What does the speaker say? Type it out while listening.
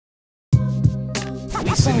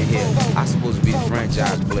We sitting here, I supposed to be the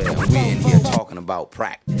franchise player, and we in here talking about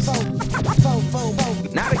practice.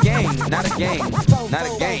 Not a game, not a game, not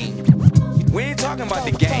a game. We ain't talking about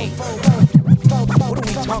the game. What are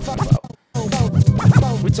we talking about?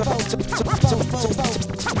 We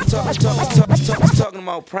talking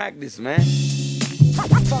about practice, man.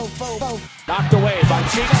 Knocked away by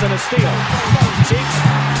Cheeks and a steal. Cheeks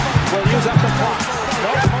will use up the clock.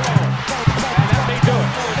 Goes Malone. And that may do it.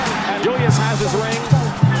 And Julius has his ring.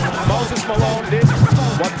 Moses Malone did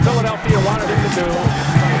what Philadelphia wanted him to do.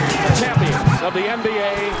 The champions of the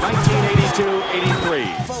NBA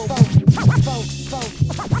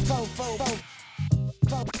 1982-83.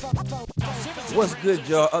 What's good,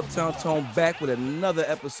 y'all? Uptown Tone back with another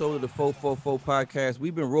episode of the 444 podcast.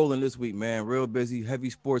 We've been rolling this week, man. Real busy, heavy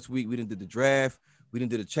sports week. We done did the draft. We done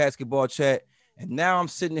did a basketball chat. And now I'm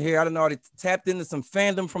sitting here. I don't know. I tapped into some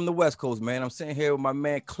fandom from the West Coast, man. I'm sitting here with my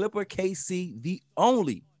man, Clipper KC, the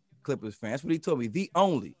only Clippers fan. That's what he told me. The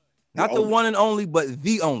only. Not the one and only, but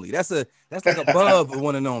the only. That's like above the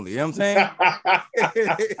one and only. You know what I'm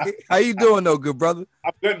saying? How you doing, though, good brother?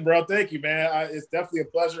 I'm good, bro. Thank you, man. It's definitely a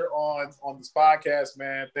pleasure on this podcast,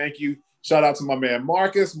 man. Thank you. Shout out to my man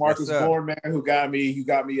Marcus Bourne, man, who got me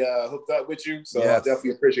hooked up with you. So I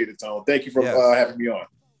definitely appreciate it, Tone. Thank you for having me on.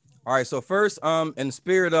 All right. So first, in the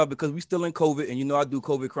spirit of, because we still in COVID, and you know I do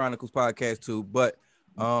COVID Chronicles podcast too, but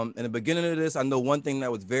in the beginning of this, I know one thing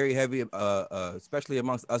that was very heavy, especially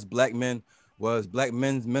amongst us black men, was black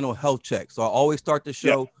men's mental health check. So I always start the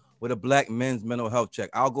show with a black men's mental health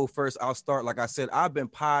check. I'll go first. I'll start. Like I said, I've been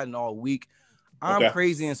podding all week. I'm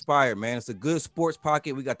crazy inspired, man. It's a good sports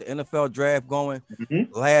pocket. We got the NFL draft going.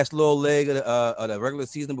 Last little leg of the regular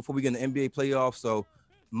season before we get in the NBA playoffs. So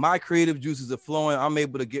my creative juices are flowing. I'm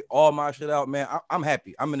able to get all my shit out, man. I'm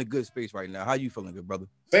happy. I'm in a good space right now. How you feeling, good brother?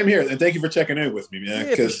 Same here, and thank you for checking in with me, man.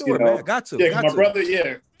 Yeah, for sure, man. I got to. Yeah,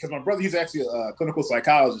 because my brother, he's actually a clinical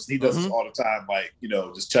psychologist. He does this all the time, like,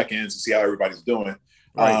 just check-ins to see how everybody's doing.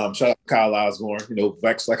 Right. Shout out to Kyle Osborne,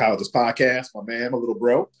 Vex Psychologist Podcast, my man, my little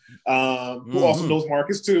bro, who also knows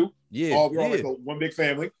Marcus too. Yeah, we're all like one big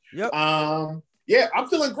family. Yep. I'm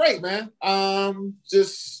feeling great, man.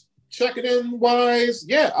 Just checking in wise,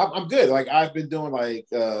 I'm good. Like I've been doing like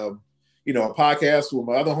a podcast with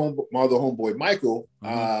my other homeboy Michael,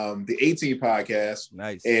 the 18 podcast.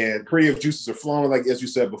 Nice. And creative juices are flowing, like as you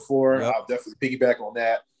said before. I'll definitely piggyback on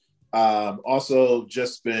that. Also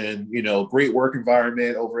just been, great work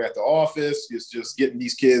environment over at the office. It's just getting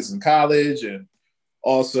these kids in college and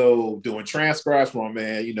also doing transcribes for my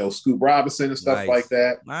man, Scoop Robinson and stuff like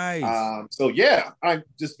that. Nice. I've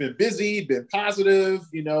just been busy, been positive,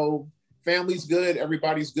 family's good,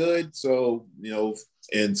 everybody's good. So,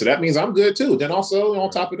 and so that means I'm good too. Then also on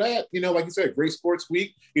top of that, like you said, great sports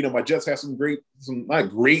week. My Jets have some not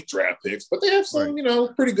great draft picks, but they have some,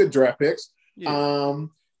 pretty good draft picks. Yeah.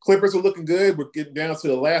 Clippers are looking good. We're getting down to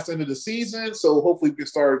the last end of the season. So hopefully we can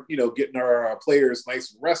start, getting our players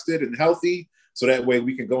nice and rested and healthy. So that way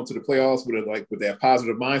we can go into the playoffs with that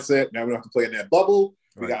positive mindset. Now we don't have to play in that bubble.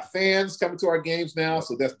 We got fans coming to our games now.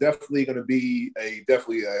 So that's definitely going to be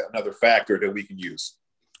another factor that we can use.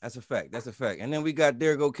 That's a fact. And then we got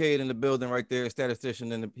Derek O'Cade in the building right there,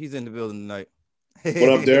 statistician, and he's in the building tonight. What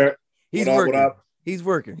up, Derek? He's working. What up? He's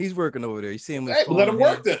working over there. You see him? Let him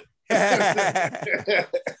work then.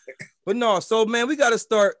 But no, so man, we got to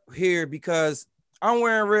start here because I'm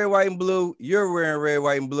wearing red, white, and blue. You're wearing red,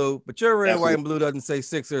 white, and blue, but your red, white, and blue doesn't say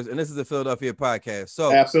Sixers, and this is a Philadelphia podcast.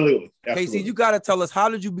 So absolutely. Casey, you got to tell us, how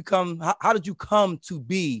did you come to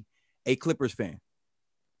be a Clippers fan?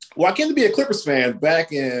 Well, I came to be a Clippers fan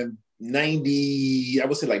back in 90, I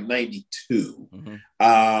would say like 92,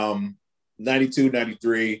 92,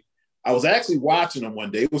 93. I was actually watching them one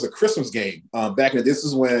day. It was a Christmas game back in. This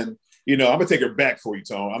is when, I'm gonna take it back for you,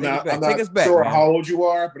 Tone. I'm not sure how old you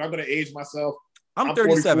are, but I'm gonna age myself. I'm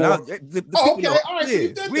 37. Okay, all right.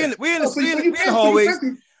 Yeah. So we in the hallways.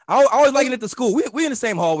 I always liken it to school. We in the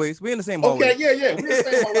same hallways. We in the same hallways. Okay, yeah. We in the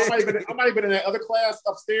same hallways. I might have been in that other class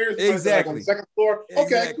upstairs. Exactly. On the second floor.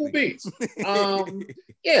 Okay, cool beats.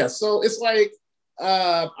 So it's like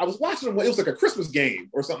I was watching them. It was like a Christmas game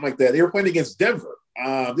or something like that. They were playing against Denver.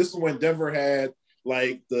 This is when Denver had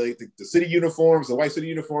like the city uniforms, the white city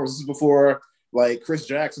uniforms. This is before like Chris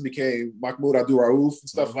Jackson became Mahmoud Abdul-Rauf and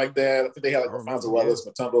stuff like that. I think they had like Alfonso Ellis,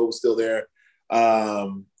 Mutombo was still there.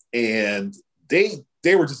 And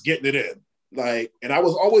they were just getting it in. And I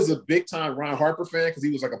was always a big time Ron Harper fan because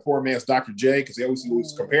he was like a poor man's Dr. J, because they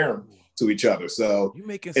always compare him to each other. So you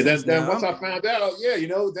making and sense then now. once I found out,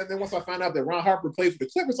 then once I found out that Ron Harper played for the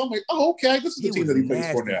Clippers, I'm like, oh, okay, this is the team that he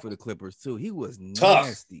plays for now. For the Clippers too. He was Tough.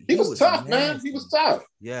 nasty. He was tough, man. He was tough.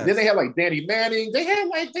 Yeah. And then they had like Danny Manning. They had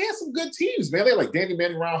some good teams, man. They had like Danny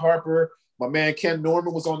Manning, Ron Harper. My man Ken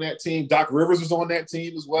Norman was on that team. Doc Rivers was on that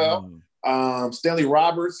team as well. Stanley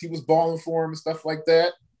Roberts, he was balling for him and stuff like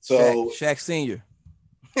that. So Shaq Senior.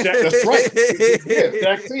 That's right. Yeah,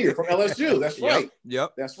 Shaq Senior from LSU. That's right.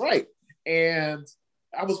 Yep. That's right. And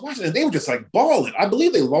I was watching, and they were just like balling. I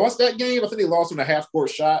believe they lost that game. I think they lost on a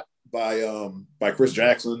half-court shot by Chris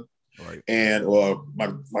Jackson, right, and my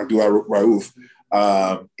dude Rauf.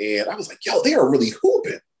 And I was like, yo, they are really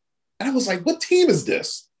hooping. And I was like, what team is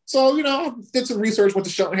this? So I did some research, went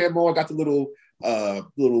to Cheltenham Mall, got the little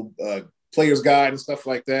players guide and stuff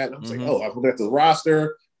like that. And I was like, oh, I looked at the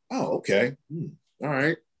roster. Oh, okay. All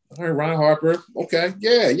right, Ron Harper. Okay,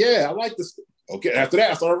 yeah, I like this. Okay, after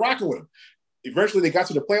that, I started rocking with him. Eventually, they got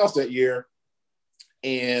to the playoffs that year,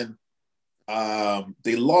 and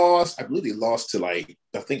they lost. I believe they lost to like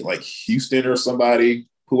Houston or somebody,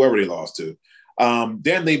 whoever they lost to.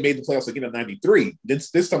 Then they made the playoffs again in '93.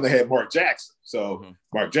 This time they had Mark Jackson. So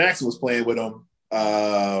Mark Jackson was playing with them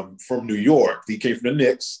from New York. He came from the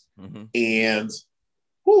Knicks, and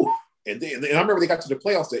I remember they got to the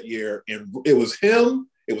playoffs that year, and it was him.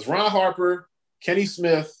 It was Ron Harper, Kenny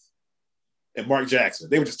Smith, and Mark Jackson.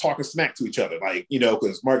 They were just talking smack to each other,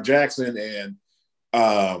 because Mark Jackson and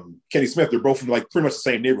Kenny Smith, they're both from like pretty much the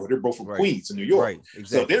same neighborhood. They're both from Queens in New York. Right,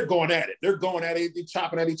 exactly. So they're going at it. They're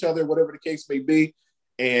chopping at each other, whatever the case may be.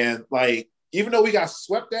 And like, even though we got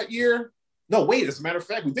swept that year, no, wait, as a matter of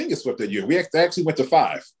fact, we didn't get swept that year. We actually went to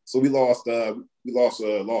 5. So we lost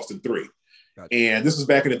in 3. Gotcha. And this was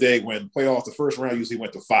back in the day when playoffs, the first round usually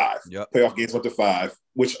went to 5. Yep. Playoff games went to 5,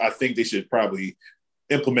 which I think they should probably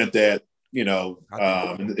implement that, in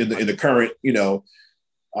the current,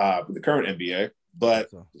 the current NBA. But,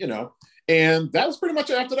 and that was pretty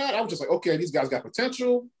much after that. I was just like, okay, these guys got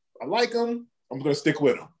potential. I like them. I'm going to stick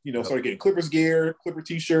with them. Started getting Clippers gear, Clipper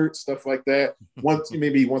t-shirts, stuff like that.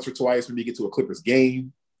 Maybe once or twice when you get to a Clippers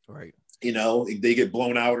game. Right. They get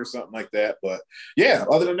blown out or something like that. But yeah,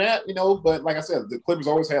 other than that, but like I said, the Clippers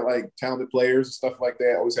always had like talented players and stuff like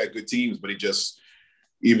that. Always had good teams, but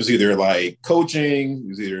he was either like coaching, he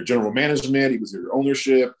was either general management, he was either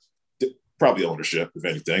ownership, probably ownership, if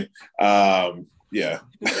anything. Yeah.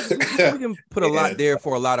 We can put a lot there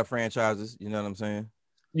for a lot of franchises. You know what I'm saying?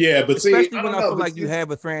 Yeah, but especially when I feel like you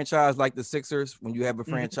have a franchise like the Sixers, when you have a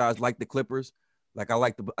franchise like the Clippers. Like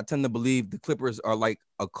I tend to believe the Clippers are like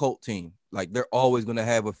a cult team. Like they're always going to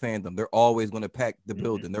have a fandom. They're always going to pack the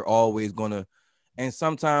building. They're always going to, and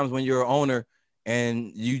sometimes when you're an owner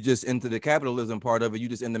and you just into the capitalism part of it, you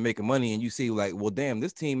just into making money and you see like, well, damn,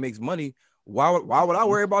 this team makes money. Why would I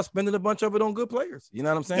worry about spending a bunch of it on good players? You know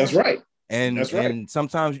what I'm saying? That's right. And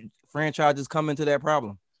sometimes franchises come into that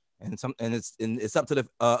problem, and it's up to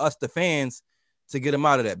us, the fans, to get them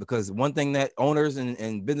out of that, because one thing that owners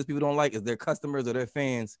and business people don't like is their customers or their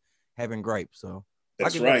fans having gripes. So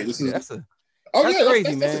that's right. That's crazy,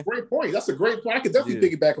 man. That's a great point. That's a great point. I could definitely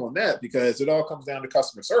piggyback on that, because it all comes down to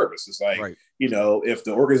customer service. It's like, if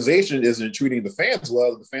the organization isn't treating the fans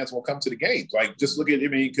well, the fans won't come to the games. Like, just look at,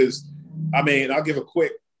 I'll give a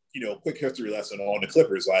quick history lesson on the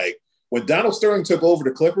Clippers. Like, when Donald Sterling took over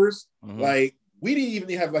the Clippers, like, we didn't even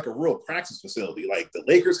have like a real practice facility. Like, the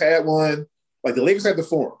Lakers had one. Like, the Lakers had the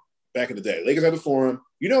Forum back in the day. Lakers had the Forum.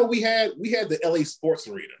 We had the LA Sports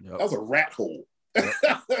Arena. Yep. That was a rat hole. Yep.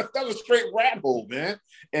 That was a straight rat hole, man.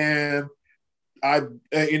 And I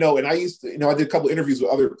used to, I did a couple of interviews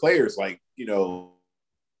with other players, like,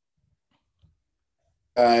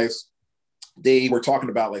 guys, they were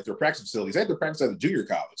talking about like their practice facilities. They had their practice at a junior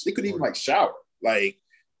college. They couldn't even like shower. Like,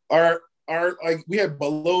 we had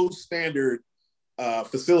below standard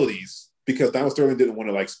facilities, because Donald Sterling didn't want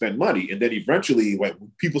to like spend money. And then eventually, like,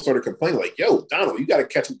 people started complaining, like, yo, Donald, you got to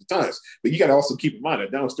catch up with the times. But you got to also keep in mind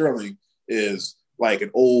that Donald Sterling is like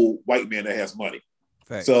an old white man that has money.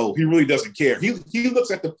 Thanks. So he really doesn't care. He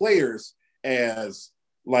looks at the players as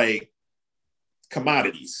like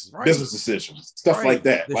commodities, business decisions, stuff like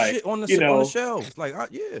that. The like, shit on the shelves. Like,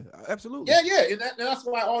 yeah, absolutely. Yeah. And that's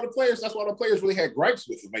why all the players really had gripes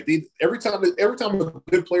with him. Like, every time a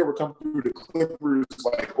good player would come through the Clippers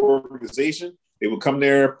like organization, they would come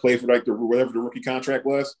there, play for like whatever the rookie contract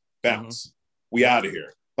was, bounce. We out of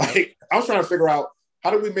here. Like, I was trying to figure out,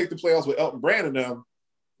 how do we make the playoffs with Elton Brand and them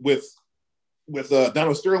with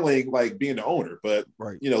Donald Sterling like being the owner? But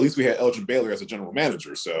at least we had Elgin Baylor as a general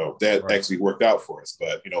manager, so that actually worked out for us.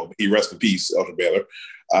 But he rest in peace, Elgin Baylor.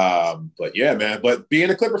 But yeah, man. But being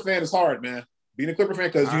a Clipper fan is hard, man. being a Clipper fan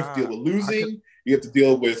because you have to deal with losing. You have to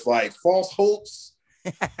deal with like false hopes.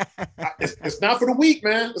 It's not for the weak,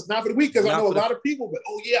 man. It's not for the weak because I know a lot of people, but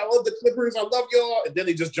oh yeah, I love the Clippers. I love y'all, and then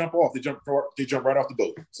they just jump off. They jump right off the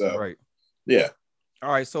boat. So right, yeah. All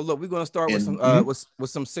right, so look, we're gonna start with some with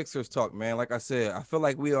some Sixers talk, man. Like I said, I feel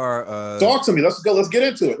like we are. Talk to me. Let's go. Let's get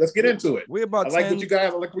into it. We're about. I like what you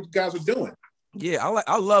guys are doing. Yeah,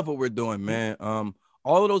 I love what we're doing, man.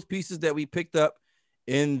 All of those pieces that we picked up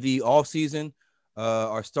in the offseason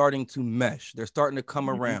are starting to mesh. They're starting to come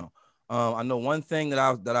around. I know one thing that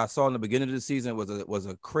I saw in the beginning of the season was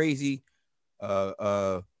a crazy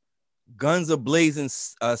guns a-blazing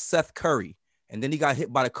Seth Curry, and then he got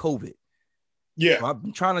hit by the COVID. Yeah, so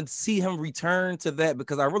I'm trying to see him return to that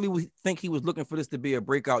because I really think he was looking for this to be a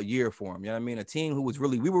breakout year for him. You know what I mean? A team who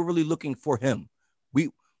we were really looking for him. When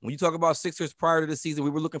you talk about Sixers prior to the season, we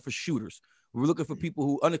were looking for shooters. We were looking for people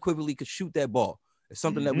who unequivocally could shoot that ball. It's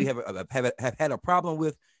something that we have had a problem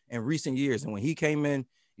with in recent years. And when he came in,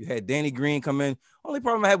 you had Danny Green come in. Only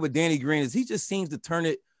problem I have with Danny Green is he just seems to turn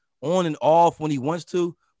it on and off when he wants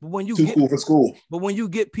to. But when you cool for school. But when you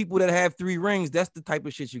get people that have 3 rings, that's the type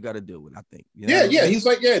of shit you got to deal with, I think. You know yeah. He's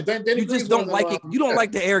like, Danny you just don't like it. You don't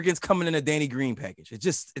like the arrogance coming in a Danny Green package. It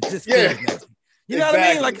just feels nasty. You know what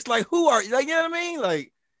I mean? Like, it's like, who are you? Like, you know what I mean?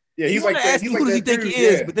 Like, yeah, he's like that. Who does he think he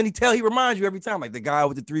is? But then he reminds you every time, like the guy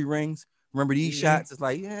with the 3 rings. Remember these shots? It's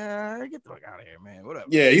like, yeah, get the fuck out of here, man. Whatever.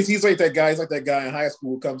 Yeah, he's like that guy. He's like that guy in high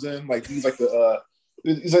school who comes in. Like he's like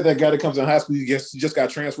he's like that guy that comes in high school. He just got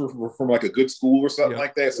transferred from like a good school or something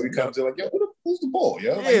like that. So he comes in like, yo, who's the ball?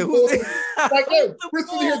 Yo, yeah, like, yo, we're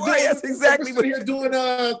sitting here doing. That's exactly what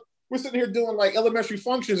we're sitting here doing like elementary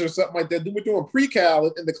functions or something like that. We're doing pre-cal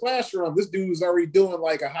in the classroom. This dude's already doing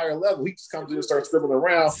like a higher level. He just comes in and starts scribbling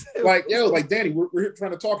around. Like, yo, like Danny, we're here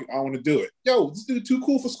trying to talk. I want to do it. Yo, this dude too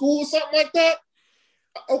cool for school or something like that.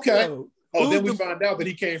 Okay. Then we find out that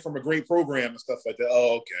he came from a great program and stuff like that.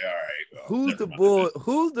 Oh, okay, all right. Well, who's the bull?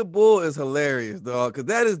 Who's the bull is hilarious, dog. Because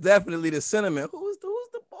that is definitely the sentiment. Who's the bull?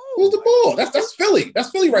 Who's the bull? That's Philly.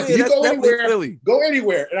 That's Philly right there. You go anywhere. Philly. Go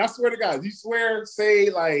anywhere. And I swear to God, say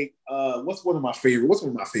like, what's one of my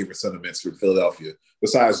favorite sentiments from Philadelphia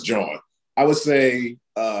besides John? I would say,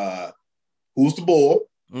 who's the bull?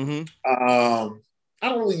 I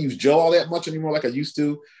don't really use Joe all that much anymore like I used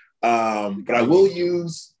to. But I will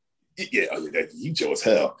use, you Joe as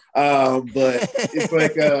hell. But it's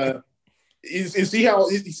like,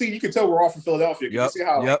 you can tell we're all from Philadelphia. You see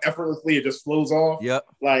how like, effortlessly it just flows off. Yep.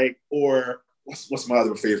 Like, or what's my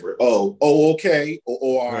other favorite? Okay.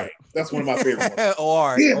 All right. That's one of my favorite ones. All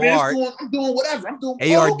right. Yeah, man, I'm doing whatever. I'm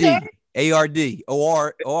doing ARD. Okay. ARD.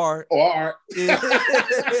 OR. Yeah.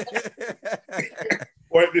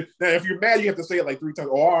 Or now, if you're mad, you have to say it like 3 times.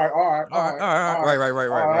 All right.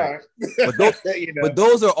 Right. But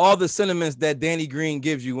those are all the sentiments that Danny Green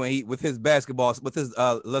gives you with his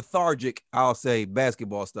lethargic, I'll say,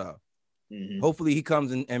 basketball style. Hopefully, he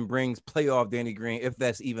comes in and brings playoff Danny Green, if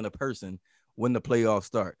that's even a person, when the playoffs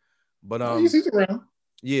start. But he's around.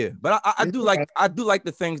 Yeah, but I do like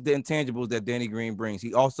the things, the intangibles that Danny Green brings.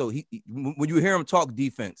 He also when you hear him talk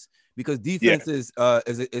defense, because defense is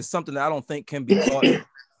something that I don't think can be taught.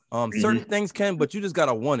 Certain things can, but you just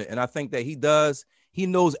gotta want it, and I think that he does. He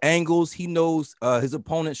knows angles, he knows his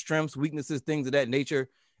opponent's strengths, weaknesses, things of that nature,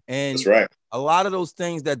 and that's right. A lot of those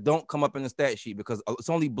things that don't come up in the stat sheet because it's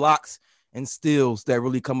only blocks and steals that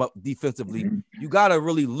really come up defensively. You gotta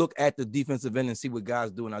really look at the defensive end and see what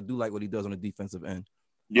guys do, and I do like what he does on the defensive end.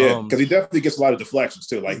 Yeah, because he definitely gets a lot of deflections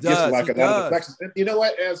too. Like he gets a lot of deflections. And you know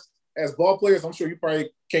what? As ball players, I'm sure you probably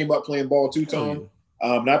came up playing ball too, Tom.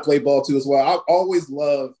 And I played ball too as well. I always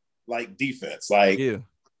loved like defense. Like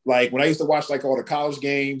when I used to watch like all the college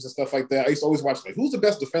games and stuff like that, I used to always watch like who's the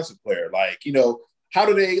best defensive player? Like, how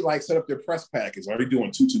do they like set up their press package? Are you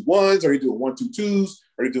doing 2-2-1s? Are you doing 1-2-2s?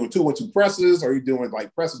 Are you doing 2-1-2 presses? Are you doing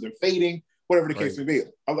like presses and fading? Whatever the case may be.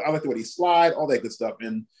 I like the way he slide, all that good stuff.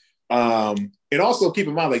 And also keep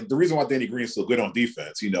in mind, like the reason why Danny Green is so good on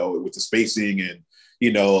defense, with the spacing and,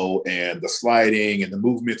 and the sliding and the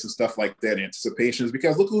movements and stuff like that, anticipation, is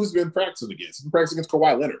because look who's been practicing against. He's been practicing against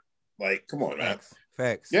Kawhi Leonard. Like, come on, man.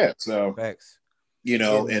 Facts. Yeah. So facts.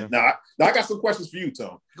 And now I got some questions for you,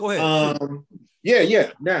 Tom. Go ahead.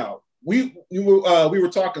 Yeah. Now we were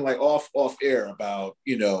talking like off air about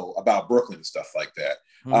Brooklyn and stuff like that.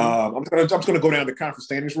 I'm just gonna go down the conference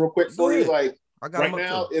standings real quick for you. Like right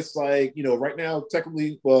now, it's like right now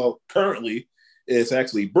technically, currently it's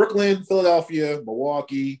actually Brooklyn, Philadelphia,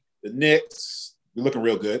 Milwaukee, the Knicks. They're looking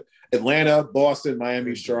real good. Atlanta, Boston,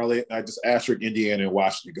 Miami, Charlotte. I just asterisk Indiana and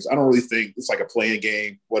Washington because I don't really think it's like a playing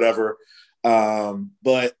game, whatever.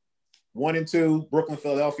 But 1 and 2, Brooklyn,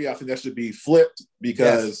 Philadelphia. I think that should be flipped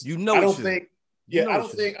because yes, I don't think.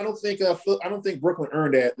 I don't think Brooklyn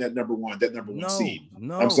earned that number one seed.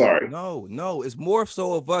 I'm sorry. No. It's more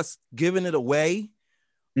so of us giving it away.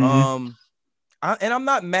 Mm-hmm. I'm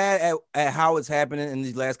not mad at how it's happening in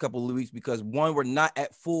these last couple of weeks because one, we're not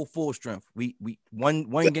at full strength. We one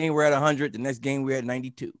game we're at 100, the next game we're at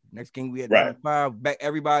 92, next game we at 95. Back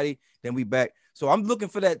everybody, then we back. So I'm looking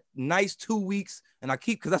for that nice 2 weeks, and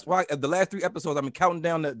because that's why the last 3 episodes I've been counting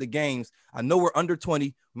down the games. I know we're under 20.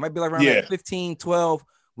 We might be like around like 15, 12.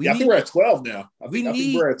 I think we're at 12 now. I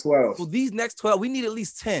think we're at 12. For these next 12, we need at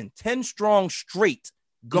least 10 strong straight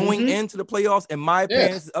going into the playoffs. In my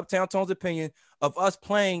opinion, this is Uptown Tone's opinion of us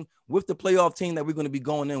playing with the playoff team that we're going to be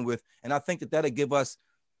going in with, and I think that'll give us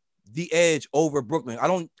the edge over Brooklyn. I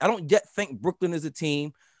don't yet think Brooklyn is a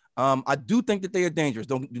team. I do think that they are dangerous.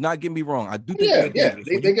 Do not get me wrong. I do think they're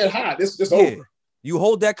dangerous. They get hot. It's just over. You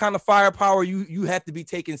hold that kind of firepower, you have to be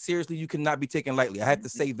taken seriously. You cannot be taken lightly. I have to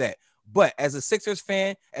say that. But as a Sixers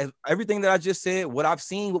fan, as everything that I just said, what I've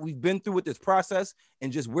seen, what we've been through with this process,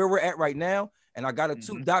 and just where we're at right now, and I got to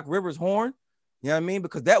toot Doc Rivers' horn. You know what I mean?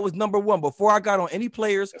 Because that was number one. Before I got on any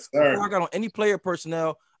players, before I got on any player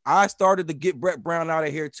personnel, I started to get Brett Brown out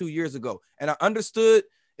of here 2 years ago. And I understood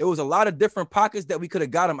it was a lot of different pockets that we could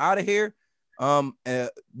have got him out of here.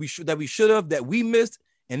 We should have, that we missed.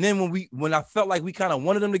 And then when I felt like we kind of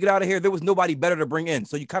wanted him to get out of here, there was nobody better to bring in.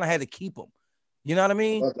 So you kind of had to keep him. You know what I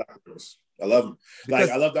mean? I love him.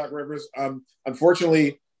 I love Doc Rivers.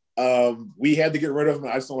 Unfortunately, we had to get rid of him.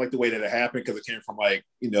 I just don't like the way that it happened because it came from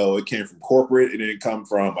it came from corporate. It didn't come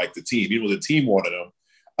from like the team. Even though the team wanted him.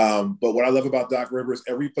 But what I love about Doc Rivers,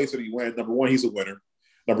 every place that he went, number one, he's a winner.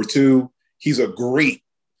 Number two, he is a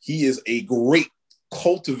great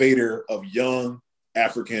cultivator of young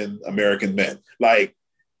African American men. Like,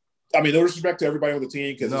 I mean, no disrespect to everybody on the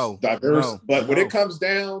team because it's diverse, but when it comes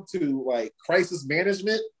down to like crisis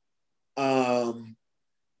management,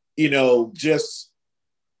 just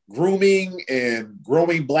grooming and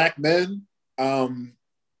growing black men. Let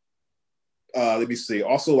me see.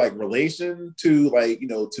 Also, like relation to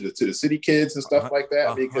to the city kids and stuff like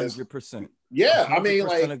that. Because 100%. Yeah, I mean,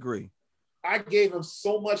 like, agree. I gave him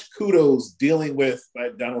so much kudos dealing with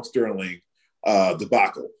like Donald Sterling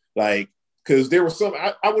debacle, like. Because there were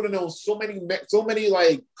I would have known so many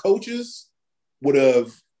like coaches would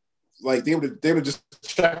have like they would have just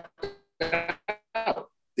checked out.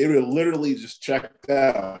 They would have literally just checked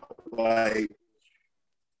out. Like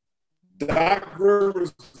Doc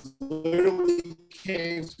Rivers literally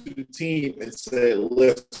came to the team and said,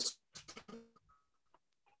 "Listen,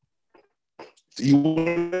 do you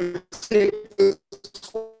want to take this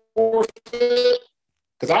forfeit?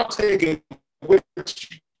 Because I'll take it with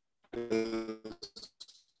you."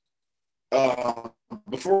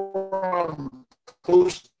 Before I'm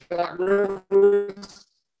Coach Doc Rivers,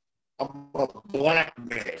 I'm a black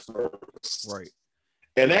man first. Right.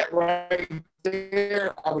 And that right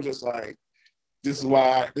there, I was just like, this is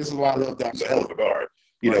why I love Doc. He's a hell of a guard,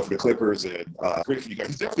 for the Clippers, and great for you guys.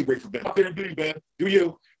 He's definitely great for Ben. Out there and do you, Ben. Do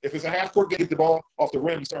you? If it's a half court game, get the ball off the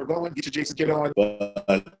rim, you start going, get your Jason Kidd on.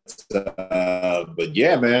 But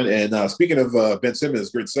yeah, man. And speaking of Ben Simmons,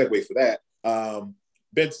 great segue for that.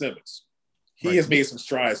 Ben Simmons, he has made some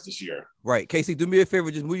strides this year. Right. Casey, do me a favor,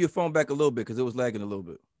 just move your phone back a little bit because it was lagging a little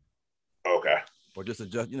bit. Okay. Or just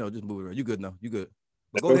adjust, just move it around. You good now? You good?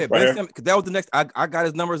 But go ahead, Ben Simmons, because that was the next. I got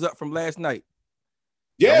his numbers up from last night.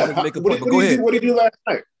 Yeah. What did he do last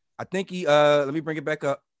night? I think he. Let me bring it back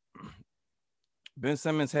up. Ben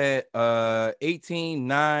Simmons had 18,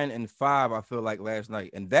 9, and 5, I feel like, last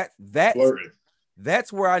night. And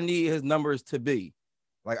that's where I need his numbers to be.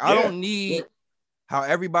 Like, I don't need how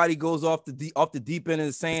everybody goes off the deep end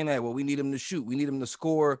and saying that, well, we need him to shoot. We need him to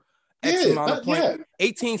score X amount of points.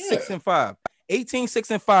 18, 6, and 5. 18,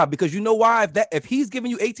 6, and 5. Because you know why? If he's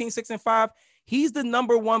giving you 18, 6, and 5, he's the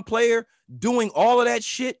number one player doing all of that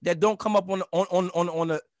shit that don't come up on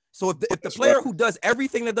the. So if the player who does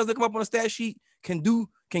everything that doesn't come up on the stat sheet can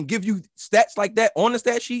give you stats like that on the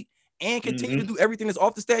stat sheet and continue to do everything that's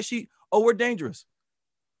off the stat sheet, we're dangerous.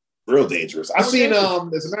 Real dangerous. I've seen,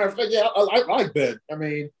 as a matter of fact, I like Ben. I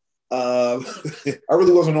mean, I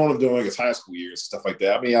really wasn't on him during his high school years, stuff like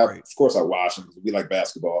that. I mean, of course I watched him because we like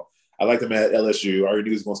basketball. I liked him at LSU. I already knew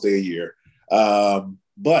he was going to stay a year.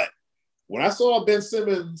 But when I saw Ben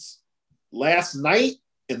Simmons last night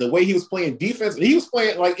and the way he was playing defense, and he was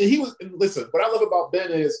playing listen, what I love about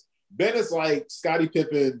Ben is like Scottie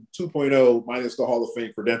Pippen 2.0 minus the Hall of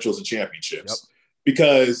Fame credentials and championships.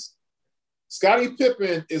 Because Scottie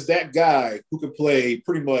Pippen is that guy who can play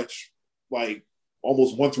pretty much like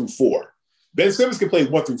almost 1 through 4. Ben Simmons can play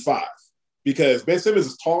 1 through 5 because Ben Simmons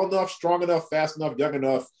is tall enough, strong enough, fast enough, young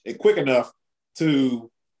enough, and quick enough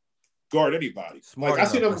to guard anybody. Smart I've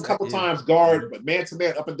seen him a couple times guard man to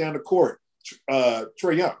man up and down the court.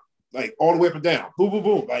 Trae Young, like all the way up and down, boom, boom,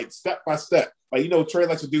 boom, like step by step. Like Trae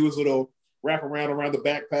likes to do his little wrap around the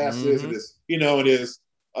back passes and his,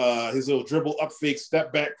 his little dribble up fake,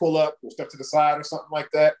 step back, pull up, or step to the side or something like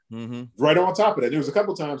that. Right on top of that. There was a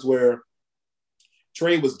couple times where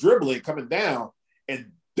Trae was dribbling, coming down,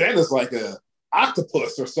 and Ben is like a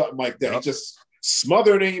octopus or something like that. He just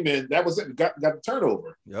smothered him, and that was it. Got the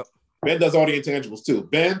turnover. Yep. Ben does all the intangibles too.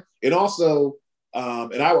 Ben, and also,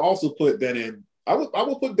 and I will also put Ben in. I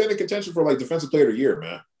will put Ben in contention for like defensive player of the year,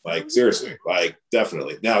 man. Like seriously, like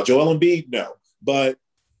definitely. Now Joel Embiid, no, but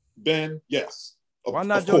Ben, yes. Why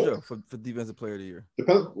not JoJo for defensive player of the year?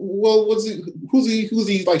 Depends. Well, who's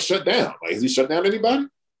he like shut down? Like, is he shut down anybody?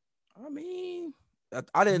 I mean,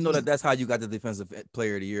 I didn't know that's how you got the defensive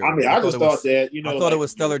player of the year. I mean, I just thought that I thought it was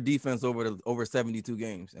stellar defense over 72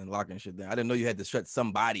 games and locking shit down. I didn't know you had to shut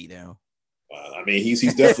somebody down. I mean, he's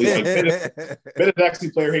definitely like, Ben is actually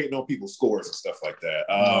player hating on people's scores and stuff like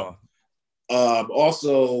that.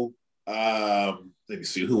 Also, let me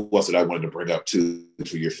see who else did I wanted to bring up to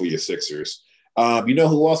for your Sixers. You know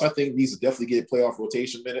who else I think needs to definitely get playoff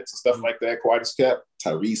rotation minutes and stuff like that? Quiet as kept.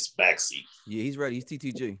 Tyrese Maxey. Yeah, he's ready. He's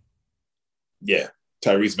TTG. Yeah,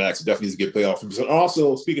 Tyrese Maxey definitely needs to get playoff. And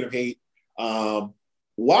also, speaking of hate,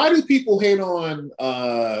 why do people hate on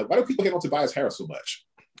Tobias Harris so much?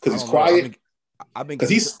 Because he's quiet. Because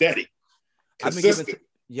he's steady. I've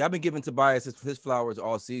been giving Tobias his flowers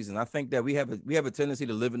all season. I think that we have a tendency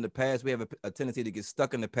to live in the past. We have a tendency to get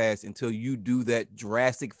stuck in the past until you do that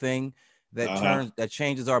drastic thing that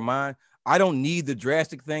changes our mind. I don't need the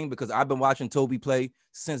drastic thing because I've been watching Toby play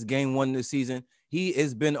since game 1 this season. He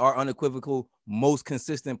has been our unequivocal most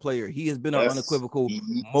consistent player. He has been our unequivocal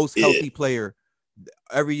most healthy player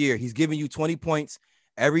every year. He's giving you 20 points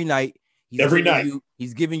every night.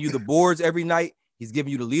 He's giving you the boards every night. He's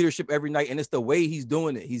giving you the leadership every night. And it's the way he's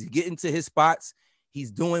doing it. He's getting to his spots.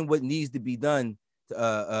 He's doing what needs to be done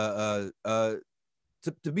to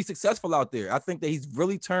be successful out there. I think that he's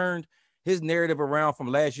really turned his narrative around from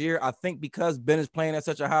last year. I think because Ben is playing at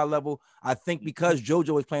such a high level, I think because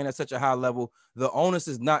JoJo is playing at such a high level, the onus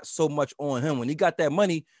is not so much on him. When he got that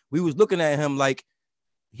money, we was looking at him like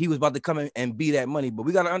he was about to come in and be that money. But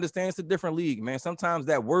we got to understand it's a different league, man. Sometimes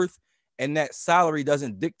that worth and that salary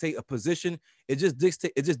doesn't dictate a position. It just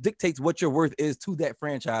dictates what your worth is to that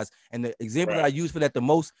franchise. And the example that I use for that the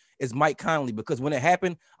most is Mike Conley, because when it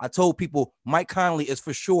happened, I told people Mike Conley is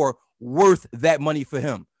for sure worth that money for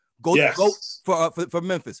him. Go for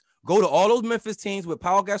Memphis. Go to all those Memphis teams with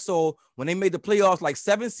Pau Gasol when they made the playoffs like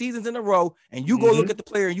 7 seasons in a row, and you go look at the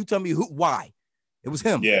player and you tell me why. It was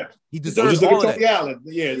him. Yeah, he deserves all of that. Tony Allen.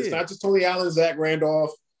 Yeah, it's not just Tony Allen, Zach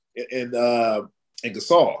Randolph, and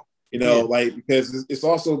Gasol. Like because it's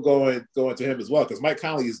also going to him as well. Because Mike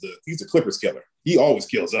Conley he's a Clippers killer. He always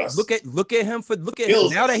kills us. Look at him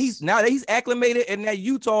now that he's acclimated in that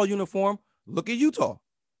Utah uniform. Look at Utah.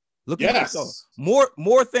 Utah.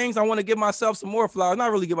 More things. I want to give myself some more flowers.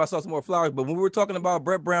 Not really give myself some more flowers, but when we were talking about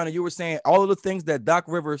Brett Brown and you were saying all of the things that Doc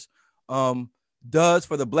Rivers does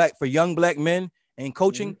for young black men and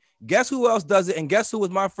coaching, guess who else does it? And guess who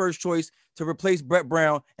was my first choice to replace Brett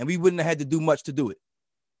Brown? And we wouldn't have had to do much to do it.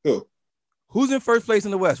 Who? Who's in first place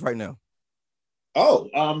in the West right now?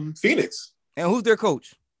 Phoenix. And who's their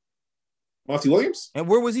coach? Monty Williams. And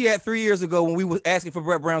where was he at 3 years ago when we were asking for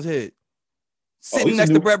Brett Brown's head? Sitting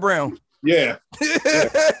next to Brett Brown. Yeah.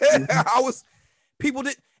 And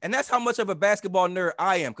that's how much of a basketball nerd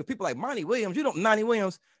I am. Because people like Monty Williams, Monty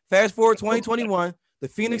Williams. Fast forward 2021, the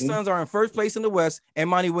Phoenix Suns are in first place in the West, and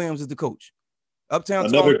Monty Williams is the coach. Uptown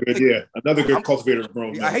another good cultivator of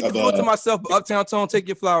grown. I hate to do it to myself, but Uptown Tone, take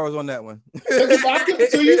your flowers on that one. I'll give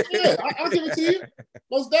it to you. Yeah, I'll give it to you.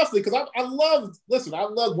 Most definitely, because I love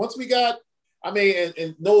once we got. I mean,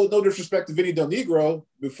 and no disrespect to Vinny Del Negro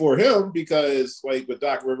before him, because like with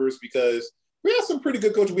Doc Rivers, because we had some pretty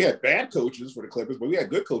good coaches. We had bad coaches for the Clippers, but we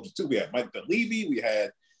had good coaches too. We had Mike Dunleavy. We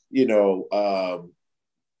had,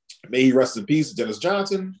 may he rest in peace, Dennis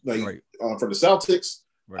Johnson, from the Celtics.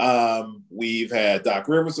 Right. We've had Doc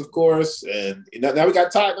Rivers, of course, and now we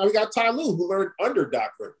got Ty Lue, who learned under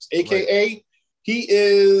Doc Rivers, aka he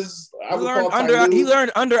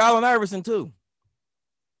learned under Allen Iverson too.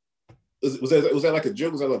 Was that like a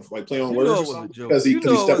joke? Was that like play on words or something? Because he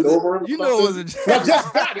stepped over him? It was a joke. I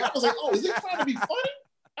just got it. I was like, is it trying to be funny?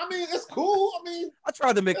 I mean, it's cool. I mean, I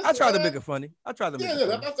tried to make it funny. That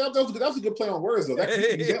was a good play on words though.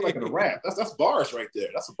 That like in a rap. That's bars right there.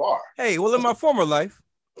 That's a bar. Hey, well, in my former life.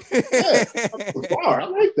 Yeah, the bar. I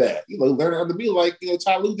like that. Learn under me like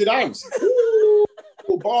Ty Lue did Iverson. Ooh,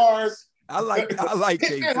 bars. I like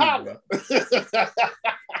KC.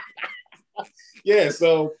 Yeah,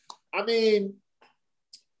 so I mean,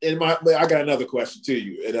 I got another question to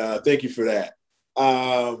you, and thank you for that.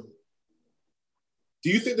 Do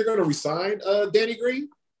you think they're going to resign Danny Green?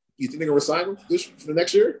 You think they're going to resign him for the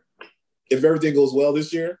next year if everything goes well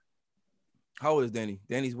this year? How old is Danny?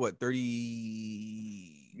 Danny's what, 30?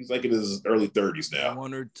 He's like in his early 30s now.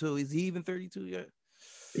 1 or 2. Is he even 32 yet?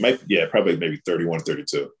 He might, yeah, probably maybe 31,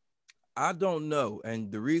 32. I don't know.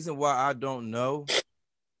 And the reason why I don't know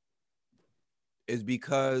is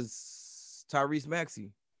because Tyrese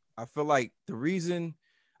Maxey. I feel like the reason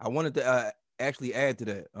I wanted to actually add to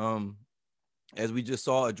that, as we just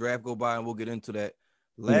saw a draft go by, and we'll get into that.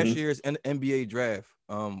 Last year's NBA draft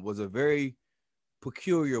was a very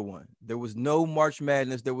peculiar one. There was no March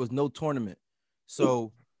Madness. There was no tournament.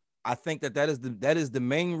 So I think that is the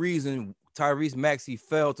main reason Tyrese Maxey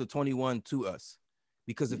fell to 21 to us.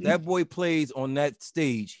 Because if that boy plays on that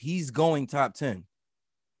stage, he's going top 10.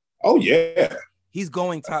 Oh, yeah. He's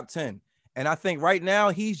going top 10. And I think right now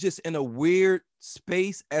he's just in a weird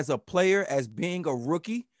space as a player, as being a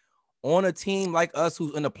rookie on a team like us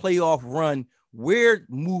who's in a playoff run. Weird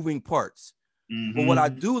moving parts. But what I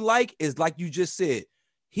do like is, like you just said,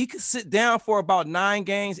 he could sit down for about 9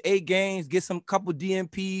 games, 8 games, get some couple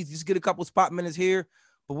DMPs, just get a couple spot minutes here.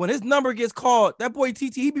 But when his number gets called, that boy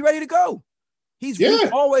TT, he be ready to go. He's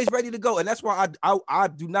always ready to go. And that's why I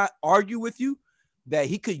do not argue with you that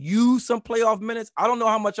he could use some playoff minutes. I don't know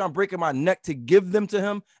how much I'm breaking my neck to give them to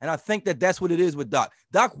him. And I think that that's what it is with Doc.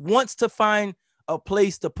 Doc wants to find a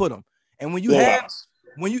place to put him. And when you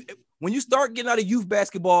when you start getting out of youth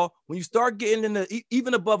basketball, when you start getting into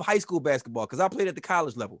even above high school basketball, because I played at the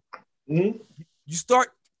college level, you start,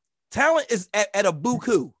 talent is at a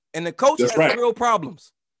buku, and the coach has real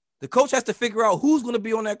problems. The coach has to figure out who's going to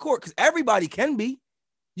be on that court, because everybody can be.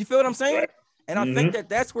 You feel what I'm saying? And I think that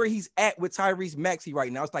that's where he's at with Tyrese Maxey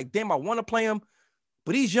right now. It's like, damn, I want to play him,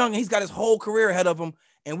 but he's young and he's got his whole career ahead of him.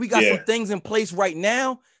 And we got some things in place right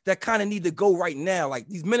now that kind of need to go right now. Like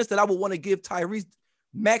these minutes that I would want to give Tyrese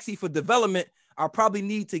Maxey for development, I probably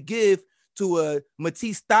need to give to a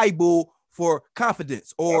Matisse Thybulle for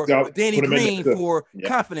confidence, or Danny Green for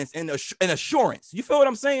confidence and assurance. You feel what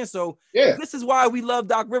I'm saying? So this is why we love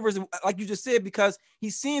Doc Rivers, like you just said, because he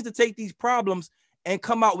seems to take these problems and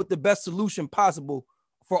come out with the best solution possible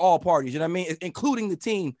for all parties. You know what I mean? Including the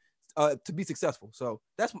team to be successful. So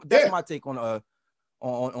that's my take on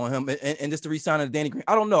him, and just the re-signing of Danny Green.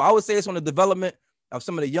 I don't know. I would say it's on the development of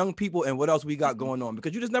some of the young people and what else we got going on,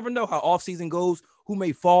 because you just never know how offseason goes, who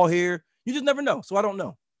may fall here. You just never know. So I don't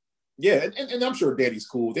know. Yeah, and I'm sure Danny's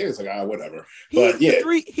cool. Danny's like, whatever. He's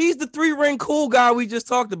the 3-ring cool guy we just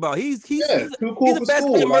talked about. He's a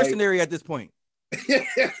basketball mercenary at this point.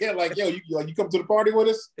 Like, yo, you come to the party with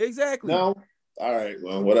us? Exactly. No? All right,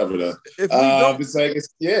 well, whatever then. If we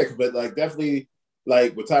don't, but like definitely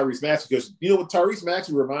like with Tyrese Maxey, because you know what Tyrese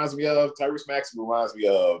Maxey reminds me of? Tyrese Maxey reminds me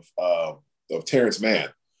of Terrence Mann,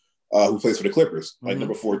 who plays for the Clippers, like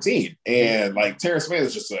number 14. And like Terrence Mann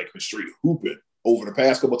is just like been straight hooping over the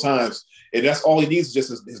past couple of times, and that's all he needs is just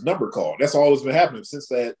his number called. That's all that's been happening since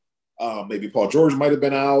that. Maybe Paul George might have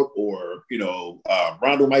been out, or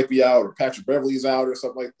Rondo might be out, or Patrick Beverly's out, or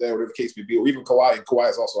something like that, whatever the case may be, or even Kawhi. And Kawhi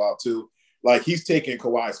is also out too. Like he's taking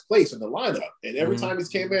Kawhi's place in the lineup, and every time he's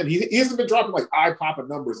came in, he hasn't been dropping like eye-popping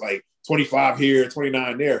numbers like 25 here,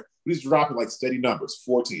 29 there. He's dropping like steady numbers: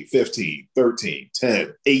 14, 15, 13,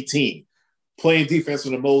 10, 18. Playing defense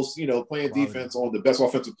on the most, playing defense on the best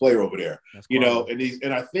offensive player over there,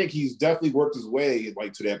 and I think he's definitely worked his way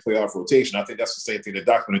like to that playoff rotation. I think that's the same thing that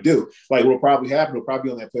Doc's going to do. Like what'll probably happen, he'll probably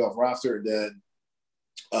be on that playoff roster, and then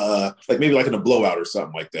like maybe like in a blowout or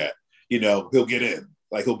something like that. He'll get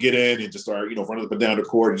in, and just start, running up and down the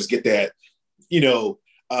court and just get that,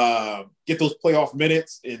 get those playoff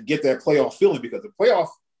minutes and get that playoff feeling, because the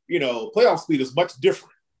playoff speed is much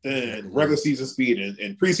different than regular season speed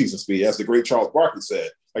and preseason speed, as the great Charles Barkley said.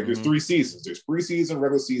 Like there's 3 seasons: there's preseason,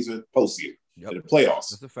 regular season, postseason, and the playoffs.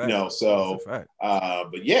 That's a fact.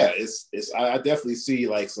 But yeah, it's I definitely see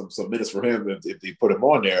like some minutes for him if they put him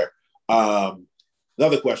on there.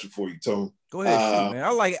 Another question for you, Tone. Go ahead, man. I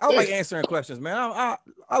like answering questions, man.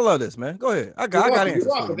 I love this, man. Go ahead. I got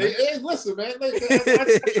answers. Hey, listen, man.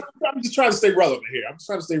 I'm just trying to stay relevant here. I'm just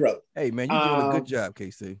trying to stay relevant. Hey, man, you're doing a good job,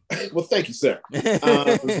 KC. Well, thank you, sir.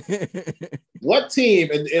 What team?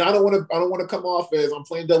 And I don't want to come off as I'm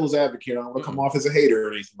playing devil's advocate. I don't want to come off as a hater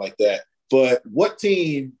or anything like that. But what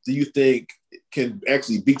team do you think can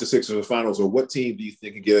actually beat the Sixers in the finals, or what team do you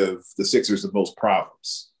think can give the Sixers the most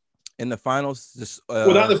problems? in the finals. Just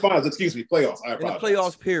well, not in the finals. Excuse me, playoffs. I apologize. In the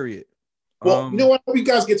playoffs, period. Well, you know what? I hope you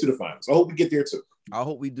guys get to the finals. I hope we get there too. I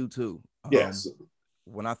hope we do too. Yes.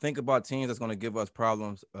 When I think about teams that's going to give us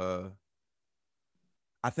problems,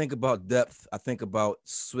 I think about depth. I think about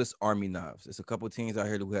Swiss Army knives. There's a couple of teams out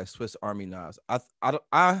here who have Swiss Army knives. I don't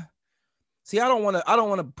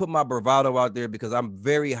want to put my bravado out there because I'm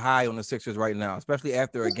very high on the Sixers right now, especially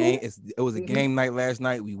after a game. It was a game night last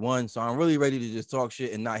night. We won, so I'm really ready to just talk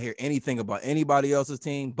shit and not hear anything about anybody else's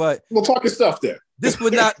team. But we'll talk your stuff there. This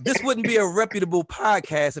wouldn't be a reputable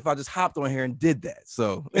podcast if I just hopped on here and did that.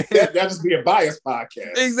 So that'd just be a biased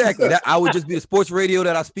podcast. Exactly. I would just be the sports radio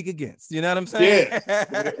that I speak against. You know what I'm saying?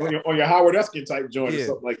 Yeah. on your Howard Eskin type joint or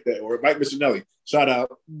something like that, or Mike Missinelli. Shout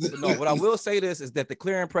out. No, what I will say is that the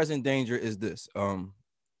clear and present danger is this. And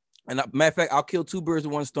matter of fact, I'll kill two birds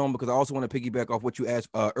with one stone because I also want to piggyback off what you asked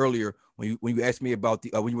earlier when you asked me about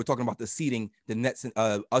the when you were talking about the seeding, the Nets,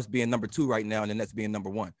 us being number 2 right now and the Nets being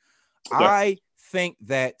number 1. Okay. I think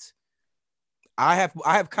that I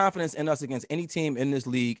have confidence in us against any team in this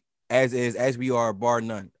league as we are, bar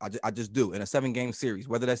none. I just do in a 7-game series.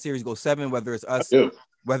 Whether that series goes 7, whether it's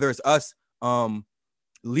us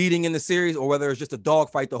leading in the series or whether it's just a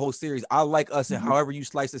dogfight the whole series. I like us, and however you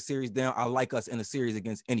slice the series down, I like us in a series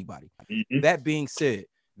against anybody. That being said,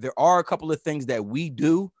 there are a couple of things that we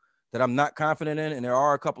do that I'm not confident in, and there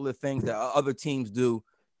are a couple of things that other teams do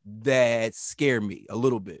that scare me a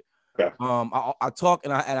little bit. Okay. I talk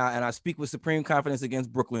and I speak with supreme confidence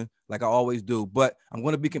against Brooklyn, like I always do. But I'm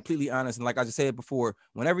going to be completely honest, and like I just said before,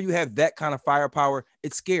 whenever you have that kind of firepower,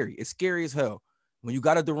 it's scary. It's scary as hell. When you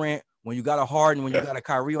got a Durant, when you got a Harden, when you got a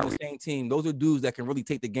Kyrie on the same team, those are dudes that can really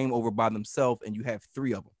take the game over by themselves, and you have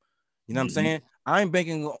 3 of them. You know what I'm saying? I'm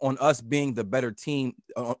banking on us being the better team,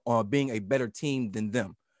 being a better team than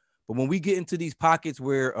them. But when we get into these pockets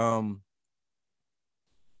where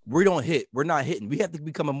we don't hit, we're not hitting. We have to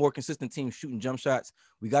become a more consistent team shooting jump shots.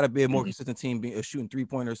 We got to be a more consistent team shooting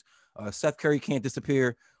 3-pointers. Seth Curry can't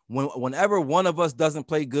disappear. Whenever one of us doesn't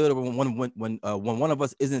play good, or when one of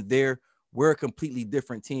us isn't there, we're a completely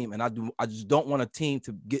different team. And I just don't want a team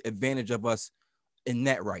to get advantage of us in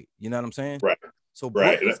that right. You know what I'm saying? Right. So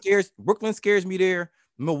Brooklyn scares me there.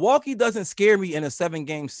 Milwaukee doesn't scare me in a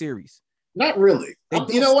 7-game series. Not really.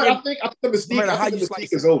 You know what? I think the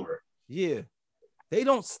mystique is over. Yeah. They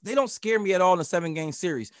don't scare me at all in a 7-game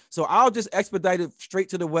series. So I'll just expedite it straight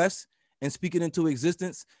to the West and speak it into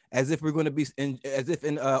existence as if we're going to be in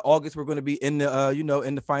August we're going to be in the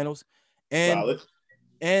in the finals.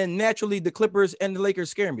 And naturally the Clippers and the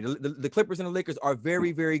Lakers scare me. The Clippers and the Lakers are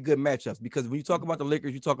very, very good matchups because when you talk about the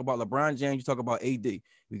Lakers, you talk about LeBron James, you talk about AD.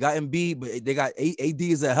 We got Embiid, but they got AD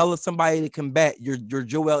is a hell of somebody to combat your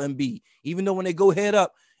Joel Embiid. Even though when they go head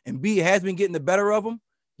up, Embiid has been getting the better of them.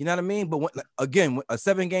 You know what I mean? But again, a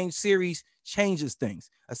 7-game series changes things.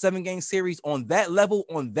 A 7-game series on that level,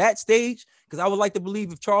 on that stage, because I would like to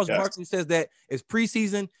believe if Charles Barkley says that it's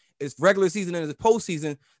preseason, it's regular season, and it's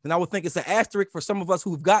postseason, then I would think it's an asterisk for some of us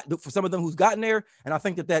who's gotten there. And I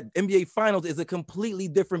think that NBA Finals is a completely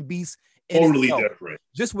different beast. Totally different.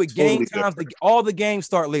 Just with game times, all the games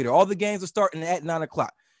start later. All the games are starting at 9:00.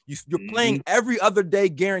 You're playing every other day,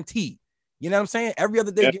 guaranteed. You know what I'm saying? Every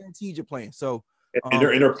other day, guaranteed you're playing. So. And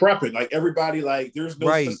they're prepping, like everybody, like there's no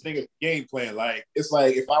such thing as game plan. Like it's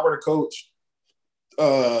like if I were to coach,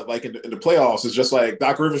 like in the playoffs, it's just like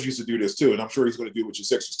Doc Rivers used to do this too, and I'm sure he's going to do it with your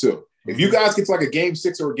Sixers too. If you guys get to like a game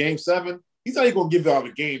 6 or a game 7, he's not even going to give y'all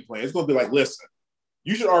the game plan. It's going to be like, listen,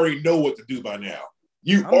 you should already know what to do by now.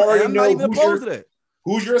 I'm not even opposed to that.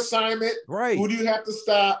 Who's your assignment? Right. Who do you have to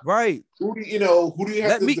stop? Right. Who do you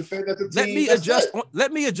have to defend at the team?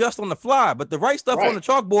 Let me adjust on the fly. But the right stuff on the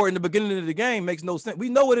chalkboard in the beginning of the game makes no sense. We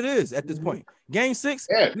know what it is at this point. Game 6,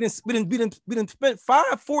 we didn't spend 5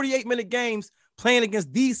 48-minute games playing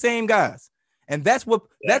against these same guys. And that's why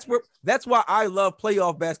I love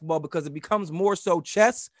playoff basketball, because it becomes more so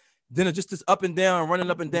chess than just this up and down, running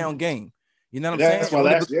up and down game. You know what I'm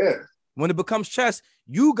saying? When it becomes chess,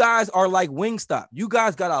 you guys are like Wingstop. You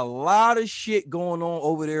guys got a lot of shit going on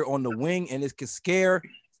over there on the wing, and it can scare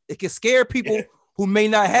people who may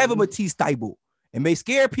not have a Matisse Thybulle. It may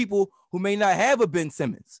scare people who may not have a Ben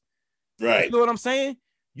Simmons. Right. You know what I'm saying?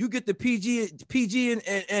 You get the PG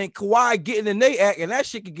and Kawhi getting in their act, and that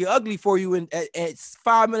shit could get ugly for you at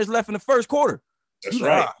 5 minutes left in the first quarter. That's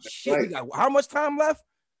right. We got how much time left?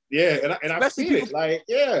 Yeah, and I've seen it. Like,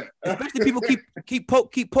 especially people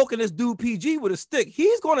keep poking this dude PG with a stick.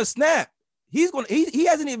 He's gonna snap. He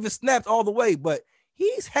hasn't even snapped all the way, but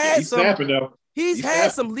he's had some. Snapping, though. He's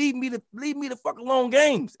had some leave me the fuck alone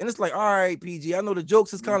games, and it's like, all right, PG. I know the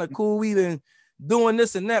jokes is kind of cool. We've been doing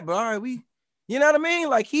this and that, but all right, You know what I mean?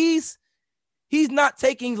 Like he's not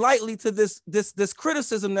taking lightly to this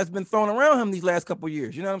criticism that's been thrown around him these last couple of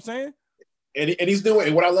years. You know what I'm saying? And he's doing.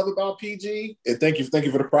 And what I love about PG, and thank you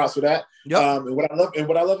for the props for that. Yep. And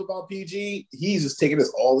what I love about PG, he's just taking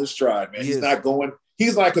this all in stride, man. He's not going.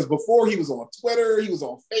 He's like, because before he was on Twitter, he was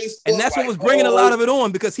on Facebook, and that's what was bringing a lot of it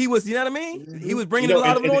on, because he was, you know what I mean? Mm-hmm. He was bringing a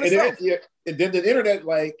lot of it on himself. And then the internet,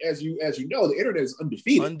 like as you know, the internet is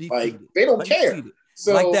undefeated. Like they don't care.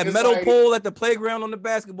 So like that metal pole at the playground on the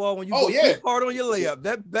basketball when you go too hard on your layup.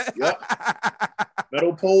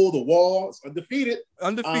 Metal pole, the wall, it's undefeated.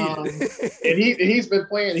 And he's been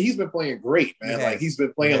playing great, man. Like he's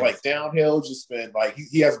been playing like downhill, just been like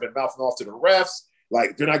he hasn't been mouthing off to the refs.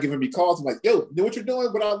 Like they're not giving me calls. I'm like, yo, you know what you're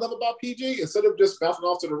doing? What I love about PG, instead of just mouthing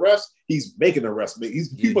off to the refs, he's making the refs make. He's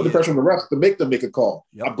putting the pressure on the refs to make them make a call.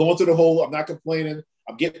 Yep. I'm going to the hole. I'm not complaining.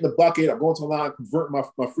 I'm getting the bucket. I'm going to the line, converting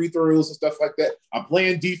my free throws and stuff like that. I'm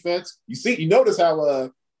playing defense. You notice how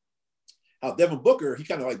Devin Booker, he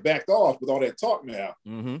kind of like backed off with all that talk now.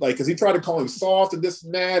 Mm-hmm. Like, because he tried to call him soft and this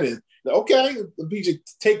and that. And okay, PG,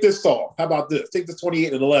 take this soft. How about this? Take this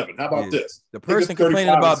 28 and 11. How about this? The person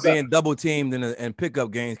complaining about being double teamed in pickup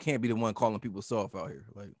games can't be the one calling people soft out here.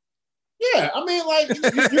 Like, yeah, I mean, like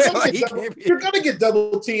you're gonna get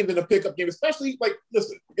double teamed in a pickup game, especially like,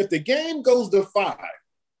 listen, if the game goes to 5,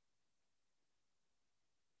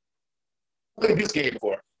 look at this game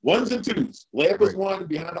for 1s and 2s. Layup is 1,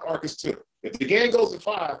 behind the arc is 2. If the game goes to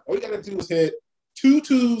 5, all you got to do is hit 2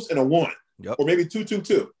 2s and a 1, or maybe 2 2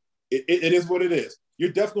 2. It is what it is.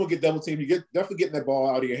 You're definitely gonna get double teamed. You're definitely getting that ball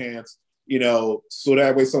out of your hands, so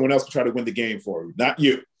that way someone else can try to win the game for you, not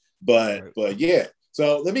you. But yeah.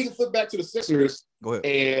 So let me flip back to the Sixers. Go ahead.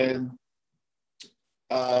 And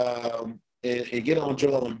get on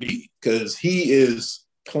Joel Embiid, because he is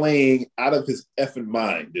playing out of his effing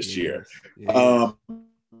mind this year. Yeah.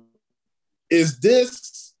 Is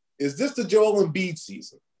this the Joel Embiid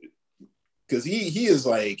season? Because he's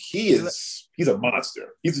a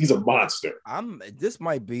monster. He's a monster. This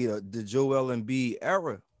might be the Joel Embiid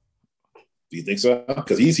era. Do you think so?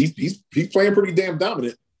 Because he's playing pretty damn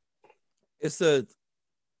dominant. It's a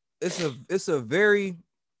very,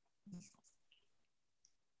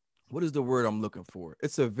 what is the word I'm looking for?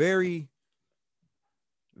 It's a very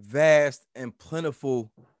vast and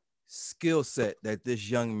plentiful skill set that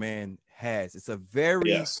this young man has. It's a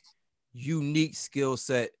very unique skill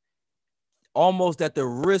set, almost at the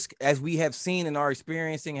risk, as we have seen in our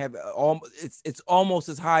experiencing, it's almost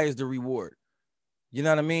as high as the reward. You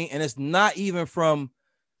know what I mean? And it's not even from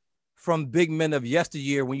big men of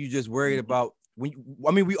yesteryear, when you just worried about, we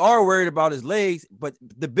are worried about his legs, but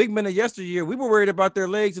the big men of yesteryear, we were worried about their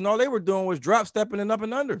legs, and all they were doing was drop stepping and up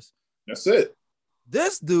and unders. That's it.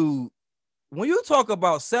 This dude, when you talk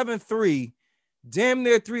about 7'3", damn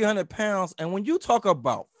near 300 pounds, and when you talk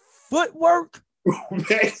about footwork,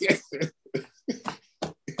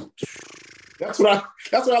 that's what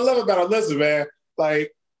I love about him. Listen, man,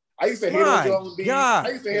 like, I used to hate on Joel Embiid. I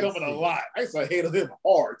used to hate him a lot. I used to hate him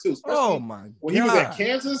hard too. Especially when he was at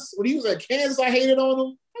Kansas. When he was at Kansas, I hated on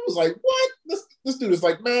him. I was like, what? This dude is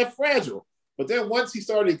like mad fragile. But then once he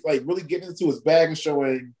started like really getting into his bag and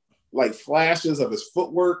showing like flashes of his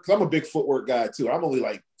footwork, because I'm a big footwork guy too. I'm only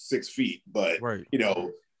like 6 feet, but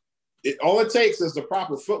all it takes is the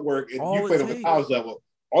proper footwork, and you play on the college level.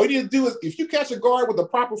 All you need to do is, if you catch a guard with the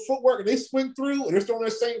proper footwork and they swing through and they're still on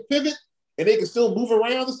their same pivot, and they can still move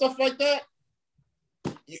around and stuff like that,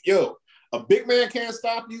 a big man can't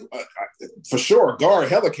stop you. For sure, a guard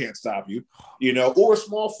hella can't stop you, or a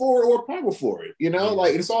small forward or a power forward,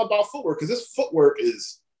 like, it's all about footwork, because this footwork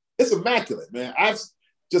it's immaculate, man. I've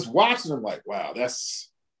just watching him like, wow, that's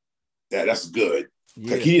good.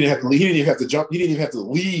 Yeah. Like, he didn't even have to jump. He didn't even have to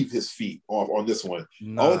leave his feet off on this one.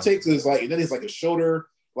 Nah. All it takes is like, and then he's like a shoulder.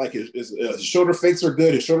 Like his shoulder fakes are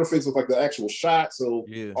good. His shoulder fakes look like the actual shot. So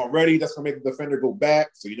already that's gonna make the defender go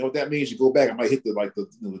back. So you know what that means? You go back, I might hit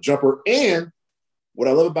the jumper. And what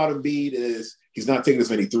I love about Embiid is he's not taking as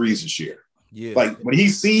many threes this year. Yeah. Like when he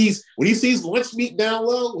sees lunch meat down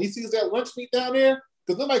low, when he sees that lunch meat down there,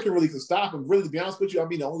 because nobody can really stop him. Really, to be honest with you, I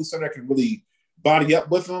mean, the only center that can really body up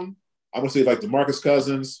with him, I'm gonna say like DeMarcus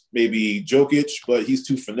Cousins, maybe Jokic, but he's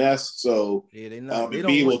too finesse. So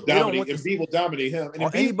Embiid will dominate him.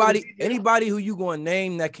 And anybody who you gonna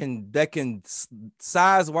name that can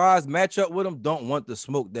size wise match up with him don't want the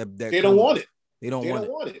smoke that they don't want it. They don't want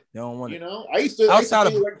it. They don't want it. I used to outside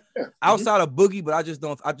of Boogie, but I just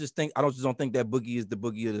don't think that Boogie is the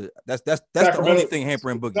Boogie of the. That's the only thing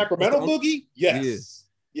hampering Boogie. Sacramento Boogie, yes.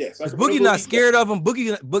 Yes, Boogie not scared of him.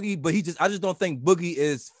 Boogie, but I just don't think Boogie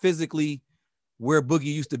is physically where Boogie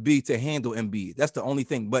used to be to handle Embiid. That's the only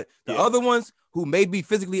thing. But the other ones who may be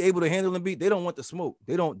physically able to handle Embiid, they don't want the smoke.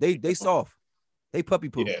 They soft. They puppy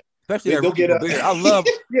poo. Yeah. Especially that Rudy Gobert. I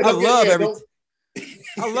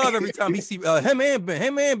love every time he see him and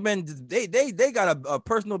Ben. They got a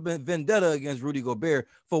personal vendetta against Rudy Gobert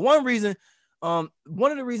for one reason. One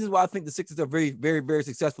of the reasons why I think the Sixers are very, very, very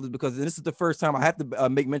successful is because this is the first time I have to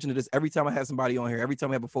make mention of this every time I have somebody on here. Every time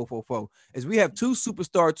we have a 4-4-4, is we have two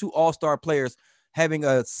all-star players having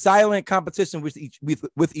a silent competition with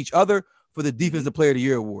each other for the Defensive Player of the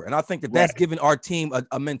Year award, and I think that's given our team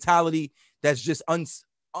a mentality that's just that's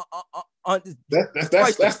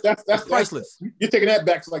priceless. You're taking that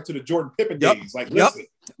back to the Jordan Pippen days. Like, listen,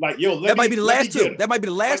 that might be the last two. That might be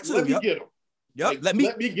the last two. Let me get him. Yep. Like, let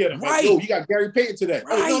me get him. Right. Like, yo, you got Gary Payton today.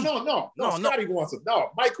 Right. Oh, no. Scotty wants him. No,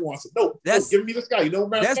 Mike wants him. No, give me this guy. You know,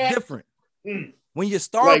 that's different. When your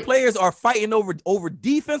star players are fighting over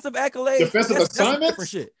defensive accolades, defensive assignments, that's different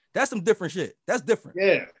shit. That's some different shit. That's different.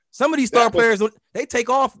 Yeah. Some of these star players, they take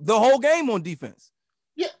off the whole game on defense.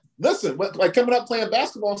 Yeah. Listen, like coming up playing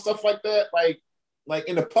basketball and stuff like that, like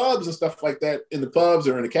in the pubs and stuff like that, in the pubs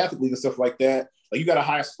or in the Catholic League and stuff like that, like you got a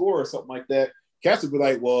high score or something like that. Cats would be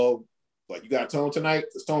like, well, like, you got Tone tonight?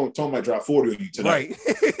 Tone might drop 40 on you tonight.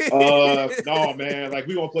 Right. No, man. Like,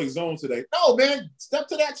 we gonna play zone today. No, man. Step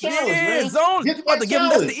to that challenge, man. Zone. Get that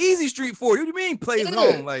challenge. That's the easy street for you. What do you mean play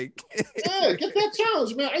zone? Like, yeah, get that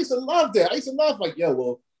challenge, man. I used to love that. Like, yeah,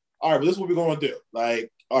 well, all right, but this is what we're gonna do. Like,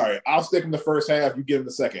 all right, I'll stick him the first half. You give him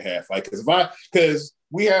the second half. Like, because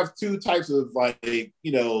we have two types of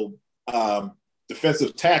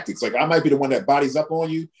defensive tactics. Like, I might be the one that bodies up on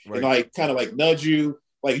you and like kind of like nudge you.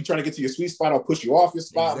 Like, you trying to get to your sweet spot, I'll push you off your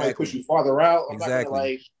spot. Exactly. I might push you farther out. I'm not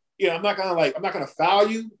gonna foul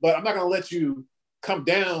you, but I'm not gonna let you come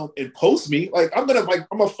down and post me. Like, I'm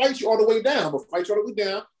gonna fight you all the way down. I'm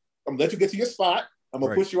gonna let you get to your spot. I'm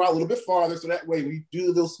gonna push you out a little bit farther, so that way when you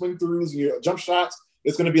do those swing throughs and your jump shots,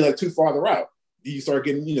 it's gonna be like too farther out. You start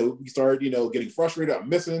getting, getting frustrated. I'm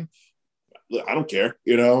missing. Look, I don't care.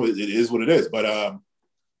 It is what it is. But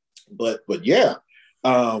yeah.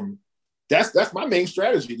 That's my main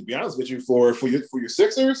strategy, to be honest with you, for your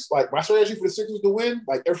Sixers. Like, my strategy for the Sixers to win,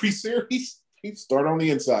 like every series, you start on the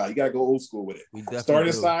inside. You got to go old school with it. Start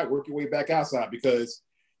inside, work your way back outside. Because,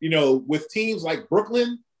 with teams like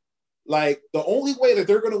Brooklyn, like, the only way that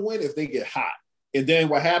they're going to win is they get hot. And then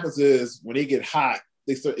what happens is when they get hot,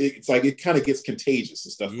 it's like it kind of gets contagious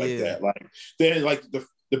and stuff like that. Like, then, like,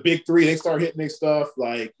 the big three, they start hitting their stuff.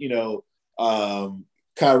 Like,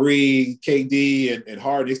 Kyrie, KD, and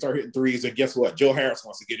Harden, they start hitting threes, and guess what? Joe Harris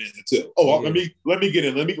wants to get in it too. Let me get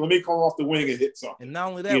in. Let me come off the wing and hit something. And not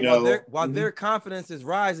only that, while their confidence is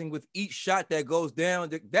rising with each shot that goes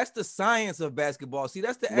down, that's the science of basketball. See,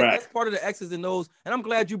 that's that's part of the X's and O's. And I'm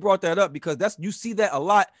glad you brought that up, because you see that a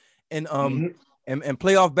lot in and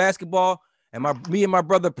playoff basketball. And me and my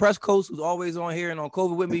brother Press Coast, who's always on here and on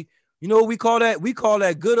COVID with me, you know what we call that? We call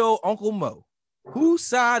that good old Uncle Mo. Whose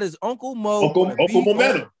side is Uncle Mo? Uncle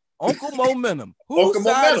Momentum. Uncle Momentum. Whose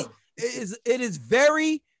side it is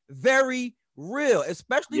very, very real,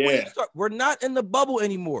 especially when we're not in the bubble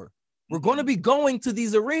anymore. We're going to be going to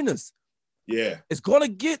these arenas. Yeah. It's going to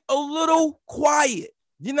get a little quiet.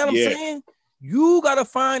 You know what I'm saying? You got to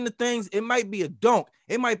find the things. It might be a dunk.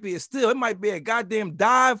 It might be a steal. It might be a goddamn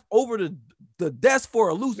dive over the desk for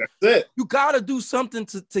a loose. That's it. You got to do something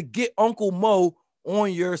to get Uncle Mo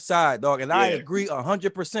on your side, dog. And I agree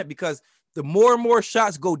 100%, because the more and more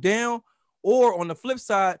shots go down, or on the flip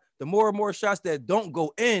side, the more and more shots that don't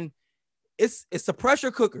go in, it's a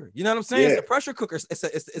pressure cooker. You know what I'm saying? It's a pressure cooker.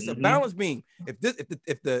 It's a balance beam.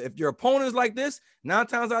 If your opponent is like this, 9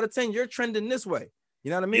 times out of 10, you're trending this way.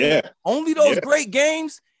 You know what I mean? Yeah. Only those great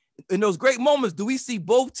games, in those great moments, do we see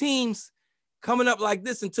both teams coming up like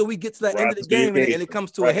this until we get to the end of the game and it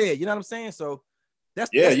comes to a head. You know what I'm saying? So because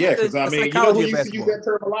I mean, you know who used to use that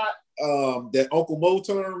term a lot? That Uncle Mo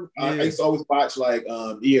term. I used to always watch like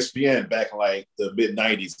ESPN back in like the mid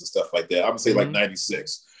 '90s and stuff like that. I would say like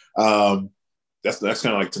 '96. That's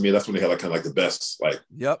kind of like, to me, that's when they had like kind of like the best. Like,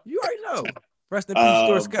 yep, you already know. Rest in peace,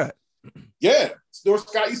 Stuart Scott. Yeah, Stuart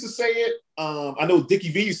Scott used to say it. I know Dickie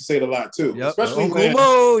V used to say it a lot too. Yep. Especially Uncle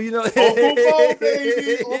Mo, you know. Uncle Mo,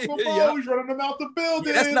 baby. Uncle Mo, he's running them out the building.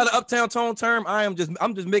 Yeah, that's not an Uptown Tone term. I'm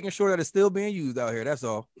just making sure that it's still being used out here. That's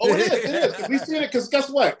all. Oh, it is. Because we see it. Because guess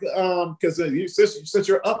what? Because since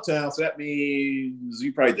you're Uptown, so that means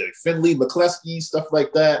you probably did Finley, McCleskey, stuff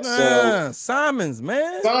like that. So Simons,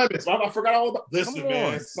 man. Simons. I forgot all about. Listen,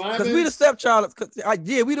 man. Simons. Because we the stepchild.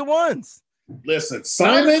 We the ones. Listen,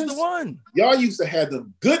 Simons, the one. Y'all used to have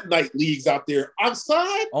them good night leagues out there. I'm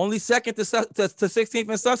sorry. Only second to 16th and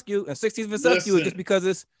Suskew, and 16th and Suskew is just because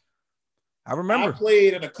it's. I remember. I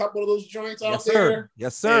played in a couple of those joints out there.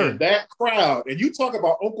 Yes, sir. And that crowd, and you talk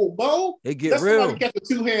about Uncle Mo, it get real.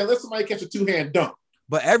 Let somebody catch a two-hand dunk.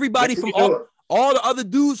 But everybody from all the other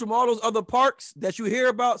dudes from all those other parks that you hear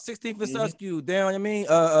about, 16th and Suskew,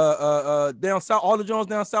 down south, all the Jones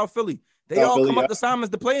down South Philly, they all come up to Simons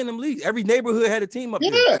to play in them leagues. Every neighborhood had a team up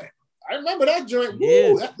there. Yeah, I remember that joint.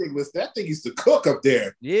 Woo, that thing used to cook up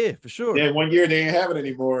there. Yeah, for sure. And one year they didn't have it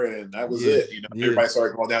anymore, and that was it. You know, everybody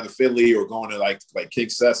started going down to Philly or going to like King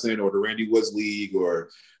Sesson or the Randy Woods League or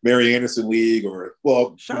Mary Anderson League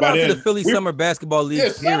shout out to the Philly Summer Basketball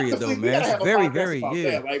League period though, man. It's very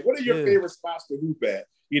like what are your favorite spots to hoop at?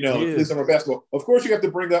 You know, Philly Summer Basketball. Of course, you have to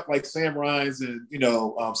bring up like Sam Rhines and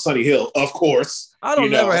Sonny Hill. Of course, I don't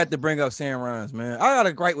never have to bring up Sam Rhines, man. I got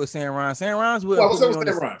a gripe with Sam Rhines. Sam Rhines wouldn't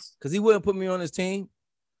because he wouldn't put me on his team.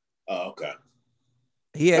 Oh, okay.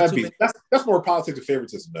 He had that's more politics of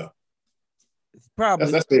favoritism, though. Probably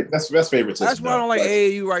that's favoritism. That's why I don't like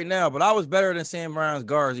AAU right now. But I was better than Sam Rhines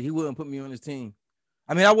guards. He wouldn't put me on his team.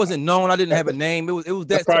 I mean, I wasn't known. I didn't have a name. It was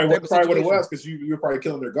that's probably what it was because you were probably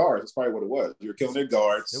killing their guards. That's probably what it was. You were killing their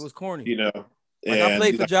guards. It was corny. You know. I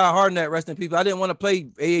played for John Hardenett, rest in peace. I didn't want to play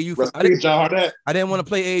AAU John Hardenett. I didn't want to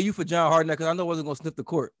play AAU for John Hardenett because I know I wasn't going to sniff the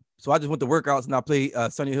court. So I just went to workouts and I played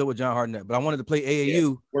Sonny Hill with John Hardenett. But I wanted to play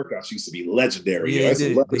AAU. Yeah, workouts used to be legendary. Yeah,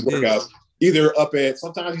 workouts. Either up at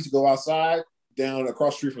sometimes you used to go outside down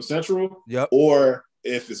across the street from Central. Yep. Or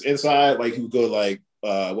if it's inside, like you would go like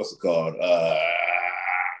what's it called?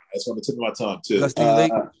 That's on the tip of my tongue too.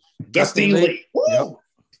 Gustine Lake. Woo! Yep.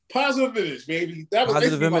 Positive image, baby. That was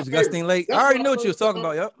positive image. Gustine Lake. I already know what you were talking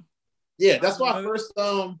about. Yep. Yeah, that's why I first.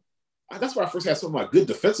 That's why I first had some of my good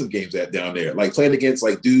defensive games down there, like playing against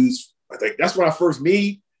like dudes. I think that's when I first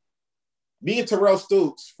me and Terrell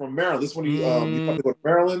Stokes from Maryland. This when we probably go to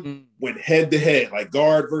Maryland went head to head, like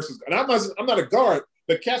guard versus. And I'm not a guard,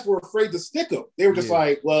 but cats were afraid to stick him. They were just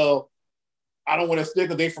like, well, I don't want to stick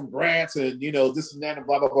them. They from Grants and this and that and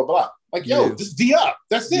blah blah blah blah. Like, just D up.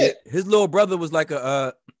 That's it. His little brother was like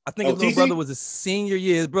I think his little brother was a senior.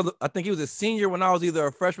 Yeah, his brother. I think he was a senior when I was either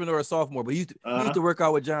a freshman or a sophomore. But he used to work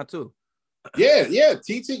out with John too. Yeah,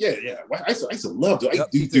 TT. Yeah. I used to love to. I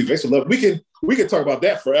used to love. We can talk about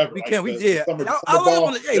that forever. We can.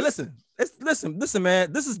 Hey, listen,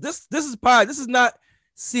 man. This is pod. This is not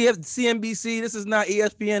CNBC. This is not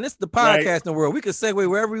ESPN. This is the podcasting world. We can segue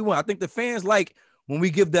wherever we want. I think the fans like when we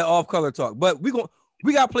give that off color talk. But we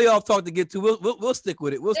got playoff talk to get to. We'll stick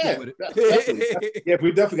with it. Stick with it. Yeah,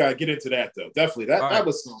 we definitely got to get into that though. Definitely. That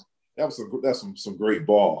was some great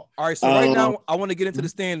ball. All right, so right now I want to get into the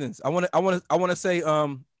standings. I want to say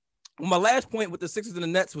my last point with the Sixers and the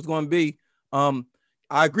Nets was going to be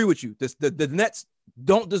I agree with you. The Nets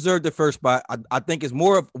don't deserve the first spot. I think it's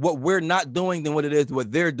more of what we're not doing than what it is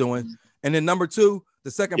what they're doing. And then number two,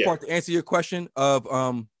 the second part to answer your question of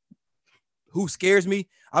who scares me.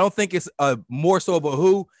 I don't think it's more so of a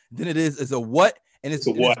who than it is a what, and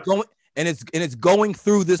it's going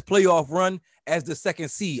through this playoff run as the second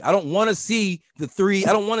seed. I don't want to see the three.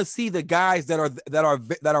 I don't want to see the guys that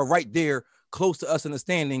are right there close to us in the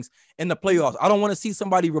standings in the playoffs. I don't want to see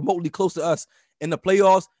somebody remotely close to us in the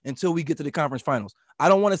playoffs until we get to the conference finals. I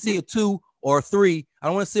don't want to see a 2 or a 3. I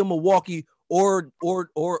don't want to see a Milwaukee or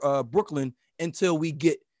Brooklyn until we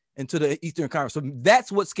get into the Eastern Conference. So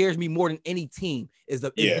that's what scares me more than any team is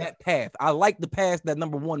that path. I like the path that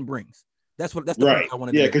number one brings. That's the right. I want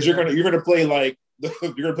to do. Yeah, because you're gonna play like you're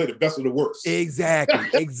gonna play the best of the worst.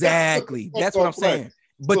 Exactly. That's what I'm saying.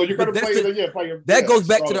 But so you're gonna play that goes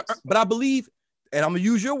back to the. But I believe, and I'm gonna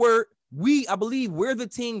use your word. I believe we're the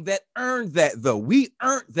team that earned that though. We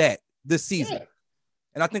earned that this season,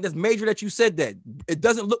 and I think that's major that you said that. It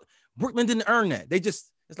doesn't look. Brooklyn didn't earn that. They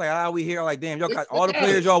just. It's like we hear like, damn, y'all got all the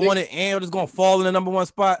players y'all wanted, and you're just gonna fall in the number one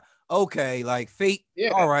spot. Okay, like fate.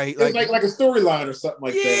 Yeah. All right. It's like a storyline or something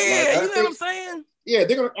like that. Yeah, you know what I'm saying? Yeah,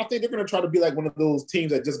 I think they're gonna try to be like one of those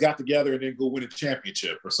teams that just got together and then go win a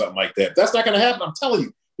championship or something like that. That's not gonna happen, I'm telling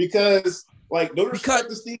you, because like no respect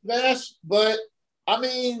to Steve Nash, but I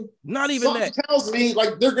mean, not even that tells me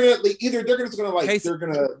like they're gonna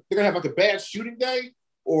have like a bad shooting day.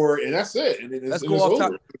 And that's it. And then let's go off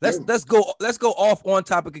topic. Let's go off on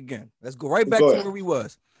topic again. Let's go right back to where we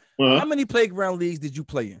was. Uh-huh. How many playground leagues did you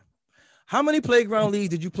play in? How many playground leagues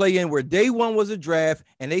did you play in where day one was a draft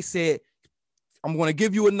and they said, I'm going to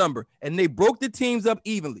give you a number, and they broke the teams up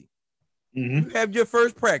evenly? Mm-hmm. You have your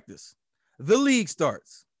first practice. The league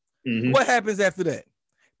starts. Mm-hmm. What happens after that?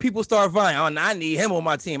 people start vying. Oh, I need him on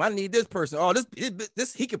my team. I need this person. Oh,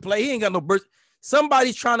 this he can play. He ain't got no burst.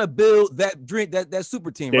 Somebody's trying to build that dream, that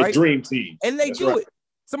super team, right? Dream team. And they do it.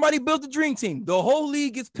 Somebody built the dream team. The whole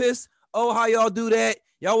league gets pissed. Oh, how y'all do that?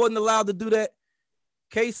 Y'all wasn't allowed to do that.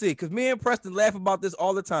 KC, because me and Preston laugh about this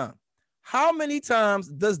all the time. How many times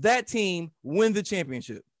does that team win the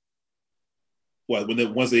championship? What,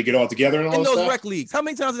 once they get all together and all in those stuff? rec leagues? How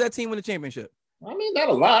many times does that team win the championship? I mean, not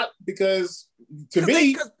a lot, because to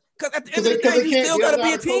me, because at the end of the day, you still got to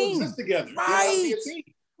be a team. Together. Right. Team.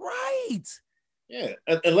 Right. Yeah.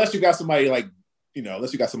 Unless you got somebody like,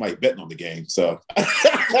 unless you got somebody betting on the game. So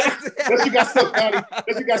unless you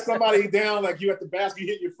got somebody down, like you at the basket, you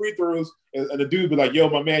hit your free throws, and the dude be like, yo,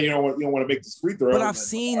 my man, you don't want to make this free throw. But I've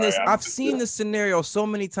seen this. I've seen this scenario so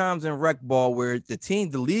many times in rec ball where the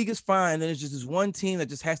league is fine, and then it's just this one team that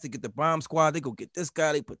just has to get the bomb squad. They go get this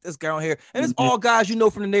guy, they put this guy on here, and it's all guys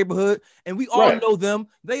from the neighborhood, and we all know them.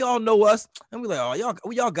 They all know us, and we're like,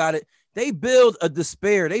 oh, y'all got it. They build a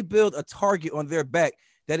despair. They build a target on their back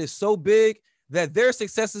that is so big that their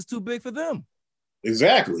success is too big for them.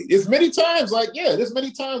 Exactly. There's many times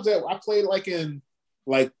that I played like in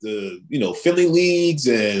like the Philly leagues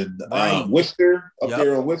and Worcester up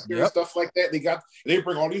there in Worcester and stuff like that. They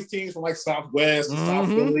bring all these teams from like Southwest and South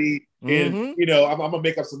Philly, and I'm gonna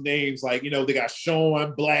make up some names like they got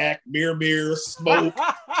Sean, Black, Mir, Smoke,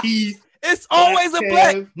 Heath. It's always a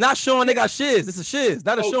Black. Not Sean, they got Shiz. It's a Shiz,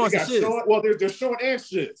 not a Sean. It's a Shiz. Well, they're Sean and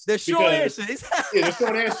Shiz. They're Sean and Shiz. Yeah, they're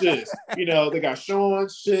Sean and Shiz. They got Sean,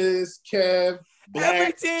 Shiz, Kev, Black.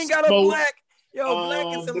 Every team got a Black. Yo,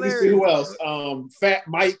 Black is hilarious. Let me see who else. Fat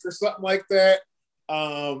Mike or something like that.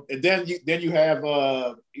 And then you have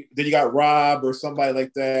then you got Rob or somebody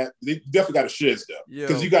like that. They definitely got a Shiz though,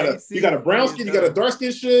 because you got a brown skin, you got a dark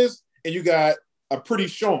skin Shiz, and you got a pretty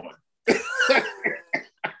Sean.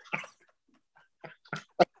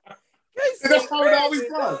 And that's how it always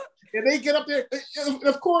was. And they get up there, and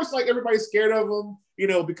of course, like everybody's scared of them,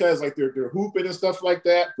 because like they're hooping and stuff like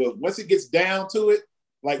that. But once it gets down to it,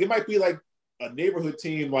 like it might be like a neighborhood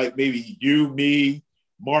team, like maybe you, me,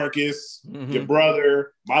 Marcus, your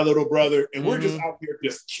brother, my little brother, and we're just out here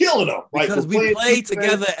just killing them. Like because we play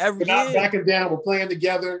together every year. We're not backing down. We're playing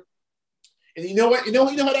together. And you know what? You know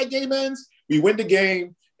how that game ends? We win the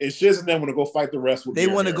game. And Shiz and them want to go fight the rest. They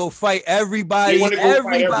want to go fight everybody. They want to go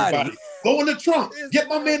fight everybody. Go in the trunk. Get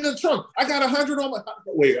my man in the trunk. I got 100 on my.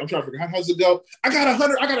 Wait, I'm trying to figure out how's it go. I got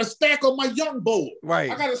 100. I got a stack on my young bull. Right.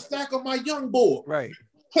 I got a stack on my young bull. Right.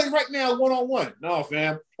 Play right now, 1-on-1. No,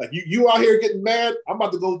 fam. Like you out here getting mad. I'm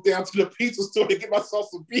about to go down to the pizza store to get myself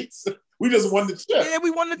some pizza. We just won the chip. Yeah, we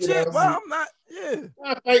won the chip. Well, I'm not. Yeah. I'm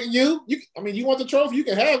not fighting you. I mean, you want the trophy? You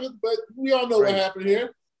can have it. But we all know what happened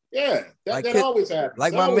here. Yeah, that always happens.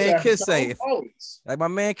 Like my man Kiss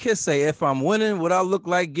say, if I'm winning, what I look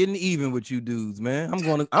like getting even with you dudes, man. I'm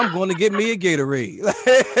going to get me a Gatorade.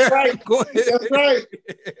 Right.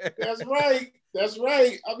 That's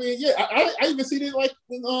right. I mean, yeah, I even seen it like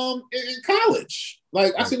in college.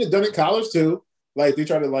 Like I seen it done in college too. Like they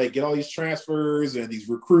try to like get all these transfers and these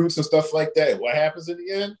recruits and stuff like that. What happens in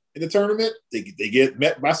the end in the tournament? They get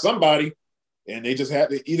met by somebody. And they just have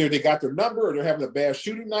to, either they got their number or they're having a bad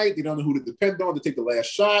shooting night. They don't know who to depend on to take the last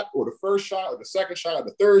shot or the first shot or the second shot or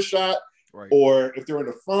the third shot. Right. Or if they're in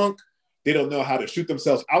a funk, they don't know how to shoot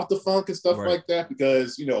themselves out the funk and stuff like that.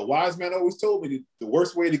 Because, Wise man always told me the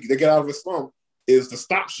worst way to get out of a slump is to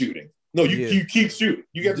stop shooting. No, you keep shooting.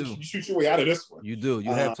 You have to shoot your way out of this one. You do.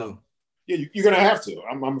 You have to. Yeah, you're going to have to.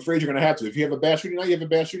 I'm afraid you're going to have to. If you have a bad shooting night, you have a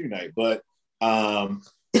bad shooting night. But I've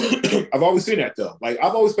always seen that, though. Like,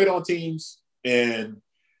 I've always played on teams. And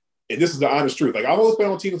this is the honest truth. Like I've always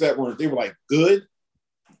been on teams that were like good.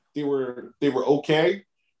 They were okay,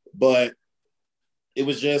 but it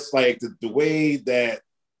was just like the way that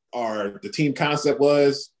the team concept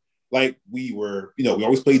was. Like we were, we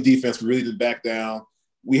always played defense. We really didn't back down.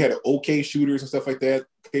 We had okay shooters and stuff like that.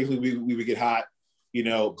 Occasionally we would get hot,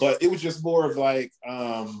 but it was just more of like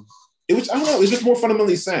I don't know. It was just more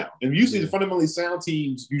fundamentally sound. And usually the fundamentally sound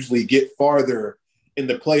teams usually get farther in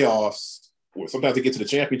the playoffs. Or sometimes they get to the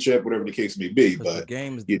championship, whatever the case may be. But the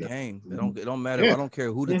game is the game. It don't matter. I don't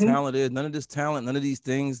care who the talent is. None of this talent, none of these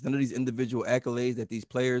things, none of these individual accolades that these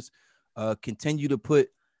players continue to put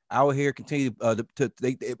out here.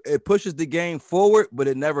 It pushes the game forward, but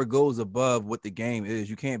it never goes above what the game is.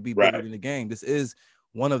 You can't be bigger than the game. This is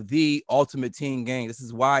one of the ultimate team games. This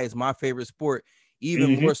is why it's my favorite sport,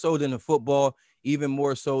 even more so than the football, even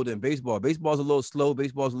more so than baseball. Baseball's a little slow.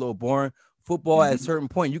 Baseball's a little boring. Football at a certain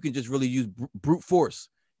point, you can just really use brute force.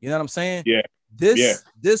 You know what I'm saying? Yeah.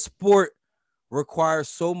 This sport requires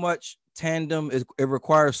so much tandem. It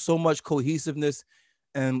requires so much cohesiveness.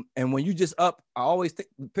 And when you just up, I always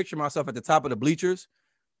picture myself at the top of the bleachers.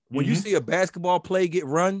 When you see a basketball play get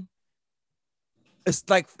run, it's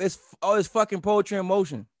like it's fucking poetry in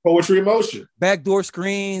motion. Poetry in motion. Backdoor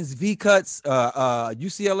screens, V cuts,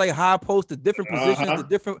 UCLA high post, the different positions, the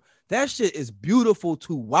different. That shit is beautiful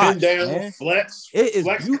to watch. Pin down, man. Flex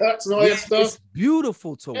cuts and all that stuff. It's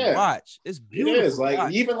beautiful to watch. It's beautiful. It is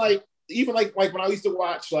even like when I used to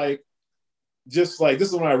watch this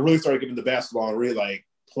is when I really started getting into basketball and really like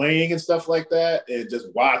playing and stuff like that, and just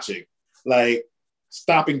watching like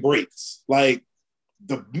stopping breaks. Like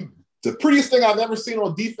the prettiest thing I've ever seen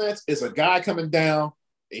on defense is a guy coming down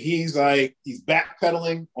and he's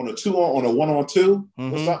backpedaling on a 1-on-2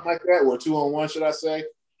 or something like that, or a 2-on-1, should I say?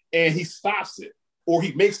 And he stops it, or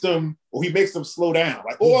he makes them slow down.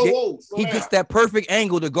 Like, slow down. Gets that perfect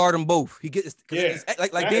angle to guard them both. He gets it's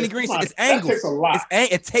like Danny Green said, it's angle. That takes a lot.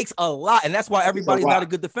 It takes a lot, and that's why everybody's not a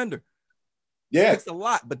good defender. Yeah, it takes a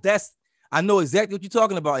lot, but I know exactly what you're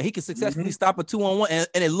talking about. He can successfully stop a 2-on-1,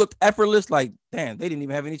 and it looked effortless. Like, damn, they didn't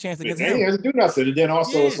even have any chance against him. He doesn't do nothing. And then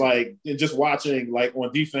also it's like just watching like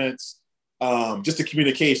on defense. Just the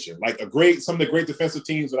communication, like some of the great defensive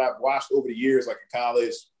teams that I've watched over the years, like in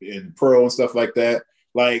college and pro and stuff like that.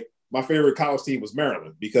 Like my favorite college team was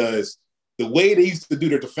Maryland, because the way they used to do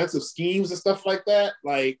their defensive schemes and stuff like that,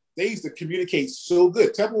 like they used to communicate so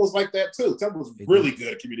good. Temple was like that too. Temple was really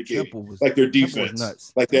good at communicating, like their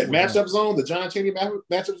defense, like that matchup zone, the John Chaney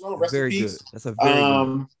matchup zone. Rest in peace. Good. That's a very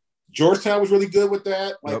good. Georgetown was really good with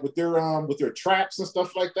that, like with their traps and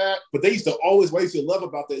stuff like that. But they used to always, what I used to love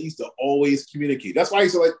about that, they used to always communicate. That's why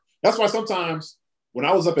that's why sometimes when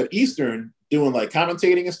I was up at Eastern doing like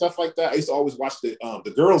commentating and stuff like that, I used to always watch the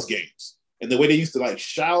girls' games, and the way they used to like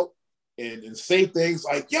shout and say things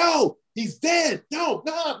like, "Yo, he's dead! No,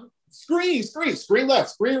 screen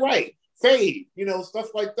left, screen right, fade,"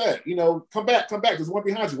 stuff like that. Come back. There's one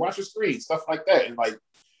behind you. Watch your screen, stuff like that, and like.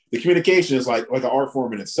 The communication is like an art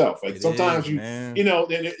form in itself. Like sometimes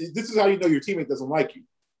this is how you know your teammate doesn't like you.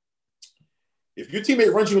 If your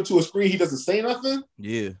teammate runs you into a screen, he doesn't say nothing.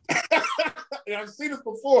 Yeah. And I've seen this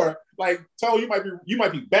before. Like, you might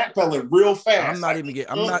be backpedaling real fast.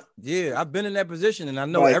 I've been in that position, and I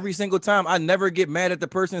know every single time I never get mad at the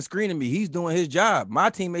person screening me. He's doing his job. My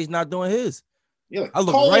teammate's not doing his. I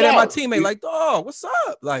look right at my teammate like, "Dog, what's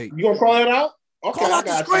up?" Like, you gonna call that out? Okay, call out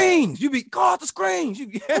the screens. Call out the screens. Call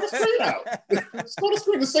the screen out. Call the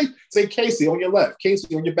screen and say Casey on your left,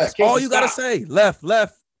 Casey on your back. All you gotta say, left.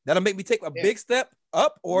 That'll make me take a big step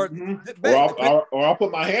up or back. Or I'll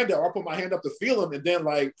put my hand up. I'll put my hand up to feel him, and then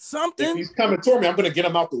like something. If he's coming toward me, I'm gonna get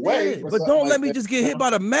him out the way. Yeah, but don't let me just get hit by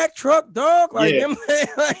the Mack truck, dog. Like,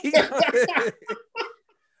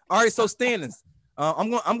 all right. So standings. I'm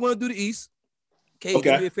gonna do the East. Okay,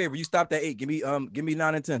 do me a favor. You stop that 8. Give me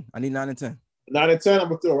 9 and 10. I need 9 and 10. 9 and 10, I'm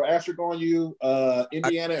going to throw an asterisk on you,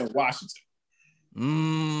 Indiana and Washington.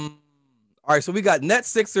 All right, so we got Nets,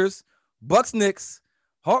 Sixers, Bucks, Knicks,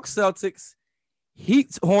 Hawks, Celtics,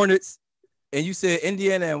 Heat, Hornets, and you said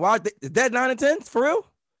Indiana and Washington. Is that 9 and 10 for real?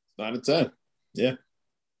 9 and 10, yeah.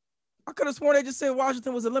 I could have sworn they just said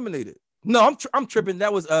Washington was eliminated. No, I'm tripping.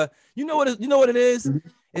 That was you know what it is? Mm-hmm.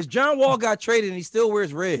 Is John Wall got traded and he still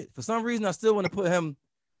wears red. For some reason, I still want to put him.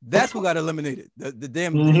 That's who got eliminated.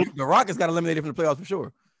 The Rockets got eliminated from the playoffs for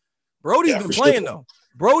sure. Brody's been playing though.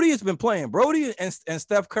 Brody has been playing. Brody and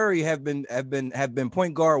Steph Curry have been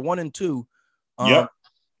point guard 1 and 2.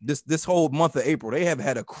 This whole month of April, they have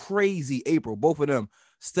had a crazy April. Both of them,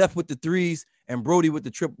 Steph with the threes and Brody with the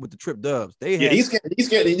trip dubs. He's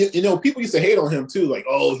getting. People used to hate on him too. Like,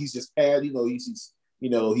 oh, he's just pad. He's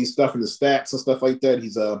stuffing the stats and stuff like that.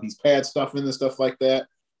 He's pad stuffing and stuff like that.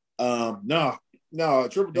 No, a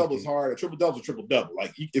triple double is hard. A triple double is a triple double.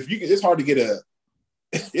 Like it's hard to get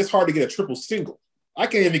a triple single. I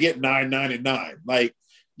can't even get 9, 9, and 9. Like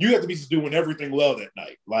you have to be just doing everything well that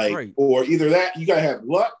night. Like or either that you gotta have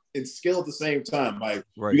luck and skill at the same time. Like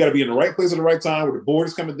you got to be in the right place at the right time where the board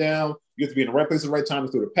is coming down. You have to be in the right place at the right time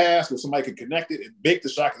to throw the pass where somebody can connect it and make the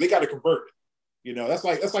shot. They got to convert it. That's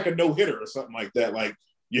like a no hitter or something like that. Like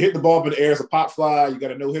you hit the ball up in the air as a pop fly. You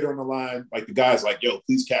got a no hitter on the line. Like the guy's like, yo,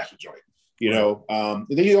 please catch the joint. And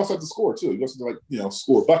then you also have to score too. You also have to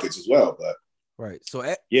score buckets as well. But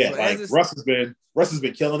Russ has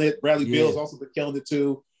been killing it. Bradley Beal's also been killing it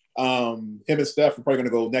too. Him and Steph are probably going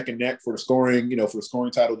to go neck and neck for the scoring, for the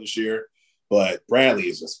scoring title this year. But Bradley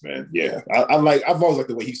is just I've always liked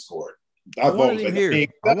the way he scored. I've always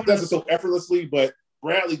liked that does it so effortlessly, but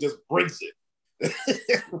Bradley just brings it.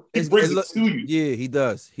 He brings it to you. Yeah, he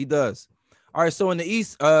does. He does. All right, so in the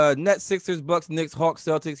East, Nets, Sixers, Bucks, Knicks, Hawks,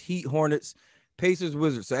 Celtics, Heat, Hornets, Pacers,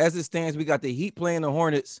 Wizards. So as it stands, we got the Heat playing the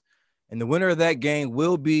Hornets, and the winner of that game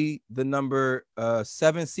will be the number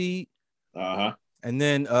 7 seed. And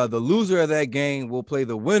then the loser of that game will play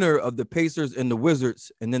the winner of the Pacers and the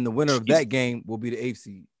Wizards, and then the winner of that game will be the 8th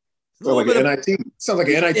seed. Sounds like an NIT. Sounds like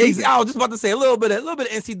an NIT. I was just about to say a little bit of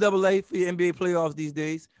NCAA for your NBA playoffs these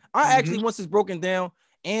days. I actually, once it's broken down,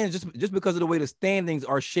 and just because of the way the standings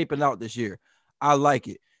are shaping out this year, I like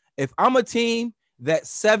it. If I'm a team that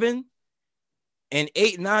 7 and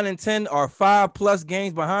 8, 9, and 10 are 5+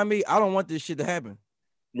 games behind me, I don't want this shit to happen.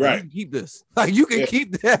 Right. You can keep this. Like, you can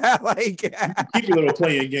keep that. Like, you can keep your little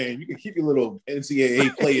playing game. You can keep your little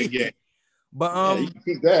NCAA playing game. But you can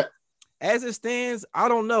keep that. As it stands, I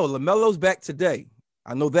don't know. LaMelo's back today.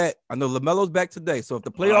 I know that. I know LaMelo's back today. So if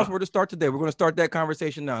the playoffs were to start today, we're going to start that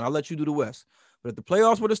conversation now. And I'll let you do the West. But if the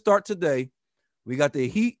playoffs were to start today, we got the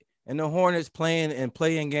Heat and the Hornets playing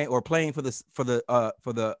game or playing for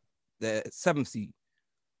the 7th seed.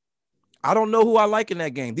 I don't know who I like in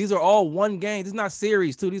that game. These are all one game. This is not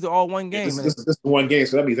series, too. These are all one game. This is one game,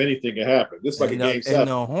 so that means anything can happen. This is like a game 7. And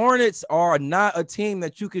the Hornets are not a team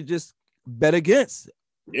that you could just bet against.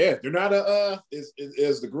 Yeah, they're not as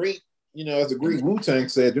the great Wu-Tang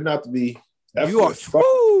said, they're not to be. You are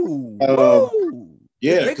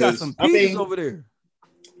yeah, they got some pieces over there.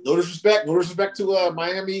 No disrespect to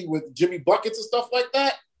Miami with Jimmy buckets and stuff like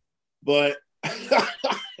that, but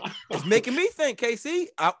it's making me think, KC.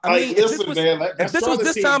 I mean, if this was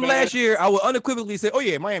this time last year, I would unequivocally say, "Oh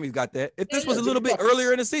yeah, Miami's got that." If this was a little bit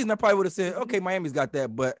earlier in the season, I probably would have said, "Okay, Miami's got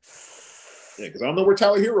that." But yeah, because I don't know where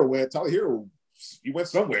Tyler Hero went. Tyler Hero, he went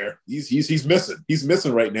somewhere. He's missing. He's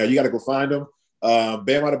missing right now. You got to go find him. Bam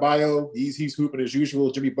Adebayo, he's hooping as usual.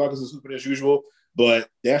 Jimmy Buckets is hooping as usual. But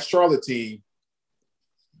that Charlotte team,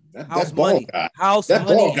 that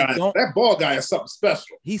ball guy is something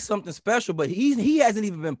special. He's something special, but he hasn't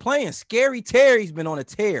even been playing. Scary Terry's been on a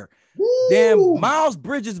tear. Woo! Damn, Miles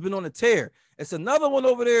Bridges been on a tear. It's another one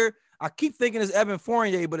over there. I keep thinking it's Evan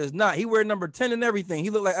Fournier, but it's not. He wear number 10 and everything. He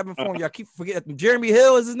looked like Evan Fournier. I keep forgetting. Jeremy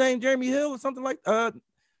Hill is his name. Jeremy Hill or something like. I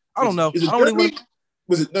don't know. Is it Jeremy?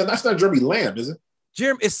 No, that's not Jeremy Lamb, is it?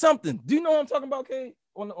 Jeremy, it's something. Do you know what I'm talking about, Kay?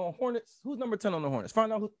 On Hornets, who's number 10 on the Hornets?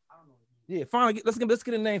 Find out who. I don't know. Yeah, finally, let's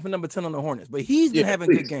get a name for number 10 on the Hornets. But he's been having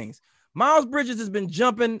good games. Miles Bridges has been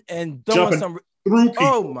jumping and throwing some through people.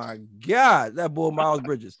 Oh my God, that boy Miles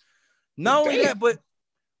Bridges. Not only that, but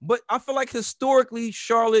I feel like historically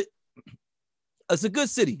Charlotte, it's a good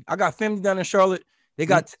city. I got family down in Charlotte. They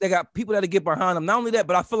got people that get behind them. Not only that,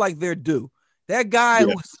 but I feel like they're due. That guy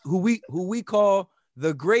who we call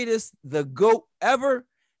the greatest, the GOAT ever,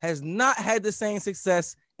 has not had the same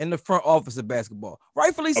success in the front office of basketball.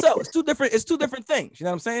 Rightfully so. It's two different things. You know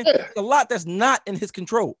what I'm saying? Yeah. There's a lot that's not in his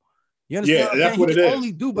control. You understand? Yeah, that's what it is. He can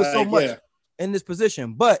only do but so much in this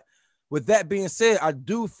position. But with that being said, I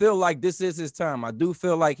do feel like this is his time. I do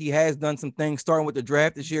feel like he has done some things, starting with the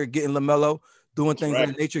draft this year, getting LaMelo, doing things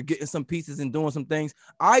in nature, getting some pieces and doing some things.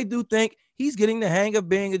 I do think he's getting the hang of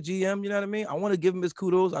being a GM. You know what I mean? I want to give him his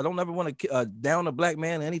kudos. I don't ever want to down a black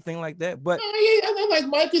man or anything like that. But like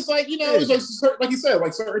Mike is like, it's like you said,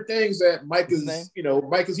 like certain things that Mike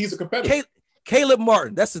is, he's a competitor. Caleb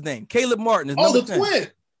Martin, that's his name. Caleb Martin is the 10. twin.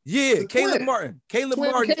 Yeah, the Caleb twin. Martin. Caleb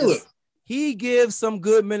Martin. He gives some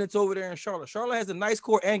good minutes over there in Charlotte. Charlotte has a nice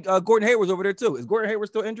core, and Gordon Hayward's over there too. Is Gordon Hayward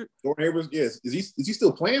still injured? Gordon Hayward, yes. Is he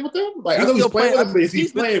still playing with them? Like, I know he's playing with them, but is he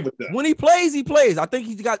playing with them? When he plays, he plays. I think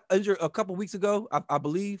he got injured a couple weeks ago, I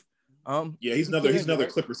believe. Yeah, he's another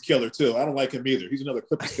Clippers killer too. I don't like him either. He's another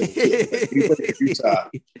Clippers killer too. He played in Utah.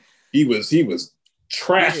 He was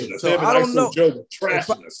trashing us. So I don't know. Joe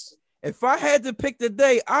trashing us. If I had to pick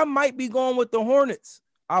today, I might be going with the Hornets.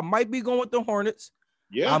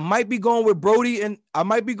 Yeah, I might be going with Brody and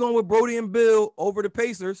Bill over the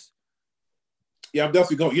Pacers. Yeah, I'm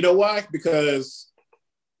definitely going. You know why? Because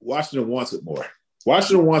Washington wants it more.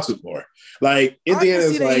 Like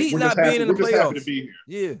Indiana's like, we're just happy to be here.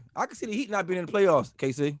 Yeah, I can see the Heat not being in the playoffs,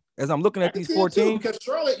 KC. As I'm looking at these 4 teams, because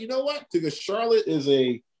Charlotte, you know what? Because Charlotte is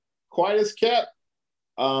a quiet as kept.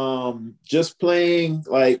 Just playing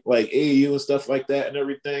like AAU and stuff like that and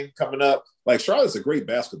everything coming up. Like Charlotte's a great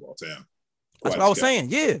basketball town. That's what I was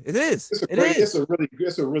saying. Yeah, it is.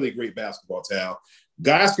 It's a really great basketball town.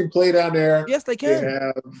 Guys can play down there. Yes, they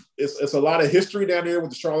can. It's a lot of history down there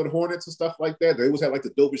with the Charlotte Hornets and stuff like that. They always have like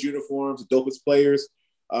the dopest uniforms, the dopest players.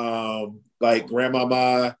 Like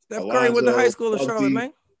Grandmama. Steph Curry went to high school in Charlotte,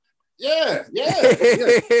 man. Yeah.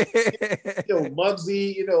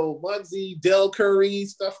 Muggsy, Del Curry,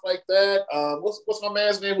 stuff like that. What's my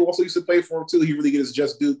man's name who also used to play for him too? He really gets his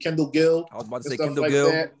just due. Kendall Gill. I was about to say Kendall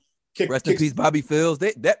Gill. Rest in peace, Bobby Fields.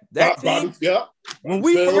 That team. Yeah. When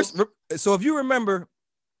we first, so if you remember,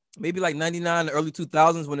 maybe like 99, the early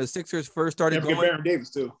 2000s when the Sixers first started going. Baron Davis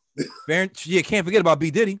too. Can't forget about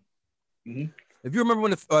B Diddy. Mm-hmm. If you remember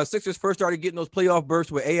when the Sixers first started getting those playoff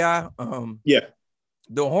bursts with AI,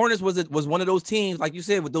 the Hornets was one of those teams, like you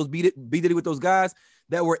said, with those B Diddy with those guys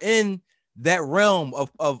that were in that realm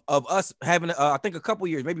of us having, I think a couple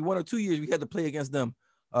years, maybe 1 or 2 years, we had to play against them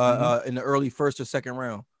in the early first or second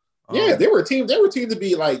round. They were a team. They were a team to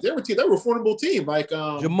be like. They were a formidable team. Like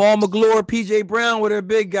Jamal McGlure, PJ Brown were their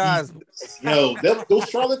big guys. Those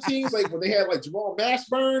Charlotte teams, like when they had like Jamal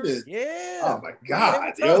Mashburn and oh my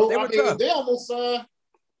God, they almost I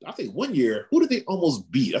think 1 year. Who did they almost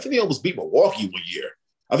beat? I think they almost beat Milwaukee 1 year.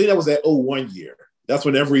 I think that was that 01 year. That's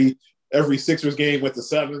when every Sixers game went to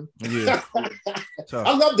 7. Yeah.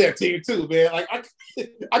 I love that team too, man. Like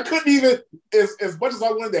I couldn't even as much as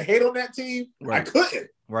I wanted to hate on that team, I couldn't.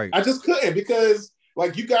 Right. I just couldn't because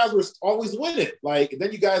like you guys were always winning. Like and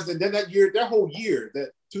then you guys and then that year, that whole year,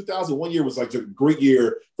 that 2001 year was like a great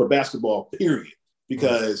year for basketball, period.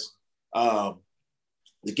 Because the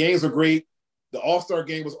games were great. The All-Star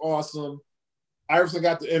game was awesome. Iverson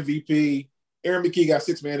got the MVP. Aaron McKee got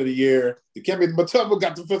 6th Man of the Year. Dikembe Mutombo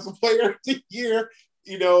got Defensive Player of the Year.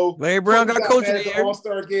 You know, Larry Brown got Coach of the Year.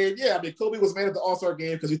 All-Star game. Yeah, I mean, Kobe was man at the All-Star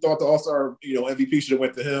game because he thought the All-Star, MVP should have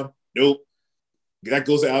went to him. Nope. That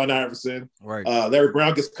goes to Allen Iverson. Right. Larry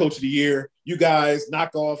Brown gets Coach of the Year. You guys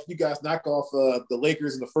knock off the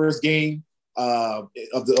Lakers in the first game of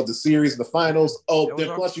the series in the finals.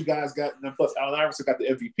 Plus you guys plus Allen Iverson got the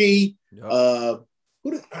MVP. Yep.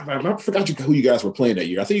 I forgot who you guys were playing that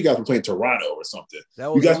year. I think you guys were playing Toronto or something.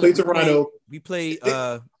 You guys played Toronto. We played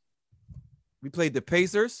the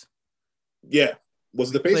Pacers. Yeah.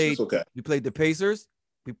 Was it the Pacers? Okay. We played the Pacers.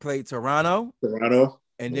 We played Toronto.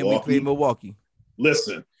 And then we played Milwaukee.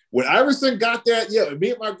 Listen, when Iverson got that,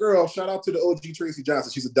 me and my girl, shout out to the OG Tracy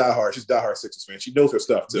Johnson. She's a diehard Sixers fan. She knows her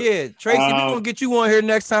stuff too. Yeah, Tracy, we're gonna get you on here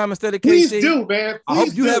next time instead of KC. Please do, man. I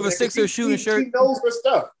hope you have a Sixers shooting shirt. She knows her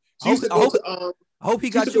stuff. I hope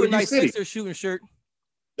he got you a nice Sixers shooting shirt.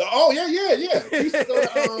 Oh yeah.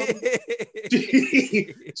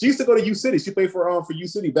 She used to go to U City. She played for U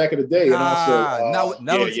City back in the day, and also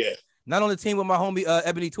not on the team with my homie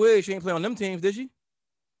Ebony Twigg. She ain't play on them teams, did she?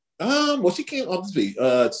 Well, she came on this week.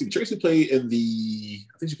 Tracy played I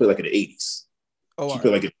think she played like in the 80s. She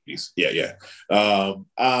played like in the 80s. Yeah.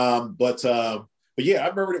 But yeah, I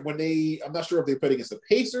remember that when I'm not sure if they played against the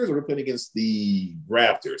Pacers or they played against the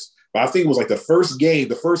Raptors, but I think it was like the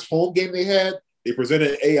first home game they had, they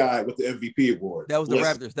presented AI with the MVP award. That was the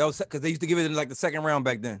Raptors. That was because they used to give it in like the second round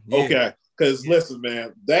back then. Yeah. Okay. Because listen,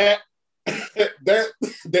 man, the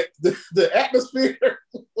atmosphere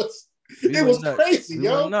was crazy,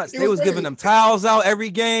 yo. Nuts. They was giving them towels out every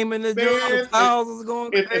game, and the towels was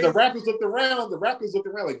going crazy. And the Raptors looked around.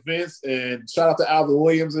 Like Vince and shout out to Alvin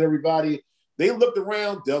Williams and everybody. They looked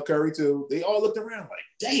around. Del Curry too. They all looked around like,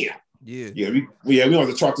 damn. Yeah. We want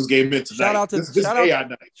to chalk this game in tonight.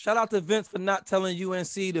 Shout out to Vince for not telling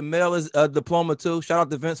UNC to mail his diploma too. Shout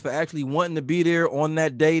out to Vince for actually wanting to be there on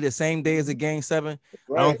that day, the same day as a Game 7.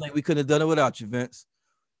 Right. I don't think we could have done it without you, Vince.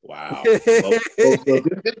 Wow.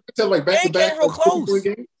 Like back-to-back close.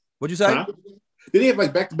 What'd you say? Huh? Did he have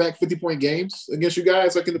like back-to-back 50-point games against you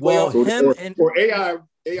guys like in the playoffs? Or AI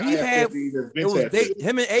had 50,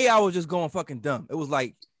 him and AI was just going fucking dumb. It was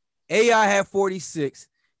like AI had 46,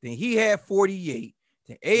 then he had 48,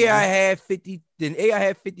 then AI had 50, then AI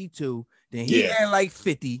had 52, then he had like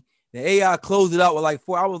 50, then AI closed it out with like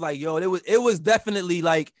 4. I was like, yo, it was definitely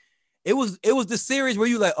like it was the series where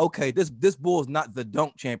you like, okay, this Bull's not the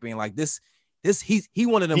dunk champion. Like this he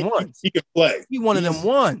one of them ones. He can play. He one of them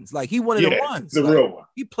ones. Like he one of them ones. The real one.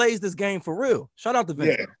 He plays this game for real. Shout out to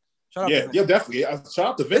Vince. Definitely. Shout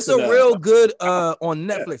out to Vince. It's a real good on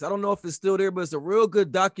Netflix. I don't know if it's still there, but it's a real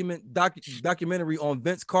good documentary on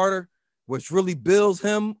Vince Carter, which really builds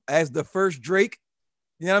him as the first Drake.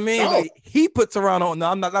 You know what I mean? Like, he put Toronto on. No,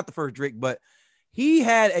 I'm not the first Drake, but he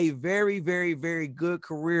had a very, very, very good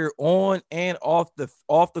career on and off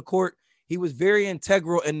the court. He was very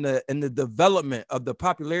integral in the development of the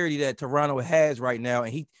popularity that Toronto has right now.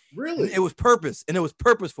 And it was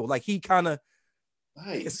purposeful. Like he kind of,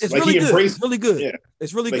 nice. It's like really good. It's really good. Yeah.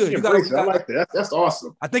 It's really like good. I like that. That's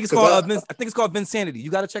awesome. I think it's called Vinsanity. You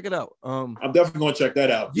got to check it out. I'm definitely going to check that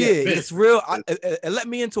out. Yeah, it's real. It let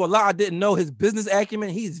me into a lot I didn't know. His business acumen.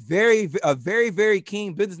 He's very, very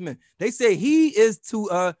keen businessman. They say he is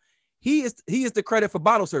the credit for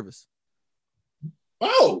bottle service.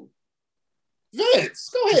 Oh, Vince,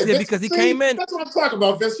 go ahead. Vince. Because he came in. That's what I'm talking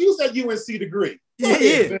about, Vince. Use that UNC degree.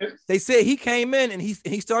 Yeah. They said he came in and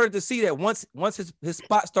he started to see that once his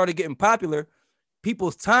spot started getting popular,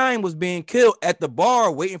 people's time was being killed at the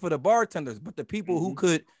bar waiting for the bartenders, but the people who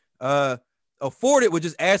could afford it would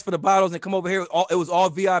just ask for the bottles and come over here. It was all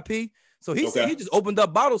VIP. So he said he just opened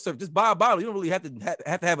up bottle service. Just buy a bottle. You don't really have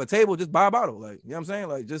to have a table. Just buy a bottle. Like, you know what I'm saying?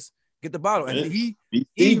 Like, just get the bottle. And he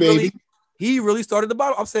really started the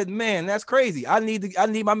bottle. I said, man, that's crazy. I need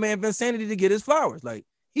my man Vinsanity to get his flowers. Like,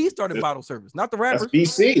 he started bottle service, not the rappers.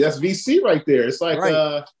 That's VC right there. It's like,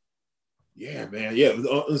 yeah, man. Yeah.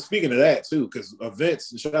 Speaking of that too, because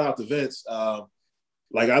Vince, shout out to Vince.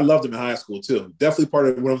 Like, I loved him in high school too. Definitely part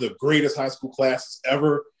of one of the greatest high school classes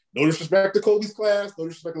ever. No disrespect to Kobe's class, no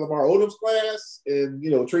disrespect to Lamar Odom's class, and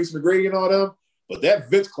Tracy McGrady and all them. But that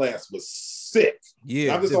Vince class was sick.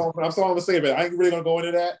 Yeah, that's all I'm gonna say about it. I ain't really gonna go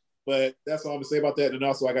into that, but that's all I'm gonna say about that. And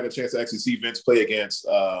also, I got a chance to actually see Vince play against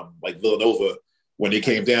like Villanova when they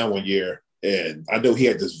came down one year, and I know he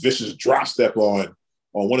had this vicious drop step on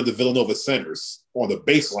one of the Villanova centers on the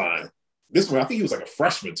baseline. This one, I think he was like a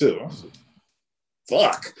freshman too.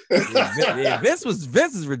 Fuck. Vince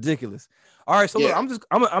is ridiculous. All right, so look, I'm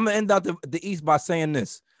gonna end out the East by saying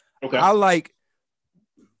this. Okay. I like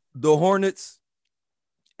the Hornets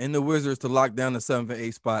and the Wizards to lock down the 7th and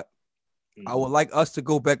 8th spot. Mm-hmm. I would like us to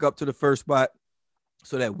go back up to the first spot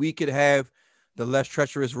so that we could have the less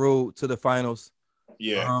treacherous road to the finals.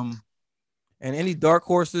 Yeah. And any dark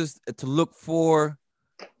horses to look for,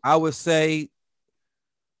 I would say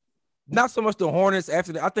not so much the Hornets.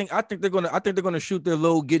 After that, I think they're gonna shoot their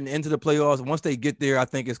load getting into the playoffs. Once they get there, I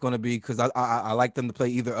think it's gonna be because I like them to play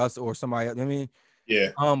either us or somebody else. I mean, yeah.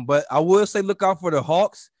 But I would say look out for the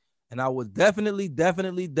Hawks, and I would definitely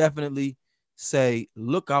say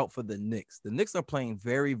look out for the Knicks. The Knicks are playing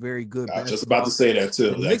very, very good. I was just about to say that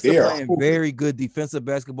too. The Knicks are playing very good defensive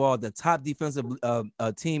basketball. The top defensive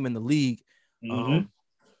team in the league. Mm-hmm.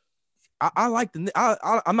 I like the.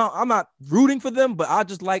 I'm not rooting for them, but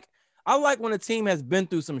I like when a team has been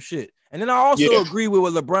through some shit. And then I also agree with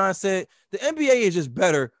what LeBron said. The NBA is just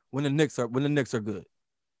better when the Knicks are good.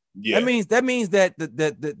 Yeah. That means that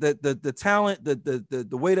the talent,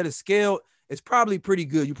 the way that it's scaled is probably pretty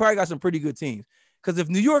good. You probably got some pretty good teams. Because if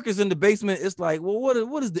New York is in the basement, it's like, well,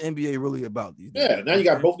 what is the NBA really about these days? Yeah, now you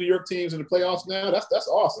got both New York teams in the playoffs now. That's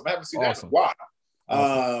awesome. I haven't seen that in a while.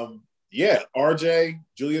 Awesome. Yeah, RJ,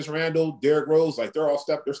 Julius Randle, Derrick Rose, like they're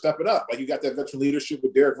stepping up. Like you got that veteran leadership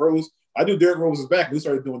with Derrick Rose. I knew Derrick Rose was back. We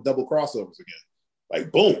started doing double crossovers again.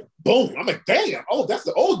 Like boom, boom. I'm like, damn. Oh, that's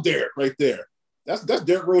the old Derrick right there. That's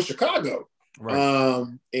Derrick Rose, Chicago. Right.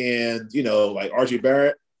 And like RJ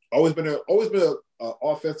Barrett, always been a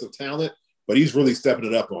offensive talent, but he's really stepping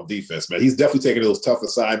it up on defense, man. He's definitely taking those tough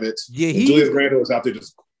assignments. Yeah, Julius Randle is out there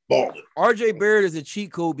just balling. RJ Barrett is a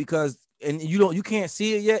cheat code because. And you can't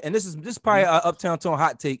see it yet. And this is probably an Uptown Tone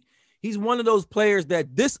hot take. He's one of those players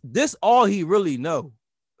that this all he really know.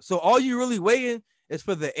 So all you really waiting is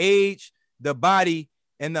for the age, the body,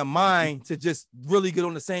 and the mind to just really get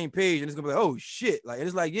on the same page. And it's gonna be like, oh shit. Like, and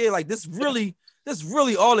it's like, yeah, like this really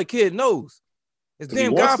all the kid knows. His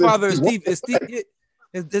damn godfather is Steve.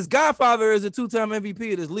 His godfather is a 2-time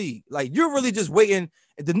MVP of this league. Like, you're really just waiting,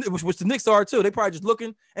 which the Knicks are too. They probably just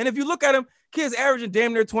looking. And if you look at him, kid's averaging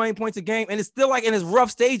damn near 20 points a game, and it's still like in his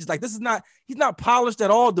rough stages. Like, he's not polished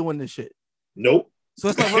at all doing this shit. Nope. So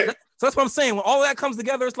it's like, so that's what I'm saying. When all that comes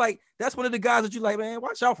together, it's like that's one of the guys that you like, man.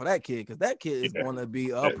 Watch out for that kid because that kid is going to be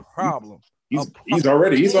a problem. He's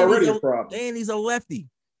already a problem, and he's a lefty.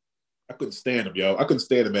 I couldn't stand him, yo. I couldn't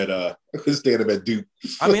stand him at Duke.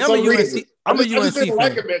 I mean, I'm a UNC. I just didn't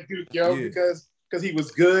like him at Duke, yo, because he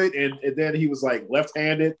was good, and then he was like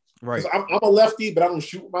left-handed. Right. I'm a lefty, but I don't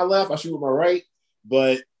shoot with my left. I shoot with my right.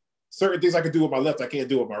 But certain things I can do with my left, I can't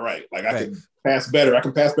do with my right. Like I can pass better. I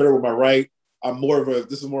can pass better with my right.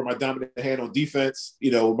 This is more of my dominant hand on defense,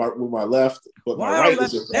 with my left. But my right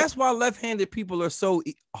is just that's why left-handed people are so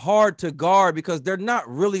hard to guard because they're not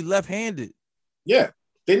really left-handed. Yeah.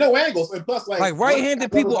 They know angles, and plus, like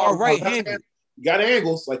right-handed people are right-handed. You got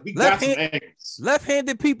angles, like we got some angles.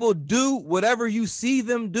 Left-handed people do whatever you see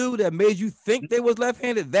them do that made you think they was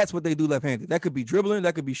left-handed. That's what they do left-handed. That could be dribbling,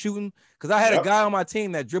 that could be shooting. Because I had a guy on my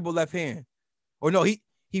team that dribbled left hand, or no, he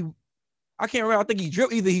I can't remember. I think he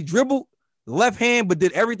dribbled left hand, but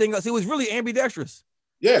did everything else. He was really ambidextrous.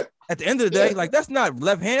 Yeah. At the end of the day, like that's not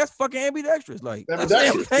left hand. That's fucking ambidextrous. Like,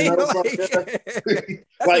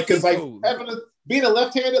 being a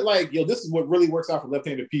left-handed, like, yo, this is what really works out for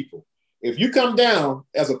left-handed people. If you come down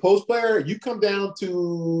as a post player, you come down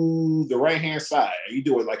to the right-hand side. You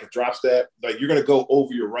do it like a drop step. Like you're gonna go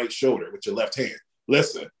over your right shoulder with your left hand.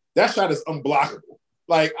 Listen, that shot is unblockable.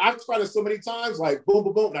 Like I've tried it so many times. Like boom,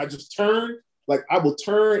 boom, boom, and I just turn. Like I will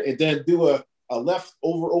turn and then do a left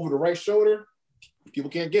over the right shoulder. People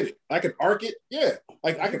can't get it. I can arc it. Yeah.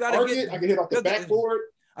 Like I can arc it. I can hit off the backboard.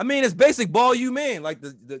 I mean, it's basic ball you man. Like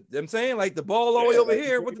I'm saying, like the ball all the way over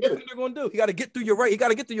here. What the defender going to do? He got to get through your right. He got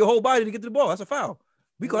to get through your whole body to get to the ball. That's a foul.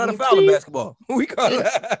 We call that a foul in basketball. We call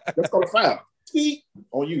that. That's called a foul. Tweet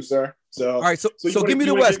on you, sir. So all right. So give me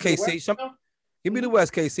the West, KC. Give me the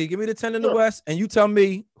West, KC. Give me the 10 in the West, and you tell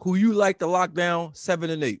me who you like to lock down 7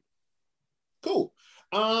 and 8. Cool.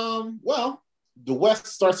 Well, the West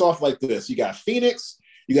starts off like this. You got Phoenix,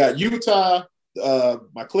 you got Utah,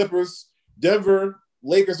 my Clippers, Denver,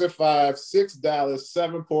 Lakers at 5, 6 Dallas,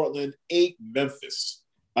 7 Portland, 8 Memphis.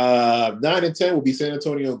 9 and 10 will be San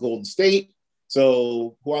Antonio and Golden State.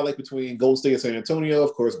 So who I like between Golden State and San Antonio,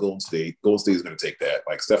 of course, Golden State. Golden State is going to take that.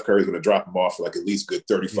 Like Steph Curry is going to drop them off for like at least good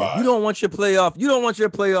 35. You don't want your playoff. You don't want your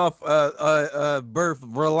playoff berth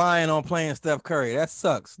relying on playing Steph Curry. That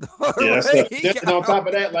sucks. Yeah, and on top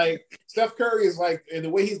of that, like Steph Curry is like, and the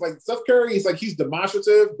way he's like, Steph Curry is like, he's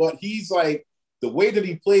demonstrative, but he's like, the way that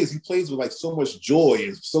he plays with like so much joy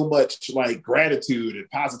and so much like gratitude and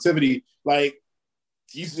positivity. Like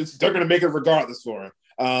they're going to make it regardless for him.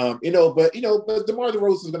 But DeMar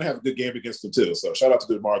DeRozan is going to have a good game against them too. So shout out to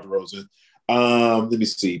DeMar DeRozan. Let me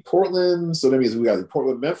see. Portland. So that means we got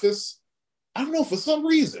Portland, Memphis. I don't know, for some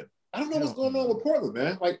reason. I don't know what's going on with Portland,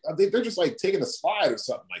 man. Like they're just like taking a slide or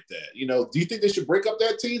something like that. You know, do you think they should break up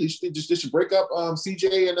that team? They should break up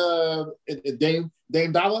CJ and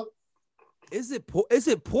Dame Dollar? Is it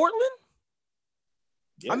Portland?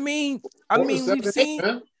 Yeah. I mean, we've seen.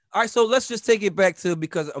 All right, so let's just take it back to,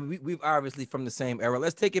 because we've obviously from the same era.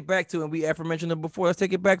 Let's take it back to, and we mentioned it before. Let's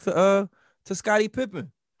take it back to Scottie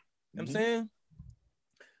Pippen. You know what I'm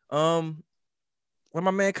saying? What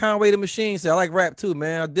my man Conway the Machine said, I like rap too,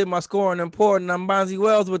 man. I did my scoring in Portland. I'm Bonzi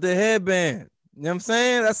Wells with the headband. You know what I'm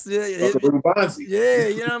saying? That's it. Yeah,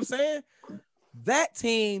 you know what I'm saying? That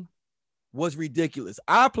team was ridiculous.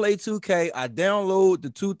 I play 2K. I download the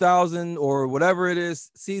 2000 or whatever it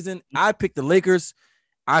is season. I picked the Lakers.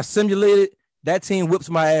 I simulated. That team whips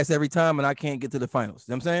my ass every time, and I can't get to the finals.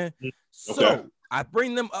 You know what I'm saying? Okay. So I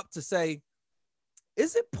bring them up to say,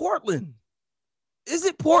 is it Portland? Is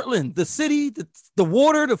it Portland? The city, the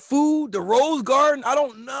water, the food, the Rose Garden? I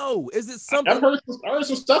don't know. Is it something? I heard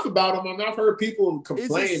some stuff about them. I've heard people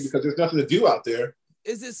complain because there's nothing to do out there.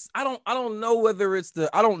 Is this? I don't know whether it's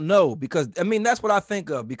I don't know, because I mean that's what I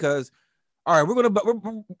think of, because all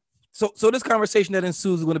right, so this conversation that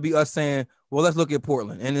ensues is going to be us saying, well, let's look at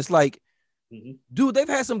Portland, and it's like, dude, they've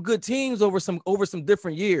had some good teams over some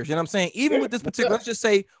different years. You know what I'm saying? Even with this particular, let's just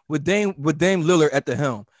say with Dame Lillard at the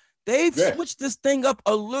helm, they've switched this thing up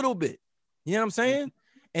a little bit. You know what I'm saying?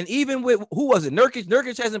 And even with, who was it?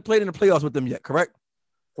 Nurkic hasn't played in the playoffs with them yet, correct?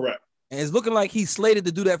 Correct. And it's looking like he's slated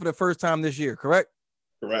to do that for the first time this year, correct?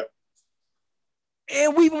 Correct.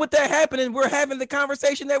 And even with that happening, we're having the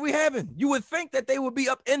conversation that we're having. You would think that they would be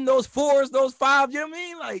up in those 4s, those 5s. You know what I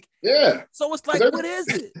mean? Like, yeah. So it's like, what is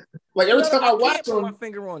it? Like every time I watch them, put my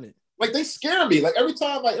finger on it. Like they scare me. Like every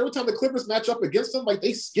time the Clippers match up against them, like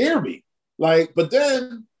they scare me. Like, but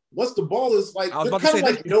then once the ball is like, they're kind of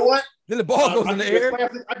like, you know what? Then the ball goes in the air.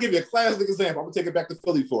 I'll give you a classic example. I'm gonna take it back to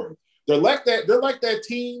Philly for you. They're like that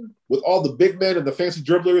team with all the big men and the fancy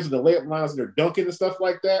dribblers and the layup lines and they're dunking and stuff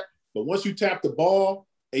like that. But once you tap the ball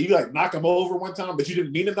and you like knock them over one time, but you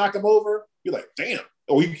didn't mean to knock them over, you're like, damn.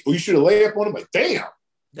 Or you should have laid up on them, like, damn.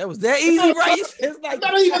 That was that easy, right? It's like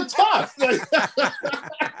not even tough.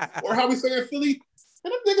 Or how we say in Philly,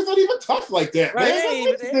 and them niggas not even tough like that, right, man.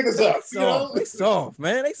 Let these niggas up. Soft. You know? They soft,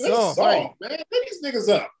 man. They soft, right, man. Let these niggas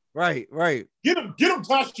up. Right. Get him,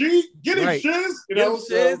 Tosh G. Get him, Shiz. You know,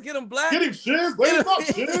 Shiz. Get him Black. Get him, Shiz. Lay him up,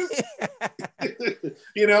 Shiz.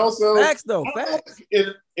 You know, so facts though. Facts.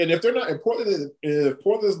 And if they're not important, if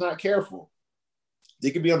Portland is not careful,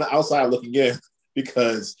 they could be on the outside looking in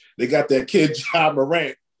because they got that kid Ja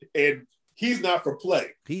Morant, and he's not for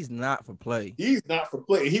play. He's not for play.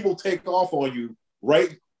 He will take off on you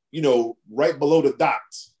right below the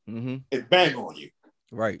dots and bang on you.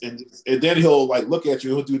 Right. And then he'll like look at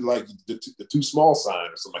you, he'll do like the too small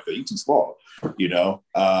sign or something like that. You too small, you know.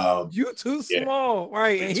 You too small,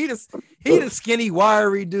 right? And he the skinny,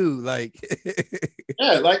 wiry dude, like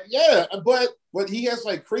but he has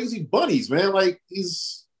like crazy bunnies, man. Like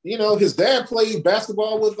he's, you know, his dad played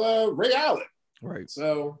basketball with Ray Allen. Right.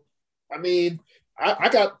 So I mean, I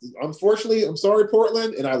got, unfortunately, I'm sorry,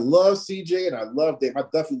 Portland, and I love CJ and I love Dame. I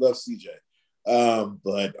definitely love CJ.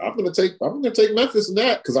 But I'm gonna take Memphis in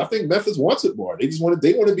that because I think Memphis wants it more. They want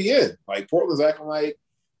to be in. Like Portland's acting like,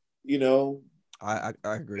 you know, I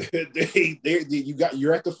agree.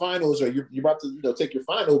 You're at the finals or you're about to take your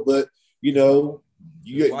final, but you know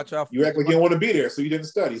You act like you don't want to be there, so you didn't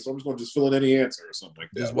study. So I'm just going to fill in any answer or something like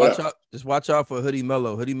that. Just watch out for Hoodie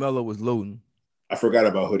Mello. Hoodie Mello was loading. I forgot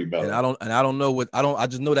about Hoodie Mello. And I don't know what I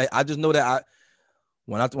just know that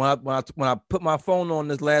when I put my phone on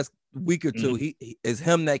this last week or two, he is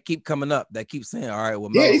him that keep coming up, that keeps saying, all right, well,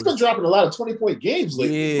 yeah, he's been dropping a lot of 20-point games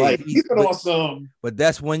lately. Yeah, he's been on some. But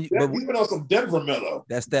that's when he's been on some Denver Mello.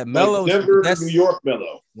 That's that Mello. Like Denver, New York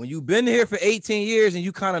Mello. When you've been here for 18 years and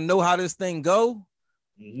you kind of know how this thing go,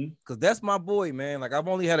 because that's my boy, man. Like I've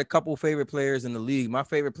only had a couple favorite players in the league. My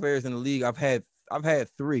favorite players in the league, I've had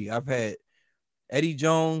three. I've had Eddie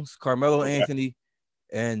Jones, Carmelo Anthony,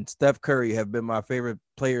 and Steph Curry have been my favorite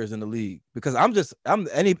players in the league, because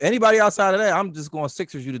anybody outside of that, I'm just going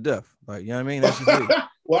Sixers you to death. Like, you know what I mean? That's just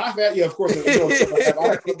well, I've had, of course.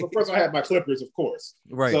 I had my Clippers, of course.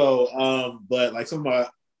 Right. So, but like some of my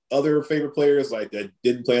other favorite players, like that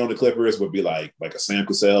didn't play on the Clippers, would be like a Sam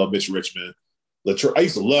Cassell, Mitch Richmond. I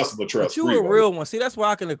used to love some Latrell. But you were a real one. See, that's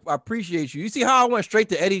why I appreciate you. You see how I went straight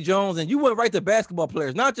to Eddie Jones, and you went right to basketball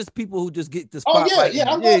players, not just people who just get the spotlight.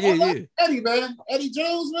 I love Eddie, man. Eddie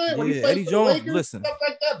Jones, man. When he played Eddie for Jones, the Lakers, listen. stuff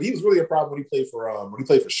like that. But he was really a problem when he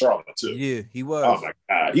played for Charlotte too. Yeah, he was. Oh my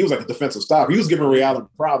God, he was like a defensive stopper. He was giving Ray Allen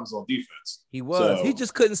problems on defense. He was. So, he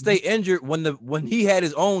just couldn't stay injured when he had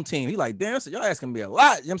his own team. He like, damn, so y'all asking me a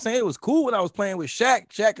lot. You know what I'm saying? It was cool when I was playing with Shaq.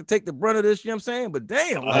 Shaq could take the brunt of this. You know what I'm saying? But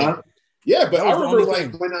damn, like. Yeah, but I remember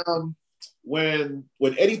like when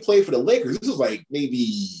Eddie played for the Lakers, this was like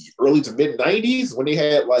maybe early to mid 90s when they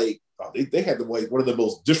had like they had them like one of the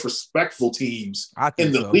most disrespectful teams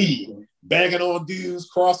in the league, bagging on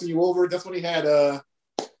dudes, crossing you over. That's when he had it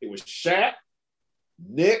was Shaq,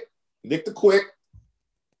 Nick the Quick,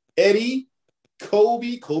 Eddie,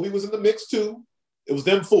 Kobe. Kobe was in the mix too. It was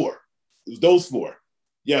them four. It was those four.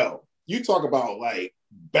 Yo, you talk about like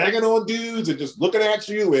banging on dudes and just looking at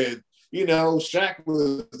you. And this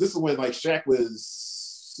is when like Shaq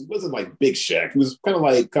he wasn't like big Shaq. He was kind of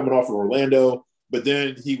like coming off of Orlando, but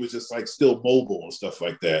then he was just like still mobile and stuff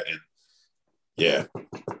like that. And yeah,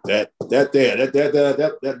 that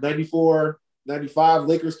 94, 95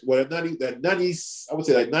 Lakers, I would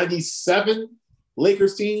say like 97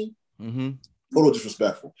 Lakers team, total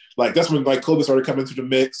disrespectful. Like that's when like Kobe started coming into the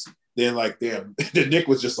mix. Then like, damn, then Nick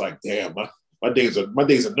was just like, damn, my days are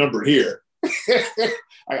numbered here.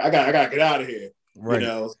 I gotta get out of here. Right.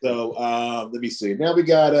 So let me see. Now we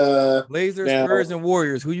got Blazers, Spurs, and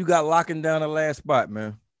Warriors. Who you got locking down the last spot,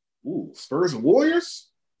 man? Ooh, Spurs and Warriors?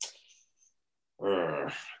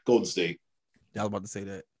 Golden State. I was about to say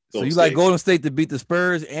that. So you like Golden State to beat the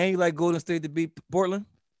Spurs, and you like Golden State to beat Portland?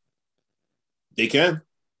 They can.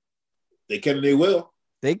 They can and they will.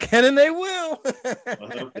 They can and they will.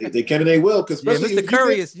 They can and they will. Because Mr.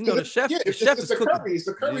 Curry is, the chef. Yeah, the chef is the Curry. It's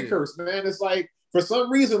the Curry curse, man. It's like for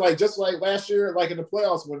some reason, like just like last year, like in the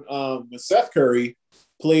playoffs when Seth Curry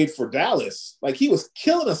played for Dallas, like he was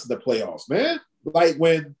killing us in the playoffs, man. Like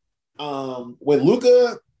when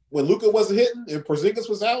Luka wasn't hitting and Porzingis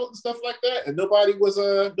was out and stuff like that, and nobody was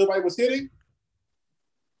hitting.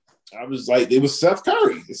 I was like, it was Seth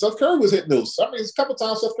Curry. Seth Curry was hitting those. I mean, a couple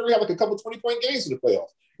times Seth Curry had like a couple 20-point games in the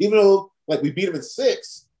playoffs. Even though like we beat him in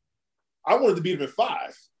 6, I wanted to beat him in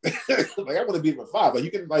 5. Like I want to beat him in 5. Like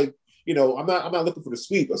you can like, I'm not looking for the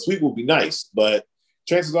sweep. A sweep will be nice, but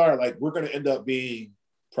chances are like we're going to end up being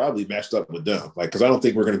probably matched up with them. Like because I don't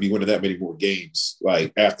think we're going to be winning that many more games.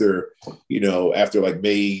 Like after like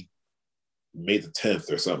May the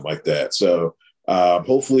 10th or something like that. So.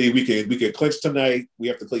 Hopefully we can clinch tonight. We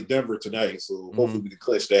have to play Denver tonight, so hopefully we can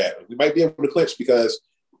clinch that. We might be able to clinch because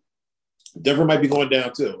Denver might be going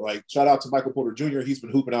down too. Like shout out to Michael Porter Jr. He's been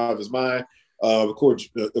hooping out of his mind. Of course,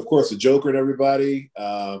 the Joker and everybody,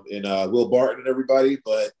 and Will Barton and everybody.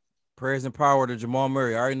 But prayers and power to Jamal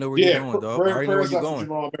Murray. I already know where you're going, dog. I already know where you're going.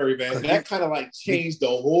 Jamal Murray, man. That kind of like changed the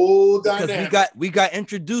whole dynamic. Because we got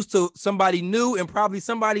introduced to somebody new and probably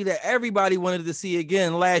somebody that everybody wanted to see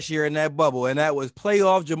again last year in that bubble, and that was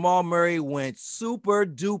playoff Jamal Murray went super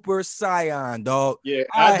duper Scion, dog. Yeah,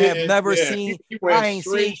 I have never seen. I ain't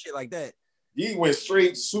seen shit like that. He went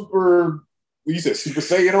straight super. You said Super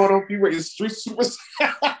Saiyan on him. He went straight Super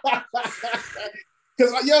Saiyan.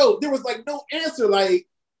 Because there was like no answer, like,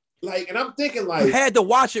 and I'm thinking like you had to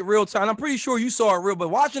watch it real time. I'm pretty sure you saw it real, but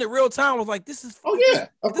watching it real time was like, this is. Oh yeah,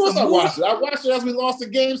 of course I watched it. I watched it as we lost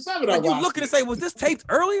in Game 7. Like you looking to say, was this taped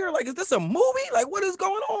earlier? Like, is this a movie? Like, what is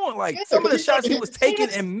going on? Like some of the shots he was taking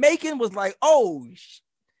and making was like, oh.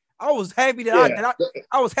 I was happy that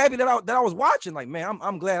I was happy that I was watching. Like, man,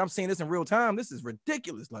 I'm glad I'm seeing this in real time. This is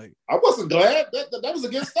ridiculous. Like, I wasn't glad that was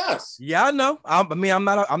against us. Yeah, I know.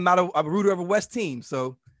 I'm not a rooter of a West team,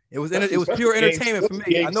 so It was pure entertainment for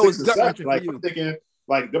me. I know it's gut wrenching for you. I'm thinking,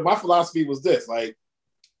 like, my philosophy was this: like,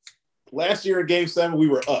 last year in Game 7, we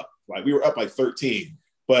were up. Like, we were up like 13,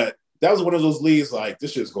 but that was one of those leads. Like,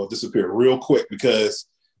 this shit's going to disappear real quick because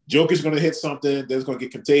Jokic's going to hit something, then it's going to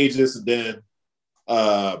get contagious, and then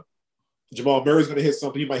Jamal Murray's going to hit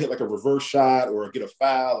something. He might hit like a reverse shot or get a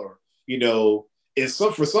foul, or and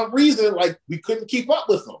for some reason, like, we couldn't keep up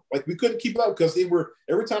with them. Like, we couldn't keep up because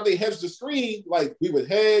every time they hedged the screen, like, we would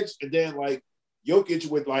hedge, and then like Jokic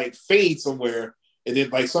would like fade somewhere, and then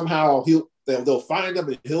like somehow they'll find him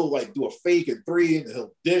and he'll like do a fake and three and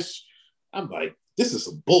he'll dish. I'm like, this is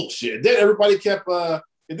some bullshit. And then everybody kept and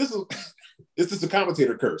this is the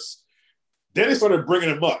commentator curse. Then they started bringing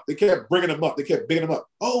him up. They kept bringing him up. They kept bigging him up.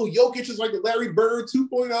 Oh, Jokic is like the Larry Bird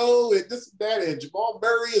 2.0 and this and that. And Jamal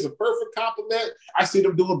Murray is a perfect compliment. I see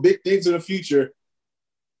them doing big things in the future.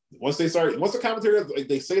 Once the commentator, like,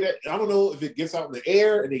 they say that, I don't know if it gets out in the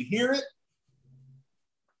air and they hear it.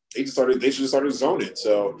 They should have started zoning.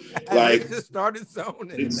 So, like, they started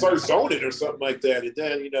zoning or something like that. And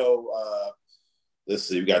then, let's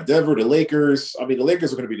see, we got Denver, the Lakers. I mean, the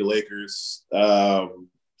Lakers are going to be the Lakers.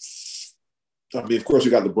 I mean, of course,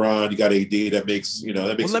 you got LeBron, you got AD. That makes it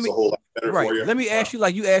a whole lot better for you. Let me ask you,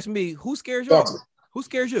 like you asked me, who scares you? Who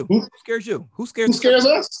scares you? Who scares you? Who scares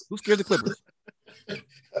us? Who scares the Clippers?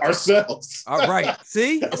 Ourselves. All right.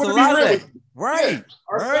 See, it's a lot of that. Right.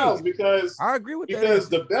 Yeah, ourselves, because I agree with that. Because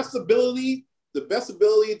the best ability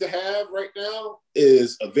to have right now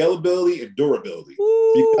is availability and durability.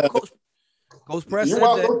 Ooh, Coach Press said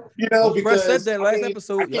that. Coach Press said that last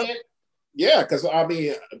episode. Yeah, because I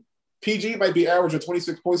mean, PG might be averaging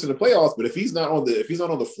 26 points in the playoffs, but if he's not on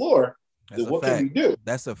the floor, then what can we do?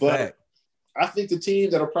 That's a fact. I think the team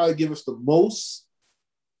that'll probably give us the most,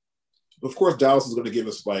 of course, Dallas is going to give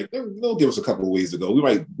us they'll give us a couple of ways to go.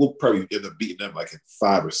 We'll probably end up beating them like in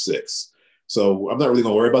 5 or 6. So I'm not really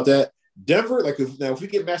going to worry about that. Denver, like if we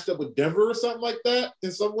get matched up with Denver or something like that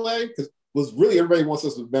in some way, because really everybody wants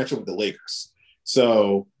us to match up with the Lakers.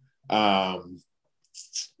 So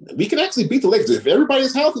we can actually beat the Lakers if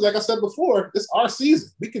everybody's healthy. Like I said before, it's our season.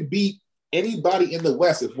 We can beat anybody in the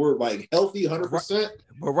West if we're like healthy 100%.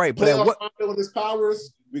 But right, but with his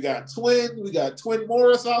powers, we got Twin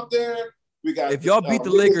Morris out there. We got if y'all beat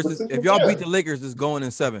the Lakers, beat the Lakers, it's going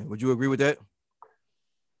in 7. Would you agree with that?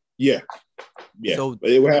 Yeah. So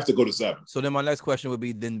it would have to go to 7. So then my next question would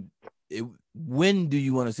be: when do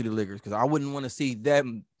you want to see the Lakers? Because I wouldn't want to see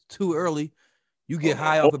them too early. You get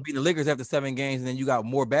high off of beating the Lakers after 7 games, and then you got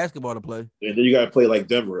more basketball to play. And then you got to play like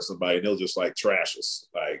Denver or somebody, and they'll just like trash us.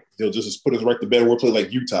 Like they'll just put us right to bed. We'll play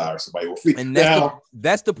like Utah or somebody. And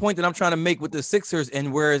that's the point that I'm trying to make with the Sixers.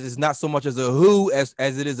 And whereas it's not so much as a who as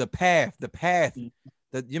it is a path. The path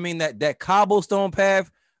that you mean that cobblestone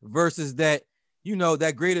path versus that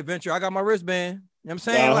that great adventure. I got my wristband. You know what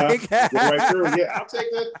I'm saying? Right through. Yeah, I'll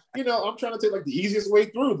take that. I'm trying to take like the easiest way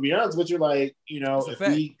through. To be honest with you, like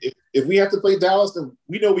if we have to play Dallas, then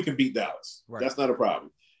we know we can beat Dallas. Right. That's not a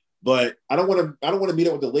problem. But I don't want to meet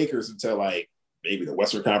up with the Lakers until like maybe the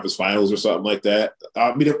Western Conference Finals or something like that.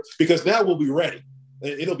 Because now we'll be ready.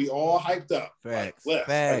 It'll be all hyped up. Facts.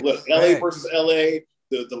 Like, look, LA versus LA.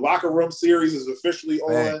 The locker room series is officially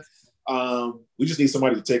on. We just need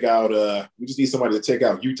somebody to take out.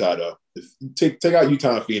 Utah though. Take out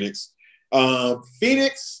Utah and Phoenix.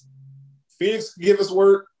 Phoenix give us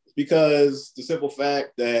work because the simple fact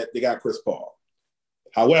that they got Chris Paul.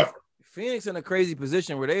 However, Phoenix in a crazy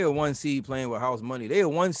position where they are 1 seed playing with house money. They are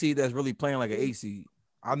 1 seed that's really playing like an 8 seed.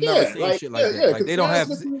 I've never seen shit like that. Like they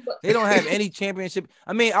don't have any championship.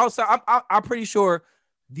 I mean, outside, I'm pretty sure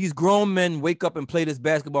these grown men wake up and play this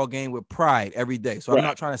basketball game with pride every day. So I'm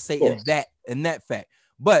not trying to say in that fact.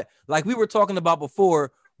 But like we were talking about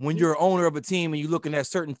before, when you're an owner of a team and you're looking at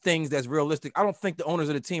certain things that's realistic, I don't think the owners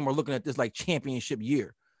of the team are looking at this like championship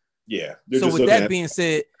year. Yeah. So with that being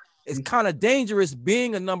said, it's kind of dangerous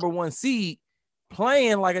being a number 1 seed,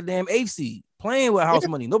 playing like a damn 8 seed, playing with house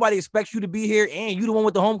money. Nobody expects you to be here, and you the one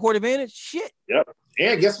with the home court advantage. Shit. Yep.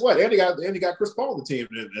 And guess what? And they got Chris Paul on the team.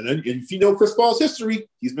 And then if you know Chris Paul's history,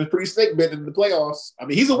 he's been pretty snake bitten in the playoffs. I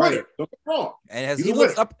mean, he's a winner. Don't get me wrong. And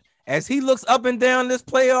as he looks up and down this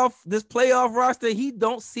playoff roster, he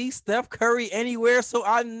don't see Steph Curry anywhere. So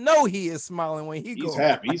I know he is smiling when he goes.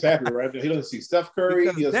 He's happy right now. He doesn't see Steph Curry.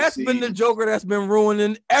 That's been the joker that's been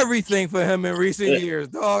ruining everything for him in recent years,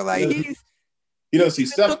 dog. Like you don't see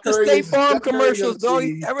Steph Curry. The State Farm commercials, dog.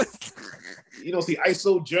 You don't see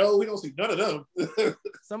ISO Joe. We don't see none of them.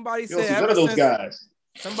 Somebody said none of those guys.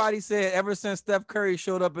 Somebody said ever since Steph Curry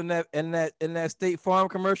showed up in that State Farm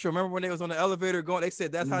commercial, remember when they was on the elevator going? They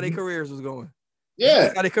said that's how their careers was going. Yeah,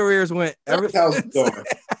 That's how their careers went. That's how it's going.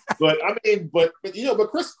 but I mean, but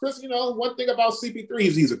Chris, one thing about CP3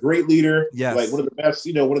 is he's a great leader. Yes. Like one of the best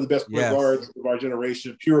point Yes. guards of our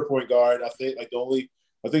generation, pure point guard. I think the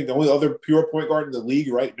only other pure point guard in the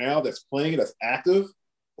league right now that's playing, that's active,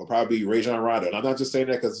 will probably be Rajon Rondo. And I'm not just saying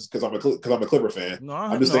that because I'm a Clipper fan. No,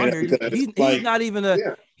 I'm just saying that because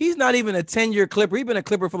he's not even a 10-year Clipper. He's been a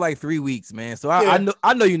Clipper for like 3 weeks, man. So I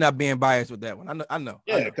know you're not being biased with that one. I know.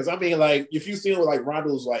 Yeah, because I mean, like if you see like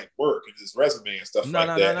Rondo's like work and his resume and stuff that,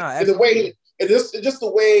 and the way it's just the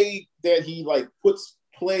way that he like puts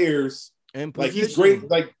players in position. Like he's great.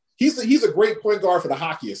 Like he's a great point guard for the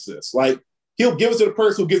hockey assists. Like he'll give it to the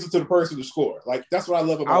person who gives it to the person to score. Like that's what I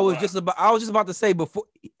love about. I was just about to say before.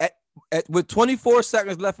 With 24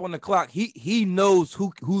 seconds left on the clock, he knows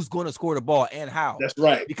who's going to score the ball and how. That's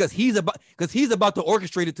right. Because he's about to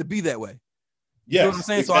orchestrate it to be that way. Yes, you know what I'm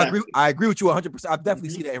saying? Exactly. So I agree with you 100%. I definitely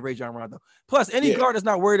see that in Rajon Rondo. Plus, any guard that's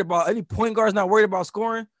not worried about any point guard is not worried about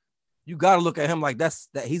scoring. You got to look at him like that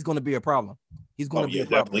he's going to be a problem. He's going to be a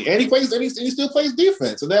problem. Definitely. And he plays and he still plays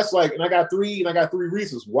defense. And that's like, and I got three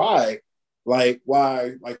reasons why my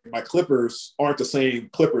Clippers aren't the same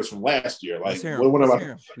Clippers from last year. Like,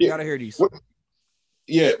 you gotta hear these.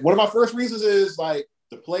 One of my first reasons is like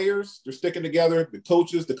the players, they're sticking together. The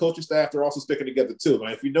coaching staff, they're also sticking together too.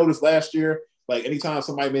 Like if you noticed last year, like anytime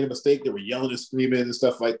somebody made a mistake, they were yelling and screaming and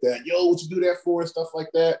stuff like that. Yo, what you do that for? And stuff like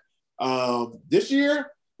that. This year,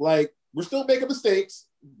 like we're still making mistakes.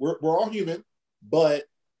 We're all human, but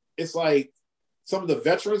it's like some of the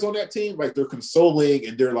veterans on that team, like they're consoling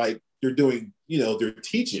and they're doing, they're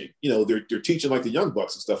teaching, they're teaching like the young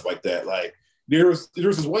bucks and stuff like that. Like there was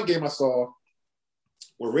this one game I saw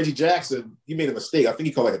where Reggie Jackson, he made a mistake. I think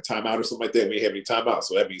he called like a timeout or something like that. We didn't have any timeout.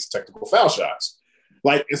 So that means technical foul shots.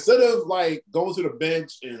 Like instead of like going to the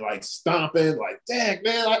bench and like stomping, like, dang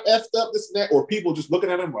man, I effed up this and that, or people just looking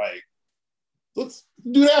at him like, let's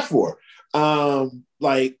do that for.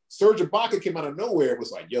 Like Serge Ibaka came out of nowhere and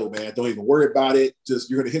was like, yo, man, don't even worry about it. Just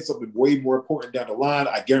you're gonna hit something way more important down the line.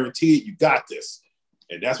 I guarantee it, you got this.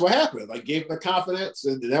 And that's what happened. Like gave him the confidence,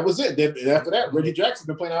 and that was it. Then after that, Reggie Jackson's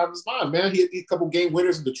been playing out of his mind, man. He had a couple game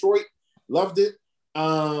winners in Detroit, loved it.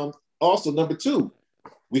 Also, number 2,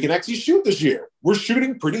 we can actually shoot this year. We're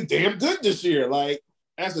shooting pretty damn good this year. Like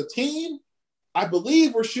as a team, I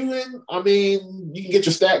believe we're shooting. I mean, you can get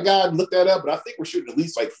your stat guide and look that up, but I think we're shooting at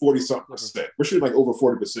least like 40-something%. We're shooting like over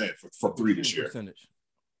 40% from 3 this year.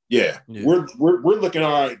 Yeah. We're looking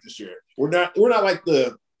all right this year. We're not like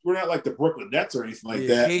the Brooklyn Nets or anything like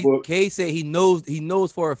that. Kay said he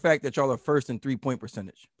knows for a fact that y'all are first in 3-point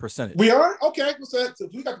percentage. We are? Okay. So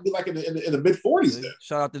we got to be like in the mid-40s then.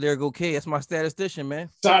 Shout out to there go Kay. That's my statistician, man.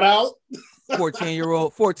 Shout out.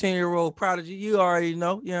 14-year-old prodigy. You already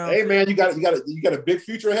know. Hey man, you got a big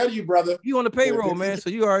future ahead of you, brother. You on the payroll, man, so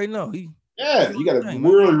you already know. You got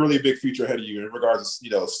a really big future ahead of you in regards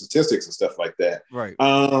to statistics and stuff like that. Right.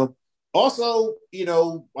 Also,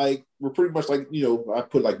 like we're pretty much like, I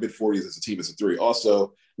put like mid-40s as a team as a 3.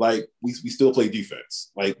 Also, like we still play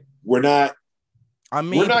defense. Like we're not. I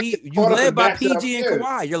mean, you led by PG and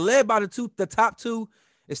Kawhi. You're led by the top 2.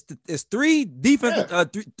 It's 3 defensive,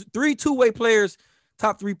 3 two-way players,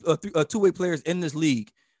 top 3 two-way players in this league.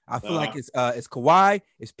 I feel like it's Kawhi,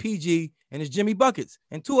 it's PG, and it's Jimmy Buckets,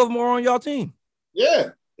 and 2 of them are on y'all team.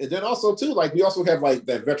 Yeah, and then also too, like we also have like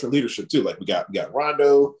that veteran leadership too. Like we got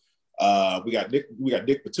Rondo, we got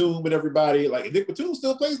Nick Batum and everybody. Like Nick Batum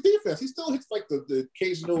still plays defense. He still hits like the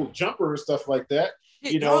occasional jumper and stuff like that.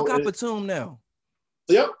 Y'all got Batum now.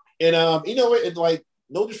 Yep, and and like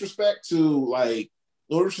no disrespect to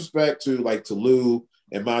Lou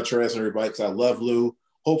and Montrez and everybody, because I love Lou.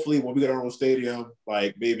 Hopefully, when we get our own stadium,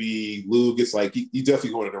 like maybe Lou gets like he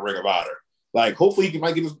definitely going to the Ring of Honor. Like hopefully he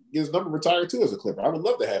might get his number retired too as a Clipper. I would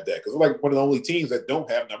love to have that because we're like one of the only teams that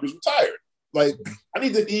don't have numbers retired. Like I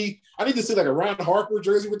need to see like a Ron Harper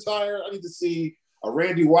jersey retire. I need to see a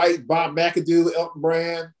Randy White, Bob McAdoo, Elton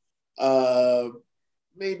Brand,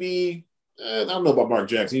 maybe. I don't know about Mark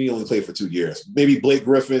Jackson. He only played for 2 years. Maybe Blake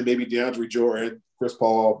Griffin, maybe DeAndre Jordan, Chris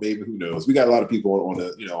Paul, maybe who knows. We got a lot of people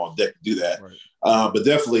on deck to do that. Right. But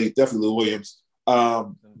definitely Lou Williams.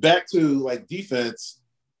 Back to like defense.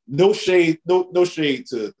 No shade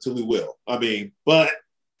to Lou Will. I mean, but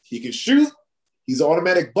he can shoot. He's an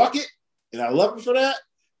automatic bucket, and I love him for that.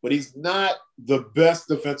 But he's not the best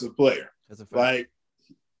defensive player. That's a fact. Like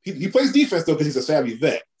he plays defense though because he's a savvy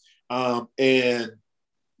vet. And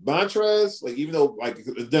Montrez, like even though like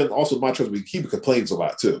then also Montrez, he complains a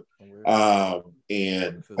lot too.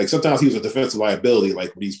 And like sometimes he was a defensive liability,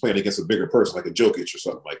 like when he's playing against a bigger person, like a Jokic or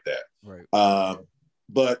something like that. Right.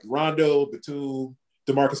 But Rondo, Batum,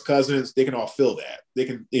 DeMarcus Cousins, they can all fill that. They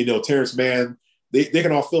can, Terrence Mann, they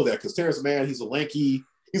can all feel that because Terrence Mann, he's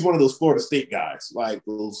one of those Florida State guys, like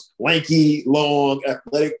those lanky, long,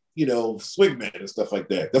 athletic, swingmen and stuff like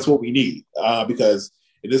that. That's what we need because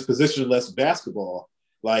in this position-less basketball,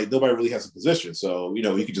 like nobody really has a position. So,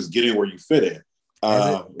 you can just get in where you fit in.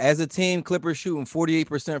 As a team, Clippers shooting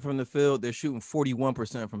 48% from the field. They're shooting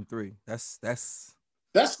 41% from three. That's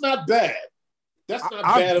not bad. That's not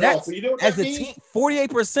bad at all. So you know what that means?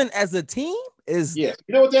 48% as a team is You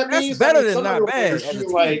know what that means? Better than not bad.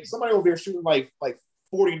 Somebody over there shooting like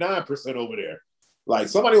 49% over there. Like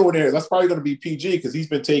somebody over there, that's probably going to be PG because he's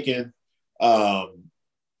been taking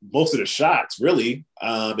most of the shots, really.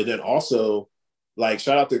 And then also, like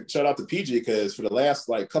shout out to PG because for the last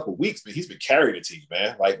like couple weeks, man, he's been carrying the team,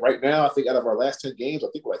 man. Like right now, I think out of our last 10 games, I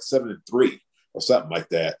think we're like 7-3 or something like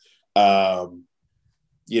that.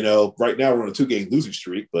 Right now we're on a 2-game losing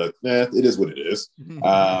streak, but it is what it is.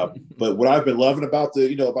 But what I've been loving about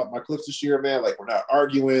about my Clips this year, man, like we're not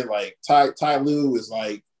arguing. Like Ty Lue is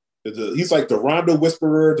like he's like the Rondo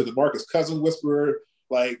whisperer, the DeMarcus Cousins whisperer.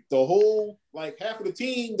 Like the whole like half of the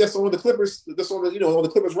team that's on the Clippers, that's on the on the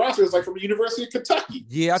Clippers roster is like from the University of Kentucky.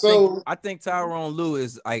 Yeah, I think Tyronn Lue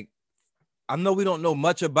is like, I know we don't know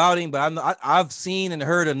much about him, but I've seen and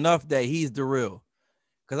heard enough that he's the real.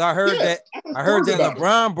 Because I heard that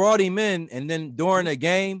LeBron brought him in, and then during the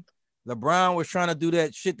game, LeBron was trying to do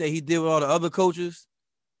that shit that he did with all the other coaches,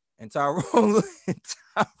 and Tyronn Lue,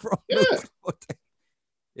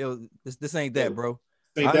 this ain't that, bro.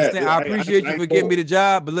 I appreciate you for getting me the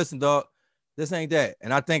job, but listen, dog, this ain't that.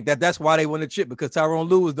 And I think that's why they won the chip because Tyronn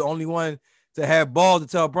Lue was the only one to have balls to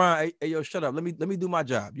tell Brian, hey, yo, shut up. Let me do my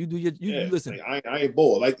job. You do you listen. I ain't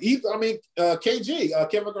bored. Like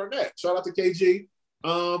KG, Kevin Garnett. Shout out to KG.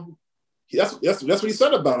 That's what he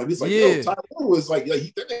said about him. He's like, yo, Ty Lue is like,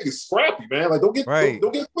 that nigga's scrappy, man. Like, don't get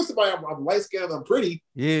twisted by him. I'm light skinned, I'm pretty.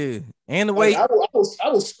 Yeah, and the way I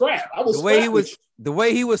will scrap. The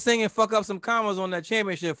way he was singing "fuck up some commas" on that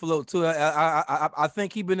championship float too. I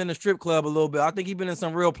think he been in the strip club a little bit. I think he been in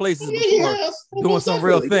some real places before, doing some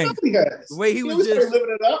real things. The way he was just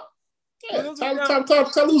living it up. Yeah, Ty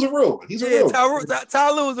Lue's a real one. He's a real one.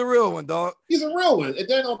 Ty Lue is a real one, dog. He's a real one. And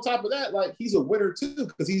then on top of that, like he's a winner too,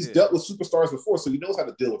 because he's dealt with superstars before, so he knows how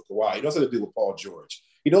to deal with Kawhi. He knows how to deal with Paul George.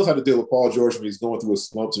 He knows how to deal with Paul George when he's going through his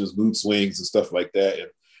slumps and his mood swings and stuff like that. And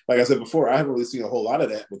like I said before, I haven't really seen a whole lot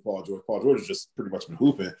of that with Paul George. Paul George has just pretty much been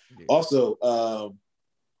hooping. Yeah. Also,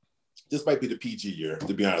 this might be the PG year,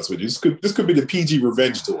 to be honest with you. This could be the PG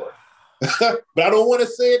revenge tour. But I don't want to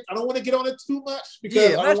say it. I don't want to get on it too much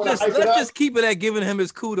because let's just keep it at giving him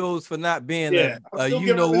his kudos for not being like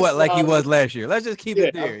he was last year. Let's just keep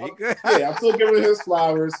it there. I'm still giving him his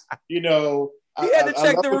flowers. He had to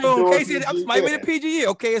check the room. Casey, this might be the PG year.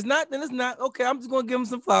 Okay, it's not. Then it's not. Okay, I'm just gonna give him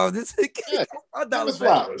some flowers. This $1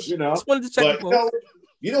 flowers. Just wanted to check the room.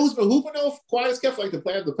 Who's been hooping though? Quiet as kept like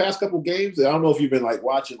the past couple games. I don't know if you've been like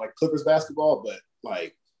watching like Clippers basketball, but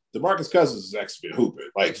like DeMarcus Cousins has actually been hooping.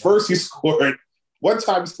 Like first he scored one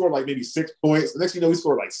time, he scored like maybe 6 points. The next thing you know, he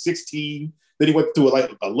scored like 16. Then he went to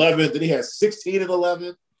like 11. Then he had 16 and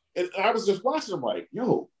 11. And I was just watching him like,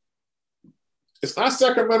 yo, it's not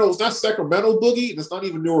Sacramento. It's not Sacramento boogie. And it's not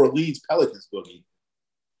even New Orleans Pelicans boogie.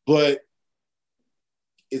 But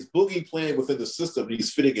it's boogie playing within the system. And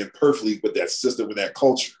he's fitting in perfectly with that system, with that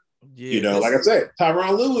culture. Yeah, like I said,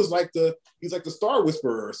 Tyronn Lue is he's like the star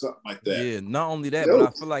whisperer or something like that. Yeah, not only that,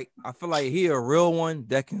 but I feel like he a real one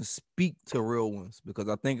that can speak to real ones because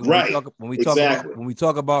I think when we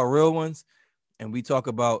talk about real ones and we talk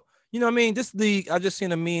about, this league, I just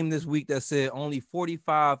seen a meme this week that said only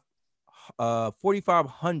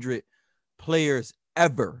 4,500 players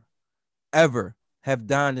ever have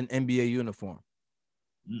donned an NBA uniform.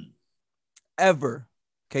 Ever,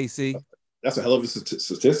 KC. That's a hell of a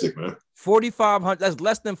statistic, man. 4,500. That's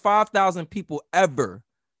less than 5,000 people ever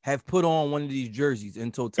have put on one of these jerseys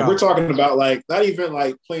in totality. And we're talking about like not even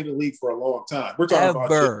like playing the league for a long time. We're talking about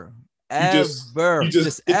you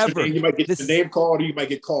just ever. You might get your name called, or you might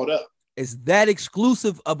get called up. It's that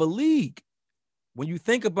exclusive of a league. When you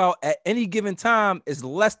think about at any given time, it's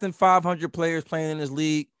less than 500 players playing in this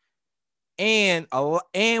league. And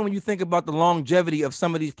when you think about the longevity of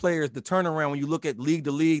some of these players, the turnaround, when you look at league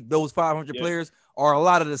to league, those 500 players are a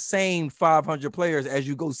lot of the same 500 players as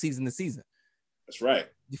you go season to season. That's right.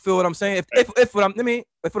 You feel what I'm saying? If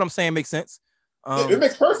what I'm saying makes sense. It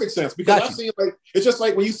makes perfect sense because I've seen like it's just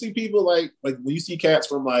like when you see people like when you see cats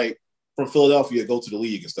from Philadelphia go to the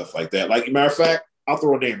league and stuff like that. Like, matter of fact, I'll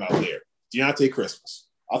throw a name out there. Deontay Christmas.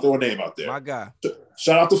 I'll throw a name out there. My guy.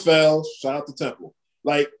 Shout out to Fells. Shout out to Temple.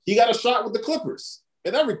 Like, he got a shot with the Clippers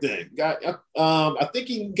and everything. I think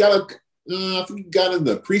he got I think he got in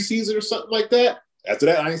the preseason or something like that. After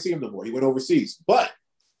that, I didn't see him no more. He went overseas, but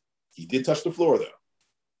he did touch the floor though.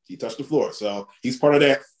 He touched the floor, so he's part of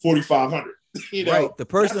that 4,500. You know, right. The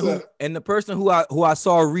person who I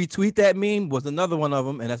saw retweet that meme was another one of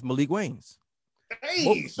them, and that's Malik Waynes.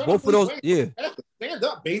 Hey, both of those, yeah. Stand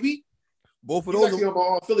up, baby. Both of He's those actually on my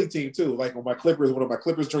All-Philly team too. Like on my Clippers, one of my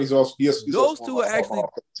Clippers joints. Those two are actually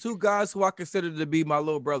two guys who I consider to be my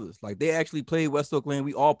little brothers. Like they actually played West Oakland.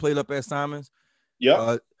 We all played up at Simons.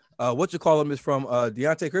 Yeah. What you call him is from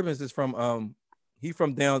Deontay Cribbins is from he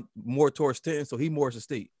from down more towards Stanton, so he Morris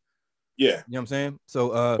State. Yeah. You know what I'm saying?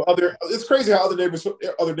 So it's crazy how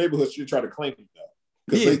other neighborhoods should try to claim him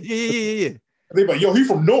though. Yeah. They like, yo, he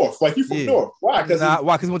from North. Like, you from North. Why? Because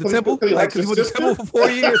he went to Temple? Because he went to Temple for 4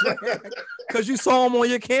 years. Because you saw him on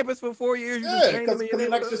your campus for 4 years. Yeah, because he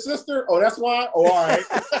likes your sister. Oh, that's why? Oh, all right.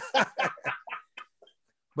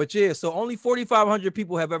 But yeah, so only 4,500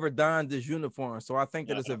 people have ever donned this uniform. So I think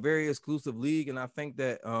that it's a very exclusive league. And I think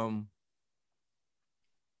that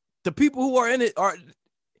the people who are in it are,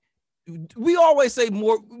 we always say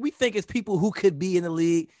more, we think it's people who could be in the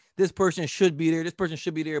league. This person should be there. This person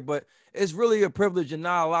should be there. But it's really a privilege. And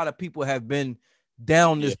not a lot of people have been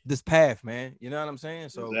down this path, man. You know what I'm saying?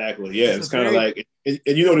 So exactly. Yeah. It's kind of like, and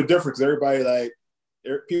you know the difference. Everybody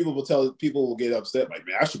people will get upset. Like,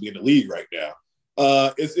 man, I should be in the league right now.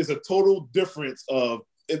 It's a total difference of,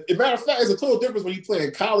 matter of fact, it's a total difference when you play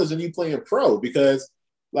in college and you play in pro, because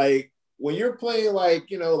like when you're playing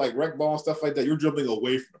like, you know, like rec ball and stuff like that, you're dribbling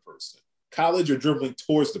away from the person. College, you're dribbling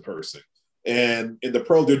towards the person. And in the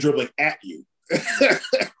pro, they're dribbling at you.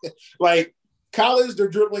 Like college, they're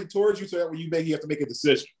dribbling towards you so that when you have to make a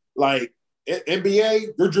decision. Like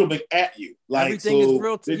NBA, they're dribbling at you. Like everything is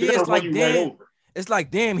real. It's like damn. It's like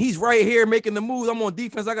damn, he's right here making the moves. I'm on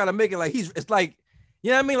defense. I gotta make it. Like it's like, you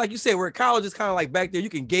know what I mean? Like you said, where college is kind of like back there, you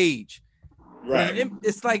can gauge. Right.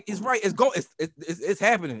 It's like it's right. It's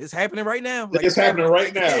happening. It's happening right now. Like, it's happening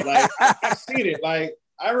right now. Like I've seen it. Like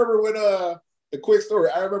I remember when a quick story.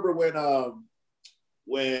 I remember when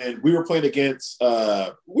we were playing against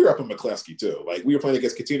we were up in McCleskey too. Like we were playing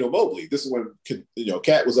against Catino Mobley. This is when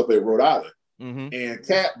Cat was up at Rhode Island, and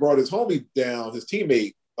Cat brought his homie down, his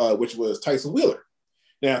teammate, which was Tyson Wheeler.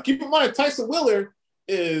 Now keep in mind, Tyson Wheeler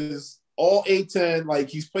is all A10. Like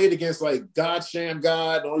he's played against like God Sham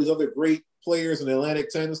God and all these other great players in the Atlantic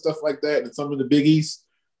 10 and stuff like that, and some of the Big East.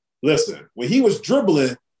 Listen, when he was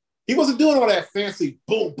dribbling, he wasn't doing all that fancy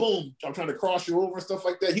boom, boom, I'm trying to cross you over and stuff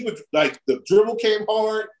like that. He was like, the dribble came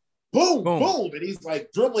hard, boom, boom, and he's like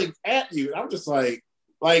dribbling at you. And I'm just like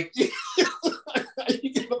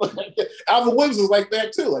Alvin Williams is like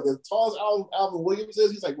that too. Like as tall as Alvin Williams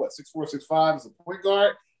is, he's like what, 6'4", 6'5", as a point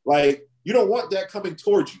guard. Like you don't want that coming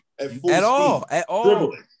towards you at full speed. At all.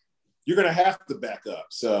 Dribbling. You're gonna have to back up.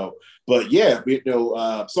 So, but yeah,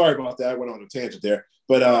 sorry about that. I went on a tangent there.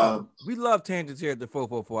 But we love tangents here at the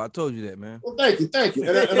 444. I told you that, man. Well, thank you.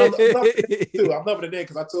 And I'm loving it too. I'm loving it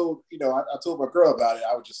because I told my girl about it.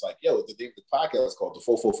 I was just like, yo, the name of the podcast is called the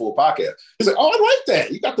 444 Podcast. She's like, oh, I like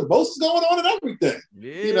that. You got the Moses going on and everything.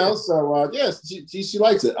 Yeah. You know, so yes, she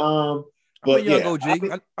likes it. But yeah,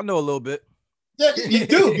 OG. I know a little bit. Yeah, you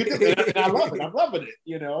do. And I love it. I'm loving it.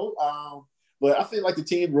 You know. But I feel like the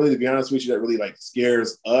team, really, to be honest with you, that really like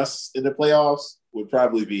scares us in the playoffs would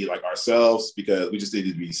probably be like ourselves, because we just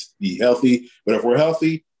need to be healthy. But if we're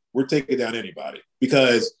healthy, we're taking down anybody,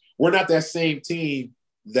 because we're not that same team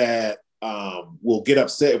that will get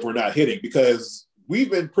upset if we're not hitting, because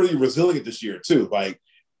we've been pretty resilient this year too. Like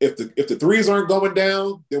if the threes aren't going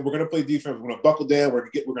down, then we're going to play defense. We're going to buckle down.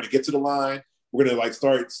 We're going to get to the line. We're going to like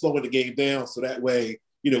start slowing the game down, so that way,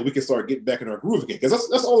 we can start getting back in our groove again. Because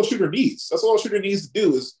that's all a shooter needs. That's all a shooter needs to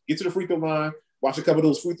do is get to the free throw line, watch a couple of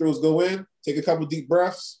those free throws go in, take a couple of deep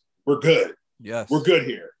breaths. We're good. Yes. We're good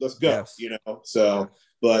here. Let's go. Yes. So,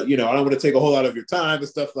 but, I don't want to take a whole lot of your time and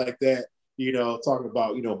stuff like that, talking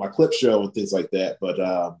about, my clip show and things like that. But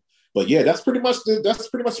yeah, that's pretty much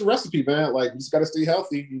the recipe, man. Like, we just got to stay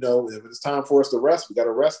healthy. If it's time for us to rest, we got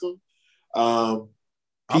to rest them.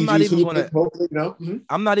 I'm not even going to.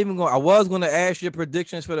 I'm not even going. I was going to ask your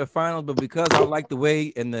predictions for the finals, but because I like the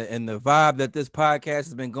way and the vibe that this podcast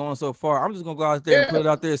has been going so far, I'm just going to go out there and put it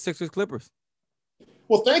out there: Sixers Clippers.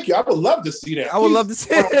 Well, thank you. I would love to see that. I would love to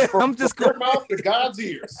see it. I'm just going mouth to God's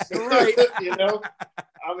ears, right?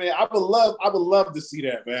 I mean, I would love to see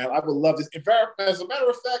that, man. I would love this. In fact, as a matter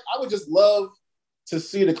of fact, I would just love to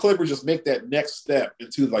see the Clippers just make that next step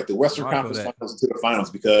into like the Western Conference Finals, into the finals,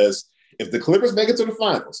 because if the Clippers make it to the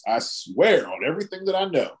finals, I swear on everything that I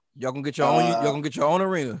know, y'all gonna get your own. Y'all gonna get your own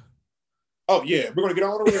arena. Oh yeah, we're gonna get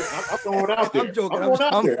our own arena. I'm going out there. I'm going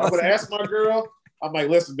out there. I'm gonna ask my girl. I'm like,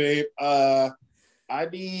 listen, babe, I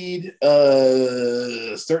need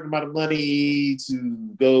a certain amount of money to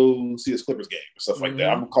go see this Clippers game or stuff like that.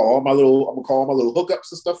 I'm gonna call all my little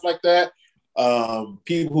hookups and stuff like that.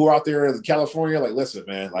 People who are out there in California, like, listen,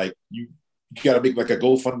 man, like you got to make like a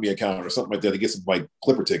GoFundMe account or something like that to get some like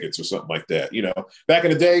Clipper tickets or something like that. You know, back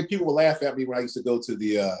in the day, people would laugh at me when I used to go to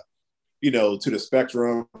the, to the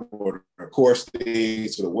Spectrum or the Core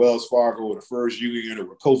States or the Wells Fargo or the First Union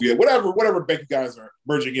or Wachovia, whatever bank you guys are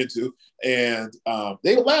merging into. And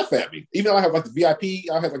they would laugh at me. Even though I have like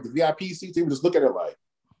the VIP seats, they would just look at it like,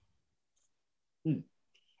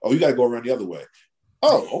 oh, you got to go around the other way.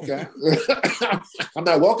 Oh, okay. I'm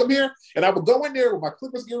not welcome here. And I would go in there with my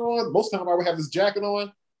Clippers gear on. Most of the time I would have this jacket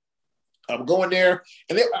on. I would go in there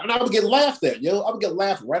and I would get laughed at, I would get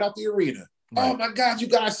laughed right out the arena. Right. Oh my God, you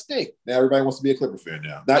guys stink. Now everybody wants to be a Clipper fan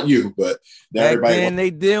now. Not you, but now everybody. And they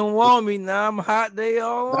didn't want me. Now I'm hot. They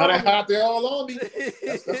all on me.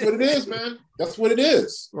 That's what it is, man. That's what it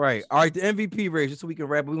is. Right. All right. The MVP race, just so we can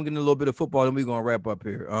wrap up. We're going to get a little bit of football, and we're going to wrap up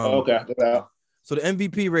here. Okay. So the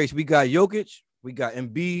MVP race, we got Jokic, we got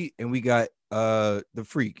Embiid, and we got the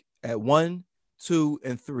Freak at 1, 2,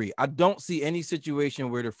 and 3. I don't see any situation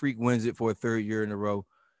where the Freak wins it for a third year in a row.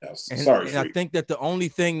 And I think that the only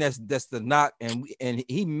thing that's the knock, and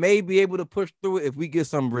he may be able to push through it if we get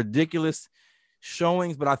some ridiculous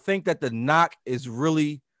showings, but I think that the knock is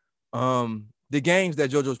really the games that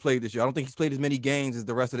JoJo's played this year. I don't think he's played as many games as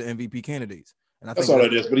the rest of the MVP candidates. And I that's think all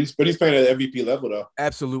it is. But he's playing at MVP level though.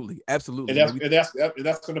 Absolutely. And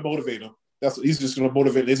that's going to motivate him. He's just going to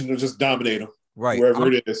motivate. He's going to just dominate him. Right.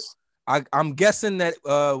 Wherever it is. I'm guessing that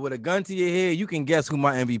with a gun to your head, you can guess who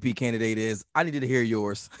my MVP candidate is. I needed to hear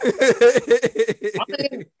yours.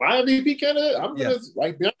 My MVP candidate, I'm gonna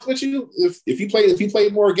be honest with you. If he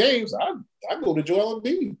played more games, I go to Joel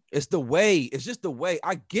Embiid. It's the way. It's just the way.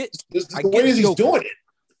 I get the way he's doing it.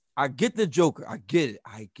 I get the Joker. I get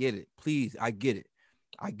it. Please, I get it.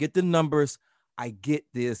 I get the numbers. I get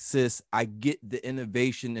the assists. I get the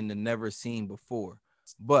innovation and the never seen before.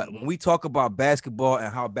 But when we talk about basketball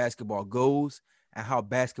and how basketball goes and how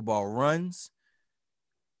basketball runs,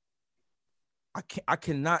 I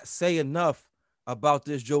cannot say enough about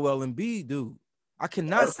this Joel Embiid dude. I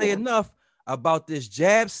cannot say enough about this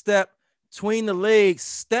jab step, between the legs,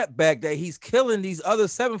 step back that he's killing these other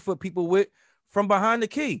 7-foot people with from behind the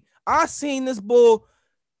key. I seen this bull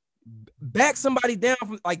back somebody down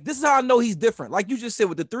from, like, this is how I know he's different. Like you just said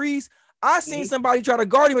with the threes, I seen somebody try to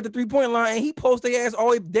guard him at the 3-point line, and he post their ass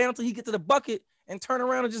all the way down till he get to the bucket and turn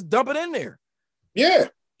around and just dump it in there. Yeah,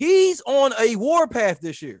 he's on a warpath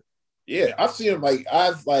this year. Yeah, I've seen him.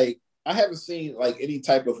 I haven't seen like any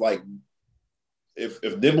type of like, if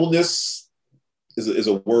nimbleness is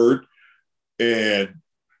a word, and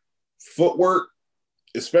footwork,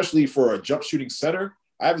 especially for a jump shooting center.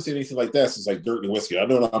 I haven't seen anything like that since like Dirk Nowitzki. I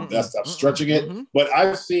know I'm stretching it, but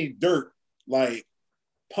I've seen Dirk like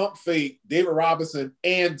pump fake David Robinson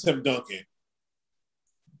and Tim Duncan,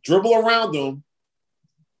 dribble around them,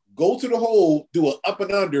 go to the hole, do an up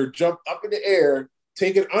and under, jump up in the air,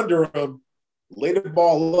 take it under him, lay the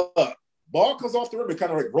ball up. Ball comes off the rim, it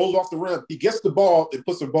kind of like rolls off the rim. He gets the ball and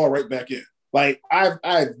puts the ball right back in. Like I've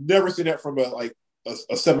never seen that from a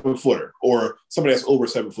 7-footer or somebody that's over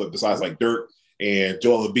 7 foot besides like Dirk and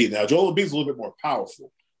Joel Embiid. Now Joel Embiid's a little bit more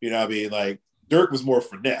powerful. You know what I mean? Like Dirk was more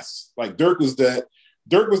finesse. Like Dirk was that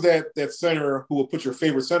center who would put your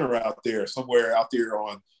favorite center out there somewhere out there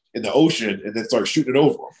in the ocean and then start shooting it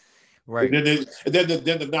over him. Right. And then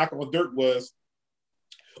the knock on Dirk was,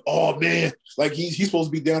 oh man, like he's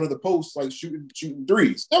supposed to be down in the post like shooting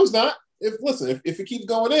threes. No, he's not. If it keeps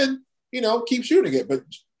going in, keep shooting it. But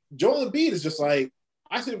Joel Embiid is just like,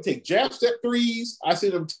 I see him take jab step threes. I see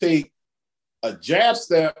him take a jab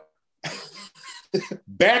step,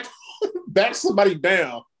 back somebody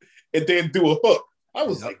down, and then do a hook. I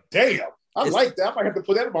was like, damn, I like that. I might have to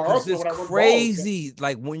put that in my arsenal when I run crazy.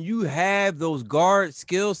 Like when you have those guard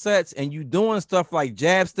skill sets and you doing stuff like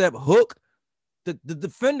jab step, hook, the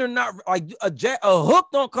defender not like a hook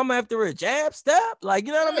don't come after a jab step. Like,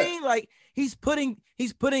 you know what I mean? Like he's putting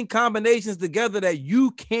combinations together that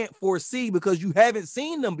you can't foresee because you haven't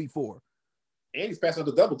seen them before. And he's passing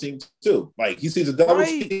the double team too. Like he sees a double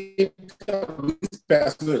team, he's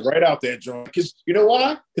passing it right out there, John. Because you know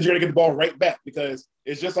why? Because you're gonna get the ball right back. Because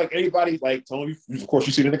it's just like anybody, like Tony. Of course,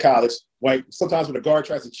 you see it in the college. Like sometimes when the guard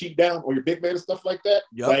tries to cheat down on your big man and stuff like that.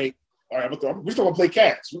 Yep. Like, all right, we're still gonna play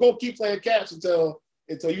catch. We're gonna keep playing catch until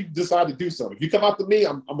you decide to do something. If you come out to me,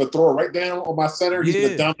 I'm gonna throw it right down on my center. He's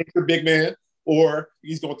gonna dominate the big man. or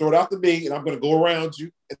he's going to throw it out to me, and I'm going to go around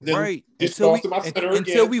you, and then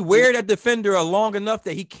until we wear that defender long enough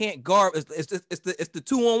that he can't guard. It's the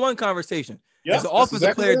 2-on-1 conversation. Yep, as an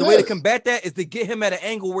offensive player, the way to combat that is to get him at an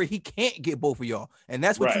angle where he can't get both of y'all, and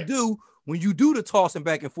that's what you do when you do the tossing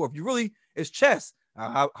back and forth. You really, it's chess.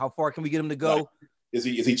 How far can we get him to go? Right. Is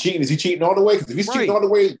he cheating? Is he cheating all the way? Because if he's cheating all the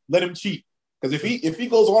way, let him cheat. Because if he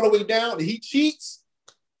goes all the way down and he cheats,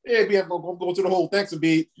 yeah, we have to go through the whole thing to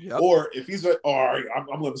be. Yep. Or if he's like, all right, I'm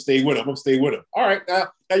going to stay with him. I'm going to stay with him. All right,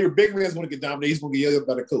 now your big man's going to get dominated. He's going to get yelled at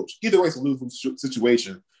by the coach. Either way, it's a losing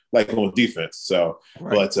situation, like on defense. So,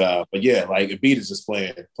 but yeah, like Embiid is just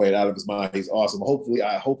playing out of his mind. He's awesome.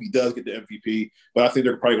 I hope he does get the MVP. But I think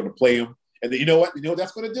they're probably going to play him. And then you know what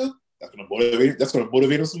that's going to do? That's going to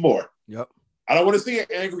motivate him some more. Yep. I don't want to see an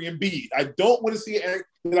angry Embiid. I don't want to see it.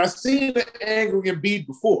 I've seen an angry Embiid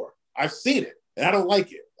before. I've seen it, and I don't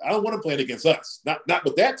like it. I don't want to play it against us. Not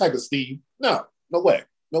with that type of steam. No way.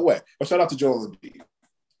 But shout out to Joel Embiid.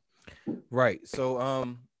 Right. So,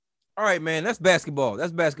 all right, man. That's basketball. I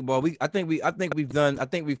think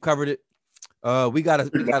we've covered it. We got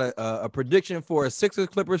a prediction for a Sixers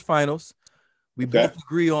Clippers finals. We both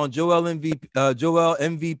agree on Joel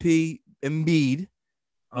MVP Embiid.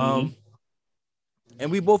 And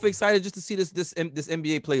we both excited just to see this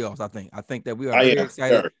NBA playoffs. I think that we are very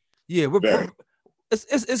excited. Yeah,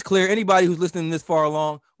 it's clear. Anybody who's listening this far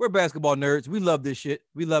along, we're basketball nerds. We love this shit.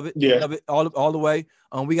 We love it. Yeah. We love it all the way.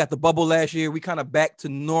 We got the bubble last year. We kind of back to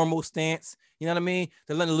normal stance. You know what I mean?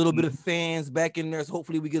 They're letting a little bit of fans back in there. So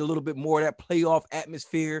hopefully we get a little bit more of that playoff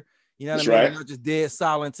atmosphere. You know what I mean? Right. Not just dead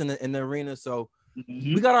silence in the arena. So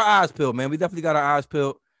we got our eyes peeled, man. We definitely got our eyes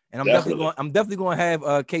peeled. And I'm definitely going to have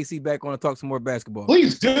KC back on to talk some more basketball.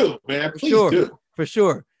 Please do, man. Please do. For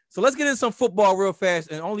sure. So let's get into some football real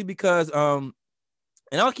fast, and only because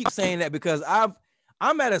and I'll keep saying that because I'm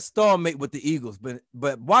at a stalemate with the Eagles,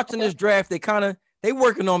 but watching this draft, they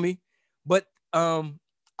working on me. But I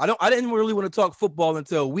didn't really want to talk football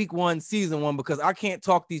until week 1, season 1, because I can't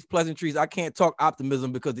talk these pleasantries. I can't talk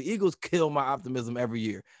optimism because the Eagles kill my optimism every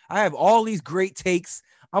year. I have all these great takes.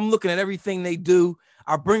 I'm looking at everything they do.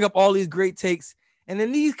 I bring up all these great takes, and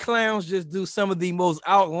then these clowns just do some of the most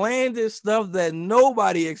outlandish stuff that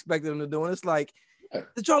nobody expected them to do. And it's like,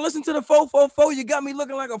 did y'all listen to the 444? You got me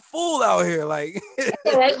looking like a fool out here. Like,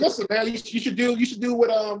 all right, listen, man. You should do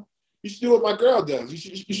what my girl does.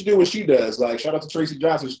 You should do what she does. Like, shout out to Tracy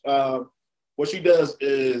Johnson. What she does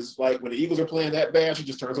is, like, when the Eagles are playing that bad, she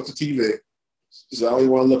just turns off the TV. So I don't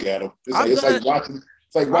even want to look at them. It's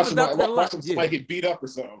like watching somebody get beat up or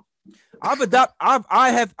something. I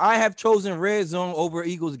have chosen red zone over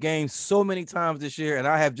Eagles games so many times this year, and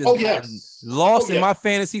I have just lost in my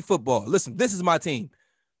fantasy football. Listen, this is my team.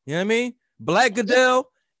 You know what I mean? Black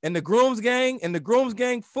Goodell and the Grooms gang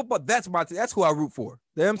football. That's my team. That's who I root for.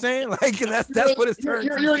 You know what I'm saying? Like that's what it's turned.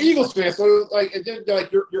 You're an Eagles fan, so like, and then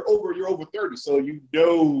like you're over 30, so you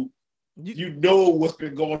know what's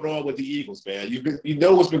been going on with the Eagles, man. You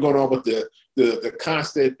know what's been going on with the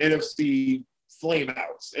constant NFC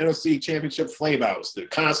flameouts, NFC Championship flameouts, the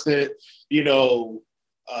constant,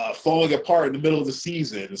 falling apart in the middle of the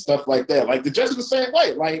season and stuff like that. Like the Jets are the same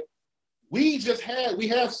way. Like we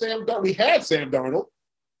had Sam Darnold,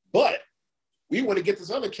 but we want to get this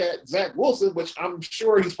other cat, Zach Wilson, which I'm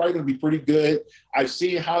sure he's probably going to be pretty good. I've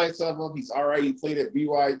seen highlights of him. He's already played at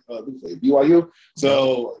BYU.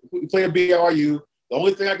 So he played at BYU. The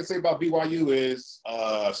only thing I can say about BYU is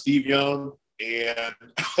Steve Young and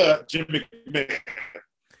Jim McMahon.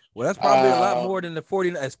 Well, that's probably a lot more than the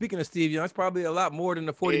 49ers. Speaking of Steve Young, that's probably a lot more than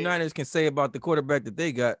the 49ers can say about the quarterback that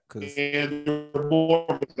they got. And there are more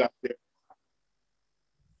out there.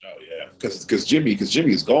 Oh yeah, because Jimmy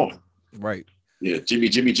is gone. Right. Yeah, Jimmy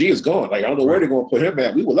G is gone. Like I don't know where they're going to put him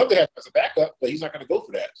at. We would love to have him as a backup, but he's not going to go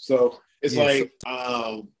for that. So it's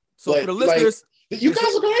so for the listeners. You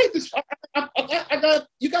guys are great.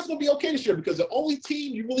 You guys are gonna be okay this year because the only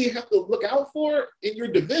team you really have to look out for in your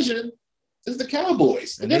division is the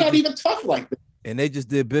Cowboys, and they're not even tough like that. And they just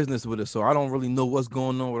did business with us, so I don't really know what's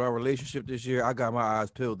going on with our relationship this year. I got my eyes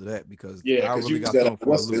peeled to that because I really got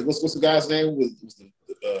what's the guy's name? Was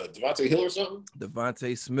Devontae Hill or something?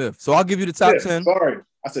 Devontae Smith. So I'll give you the top 10. Sorry,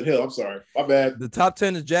 I said Hill. I'm sorry. My bad. The top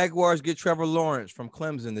 10: the Jaguars get Trevor Lawrence from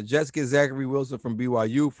Clemson. The Jets get Zachary Wilson from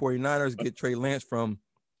BYU. 49ers get Trey Lance from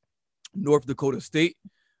North Dakota State.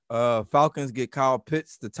 Falcons get Kyle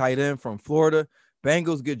Pitts, the tight end from Florida.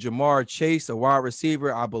 Bengals get Jamar Chase, a wide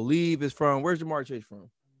receiver, I believe is from, where's Jamar Chase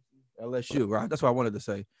from? LSU, right? That's what I wanted to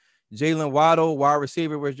say. Jalen Waddle, wide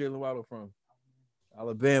receiver. Where's Jalen Waddle from?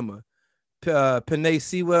 Alabama. Penei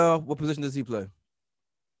Sewell, what position does he play?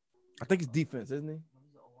 I think it's defense, isn't he?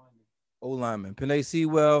 O-lineman. Penei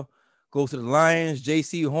Sewell goes to the Lions.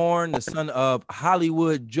 J.C. Horn, the son of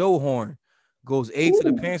Hollywood Joe Horn, goes 8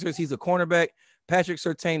 to the Panthers. He's a cornerback. Patrick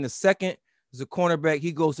Surtain II is a cornerback.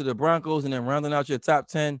 He goes to the Broncos. And then rounding out your top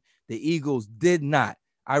 10, the Eagles did not.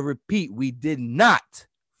 I repeat, we did not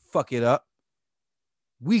fuck it up.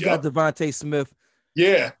 We got Devontae Smith.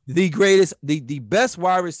 Yeah. The greatest, the best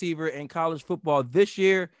wide receiver in college football this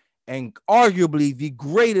year, and arguably the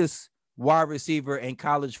greatest wide receiver in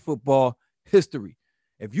college football history.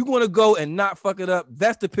 If you're going to go and not fuck it up,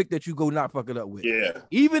 that's the pick that you go not fuck it up with. Yeah.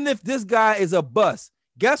 Even if this guy is a bust,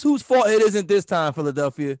 guess whose fault it isn't this time,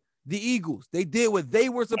 Philadelphia? The Eagles. They did what they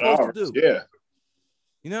were supposed to do. Yeah.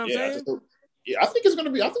 You know what I'm saying? I think it's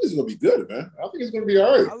gonna be good, man. I think it's gonna be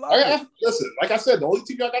all right. Listen, like I said, the only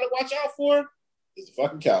team I gotta watch out for is the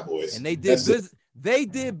fucking Cowboys. And they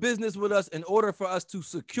did business with us in order for us to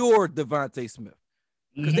secure Devontae Smith.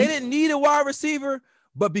 Because they didn't need a wide receiver,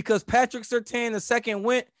 but because Patrick Surtain II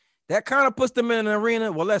went, that kind of puts them in an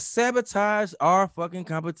arena. Well, let's sabotage our fucking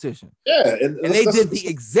competition. Yeah, and they did the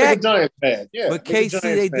exact. Yeah, but KC,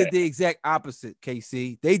 they did the exact opposite.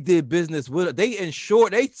 KC, they did business with it. They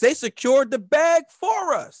ensured they secured the bag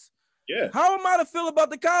for us. Yeah. How am I to feel about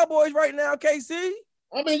the Cowboys right now, KC?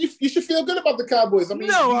 I mean, you should feel good about the Cowboys. I mean,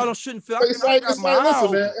 no, I shouldn't feel. I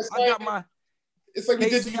got my. It's like we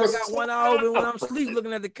did you. I got one eye open when I'm asleep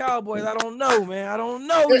looking at the Cowboys. I don't know, man. I don't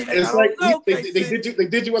know. It's like they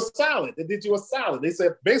did you a solid. They did you a solid. They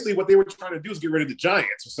said basically what they were trying to do is get rid of the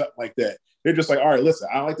Giants or something like that. They're just like, all right, listen,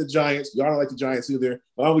 I don't like the Giants. Y'all don't like the Giants either.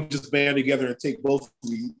 Why don't we just band together and take both?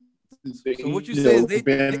 So what you say is they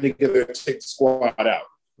band together and take the squad out.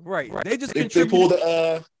 Right. They just they pulled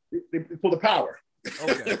the power.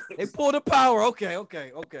 Okay. They pulled the power. Okay.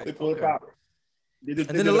 They pulled the power. And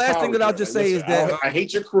then the last thing that I'll just say is that I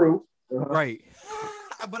hate your crew. Right.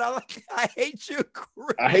 But I hate your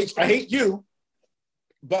crew. I hate you.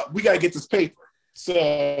 But we gotta get this paper.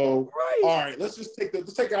 So all right, let's take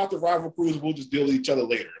out the rival crews. We'll just deal with each other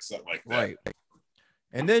later or something like that. Right.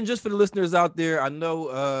 And then just for the listeners out there, I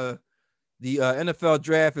know the NFL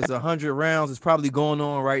draft is 100 rounds. It's probably going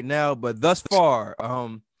on right now, but thus far,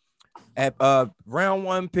 at round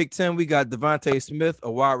 1, pick 10, we got Devontae Smith,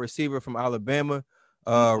 a wide receiver from Alabama.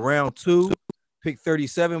 Round 2, pick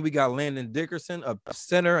 37, we got Landon Dickerson, a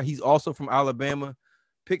center. He's also from Alabama.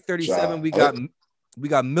 Pick 37, we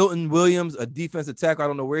got Milton Williams, a defensive tackle. I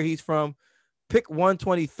don't know where he's from. Pick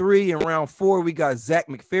 123 in round 4, we got Zach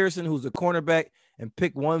McPherson, who's a cornerback. And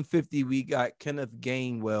pick 150, we got Kenneth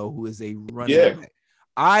Gainwell, who is a running back.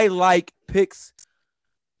 I like picks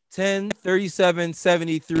 10, 37,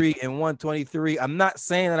 73, and 123. I'm not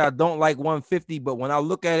saying that I don't like 150, but when I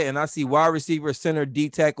look at it and I see wide receiver, center, D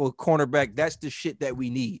tackle, cornerback, that's the shit that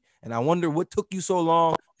we need. And I wonder what took you so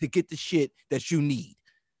long to get the shit that you need.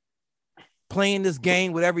 Playing this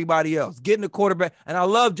game with everybody else, getting the quarterback. And I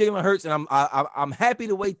love Jalen Hurts, and I'm happy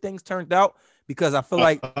the way things turned out because I feel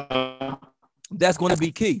like that's going to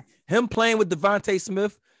be key. Him playing with Devontae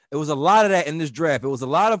Smith. It was a lot of that in this draft. It was a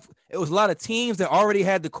lot of teams that already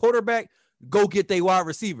had the quarterback go get their wide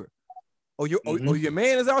receiver. Or your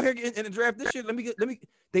man is out here in the draft this year. Let me.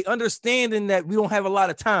 They understanding that we don't have a lot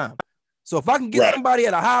of time. So if I can get somebody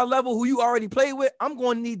at a high level who you already played with, I'm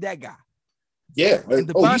going to need that guy. Yeah. And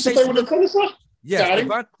Devontae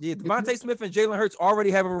Smith and Jalen Hurts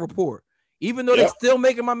already have a rapport. Even though they're still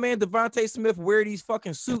making my man Devontae Smith wear these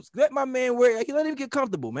fucking suits, let my man wear. Let him get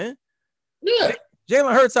comfortable, man. Yeah.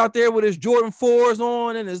 Jalen Hurts out there with his Jordan 4s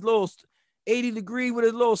on and his little 80-degree with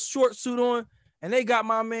his little short suit on, and they got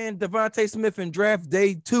my man Devontae Smith in draft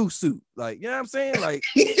day 2 suit. Like, you know what I'm saying? Like,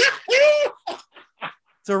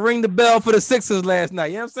 to ring the bell for the Sixers last night.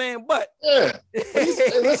 You know what I'm saying? But hey,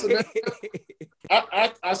 listen, man.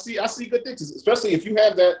 I see good things, especially if you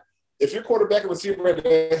have that. If your quarterback and receiver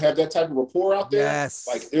have that type of rapport out there,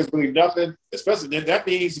 like there's really nothing. Especially then that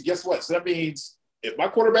means, guess what? So that means if my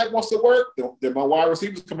quarterback wants to work, then my wide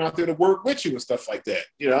receivers come out there to work with you and stuff like that,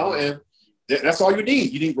 you know, and that's all you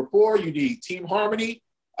need. You need rapport, you need team harmony,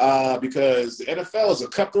 because the NFL is a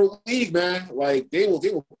cutthroat league, man. Like they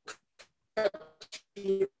will cut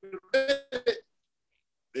you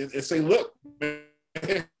and say, look, man,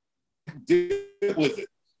 deal with it.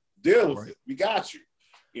 We got you,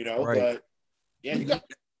 you know, but yeah, you got.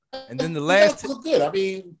 And then the last look good. I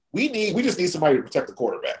mean, we just need somebody to protect the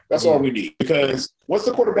quarterback. That's all we need. Because once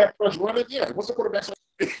the quarterback starts running, he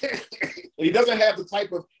doesn't have the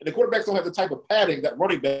type of, and the quarterbacks don't have the type of padding that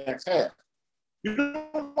running backs have. You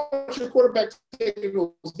don't want your quarterback taking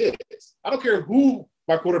those hits. I don't care who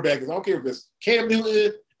my quarterback is. I don't care if it's Cam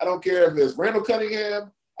Newton. I don't care if it's Randall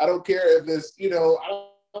Cunningham. I don't care if it's, you know,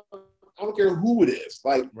 I I don't care who it is.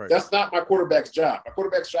 Like, that's not my quarterback's job. My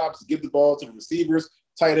quarterback's job is to give the ball to the receivers,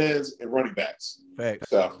 tight ends, and running backs. Fact.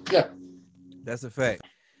 So, yeah. That's a fact.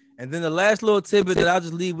 And then the last little tidbit that I'll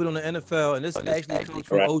just leave with on the NFL, and this actually comes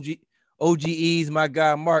from OGE's, my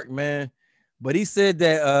guy Mark, man. But he said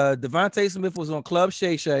that Devontae Smith was on Club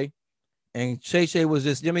Shay Shay, and Shay Shay was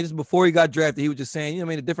just, I mean, this before he got drafted, he was just saying, you know, I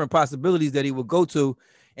mean, the different possibilities that he would go to,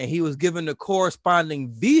 and he was given the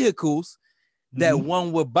corresponding vehicles that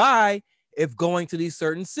one would buy if going to these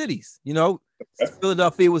certain cities. You know,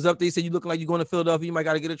 Philadelphia was up there. He said, you looking like you're going to Philadelphia, you might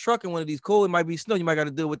got to get a truck in one of these cold. It might be snow. You might got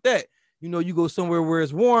to deal with that. You know, you go somewhere where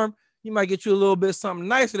it's warm, you might get you a little bit something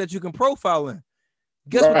nicer that you can profile in.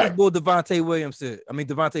 Guess what this bull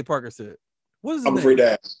Devontae Parker said? What is his name? Afraid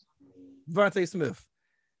to ask. Devontae Smith.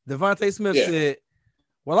 Devontae Smith said,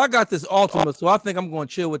 well, I got this Altima, so I think I'm going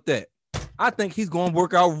to chill with that. I think he's going to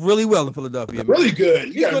work out really well in Philadelphia. Really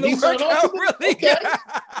good. He's going to work out really good.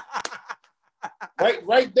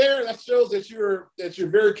 Right there, that shows that you're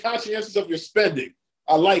very conscientious of your spending.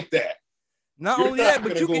 I like that. Not only that,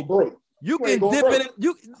 but you can dip in it.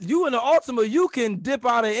 You in the Altima, you can dip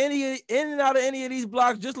out of in and out of any of these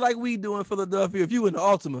blocks just like we do in Philadelphia. If you in the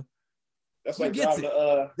Altima, that's like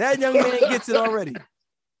that young man gets it already.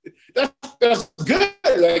 That's good.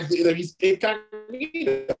 Like he's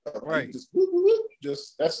incognito. Right.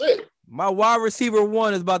 Just that's it. My wide receiver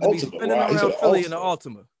one is about to be spinning around Philly in the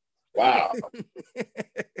Altima. Wow.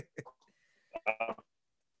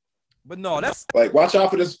 But no, that's like watch out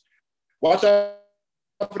for this. Watch out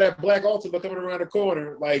for that black Altima coming around the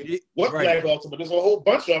corner. Like what black Altima? There's a whole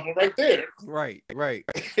bunch of them right there. Right.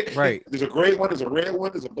 There's a gray one, there's a red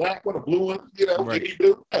one, there's a black one, a blue one. You know,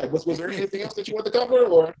 blue. Was there anything else that you want to cover?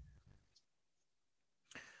 Or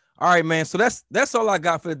all right, man. So that's all I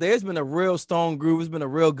got for today. It's been a real stone groove. It's been a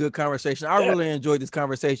real good conversation. I really enjoyed this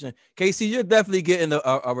conversation. KC, you're definitely getting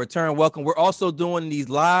a return welcome. We're also doing these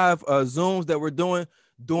live Zooms that we're doing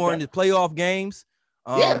during the playoff games.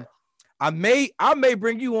 I may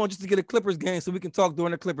bring you on just to get a Clippers game so we can talk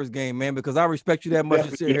during the Clippers game, man, because I respect you that much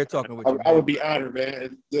to sit here talking with you. I would be honored,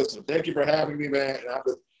 man. Listen, thank you for having me, man.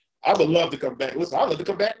 I would love to come back. Listen, I'd love to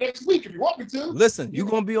come back next week if you want me to. Listen, you're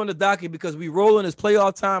going to be on the docket because we rolling this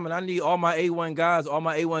playoff time, and I need all my A1 guys, all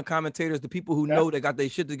my A1 commentators, the people who know they got their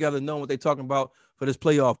shit together, knowing what they're talking about for this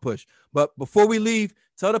playoff push. But before we leave,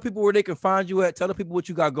 tell the people where they can find you at. Tell the people what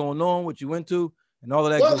you got going on, what you into, and all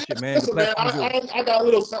of that good shit, man. Listen, man, I got a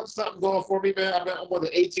little something going for me, man. I'm on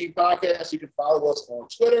the 18 podcast. You can follow us on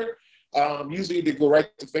Twitter. Usually they go right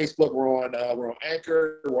to Facebook. We're on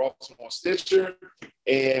Anchor. We're also on Stitcher,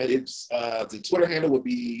 and it's the Twitter handle would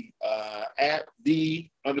be at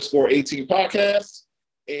 @the_18 podcast.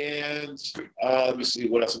 And let me see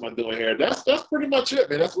what else am I doing here. That's pretty much it,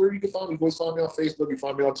 man. That's where you can find me. You can find me on Facebook. You can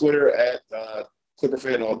find me on Twitter at Clipper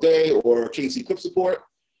Fan All Day or KC Clip Support.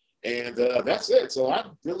 And that's it. So I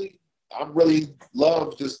really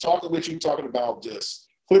love just talking with you, talking about just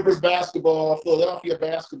Clippers basketball, Philadelphia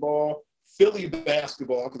basketball, Philly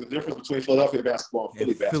basketball, because the difference between Philadelphia basketball and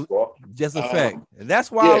Philly basketball. Just a fact. And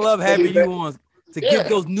that's why I love having you on to give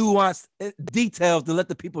those nuanced details to let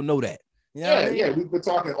the people know that. You know what I mean? We've been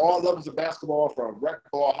talking all levels of basketball from rec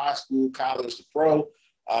ball, high school, college to pro.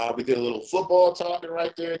 We did a little football talking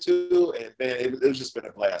right there too, and man, it's just been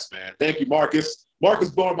a blast, man. Thank you, Marcus. Marcus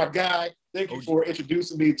Bourne, my guy. Thank you for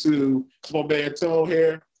introducing me to my man Tone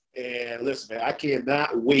here. And listen, man, I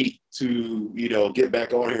cannot wait to get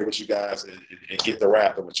back on here with you guys and get the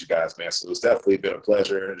rapping with you guys, man. So it's definitely been a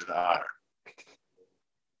pleasure and an honor.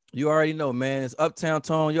 You already know, man. It's Uptown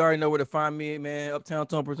Tone. You already know where to find me, man. Uptown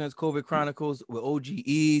Tone presents COVID Chronicles with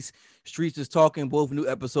OGEs. Streets is Talking. Both new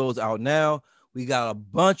episodes out now. We got a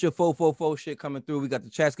bunch of 444 shit coming through. We got the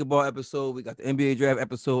Chasketball episode. We got the NBA draft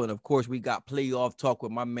episode. And, of course, we got playoff talk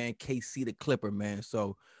with my man KC the Clipper, man.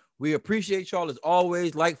 So we appreciate y'all as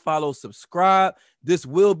always. Like, follow, subscribe. This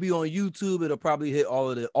will be on YouTube. It'll probably hit all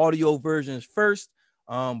of the audio versions first.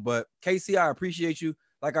 But, KC, I appreciate you.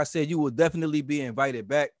 Like I said, you will definitely be invited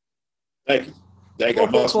back. Thank you. Thank you.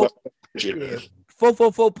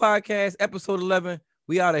 444 Podcast, episode 11.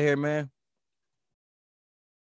 We out of here, man.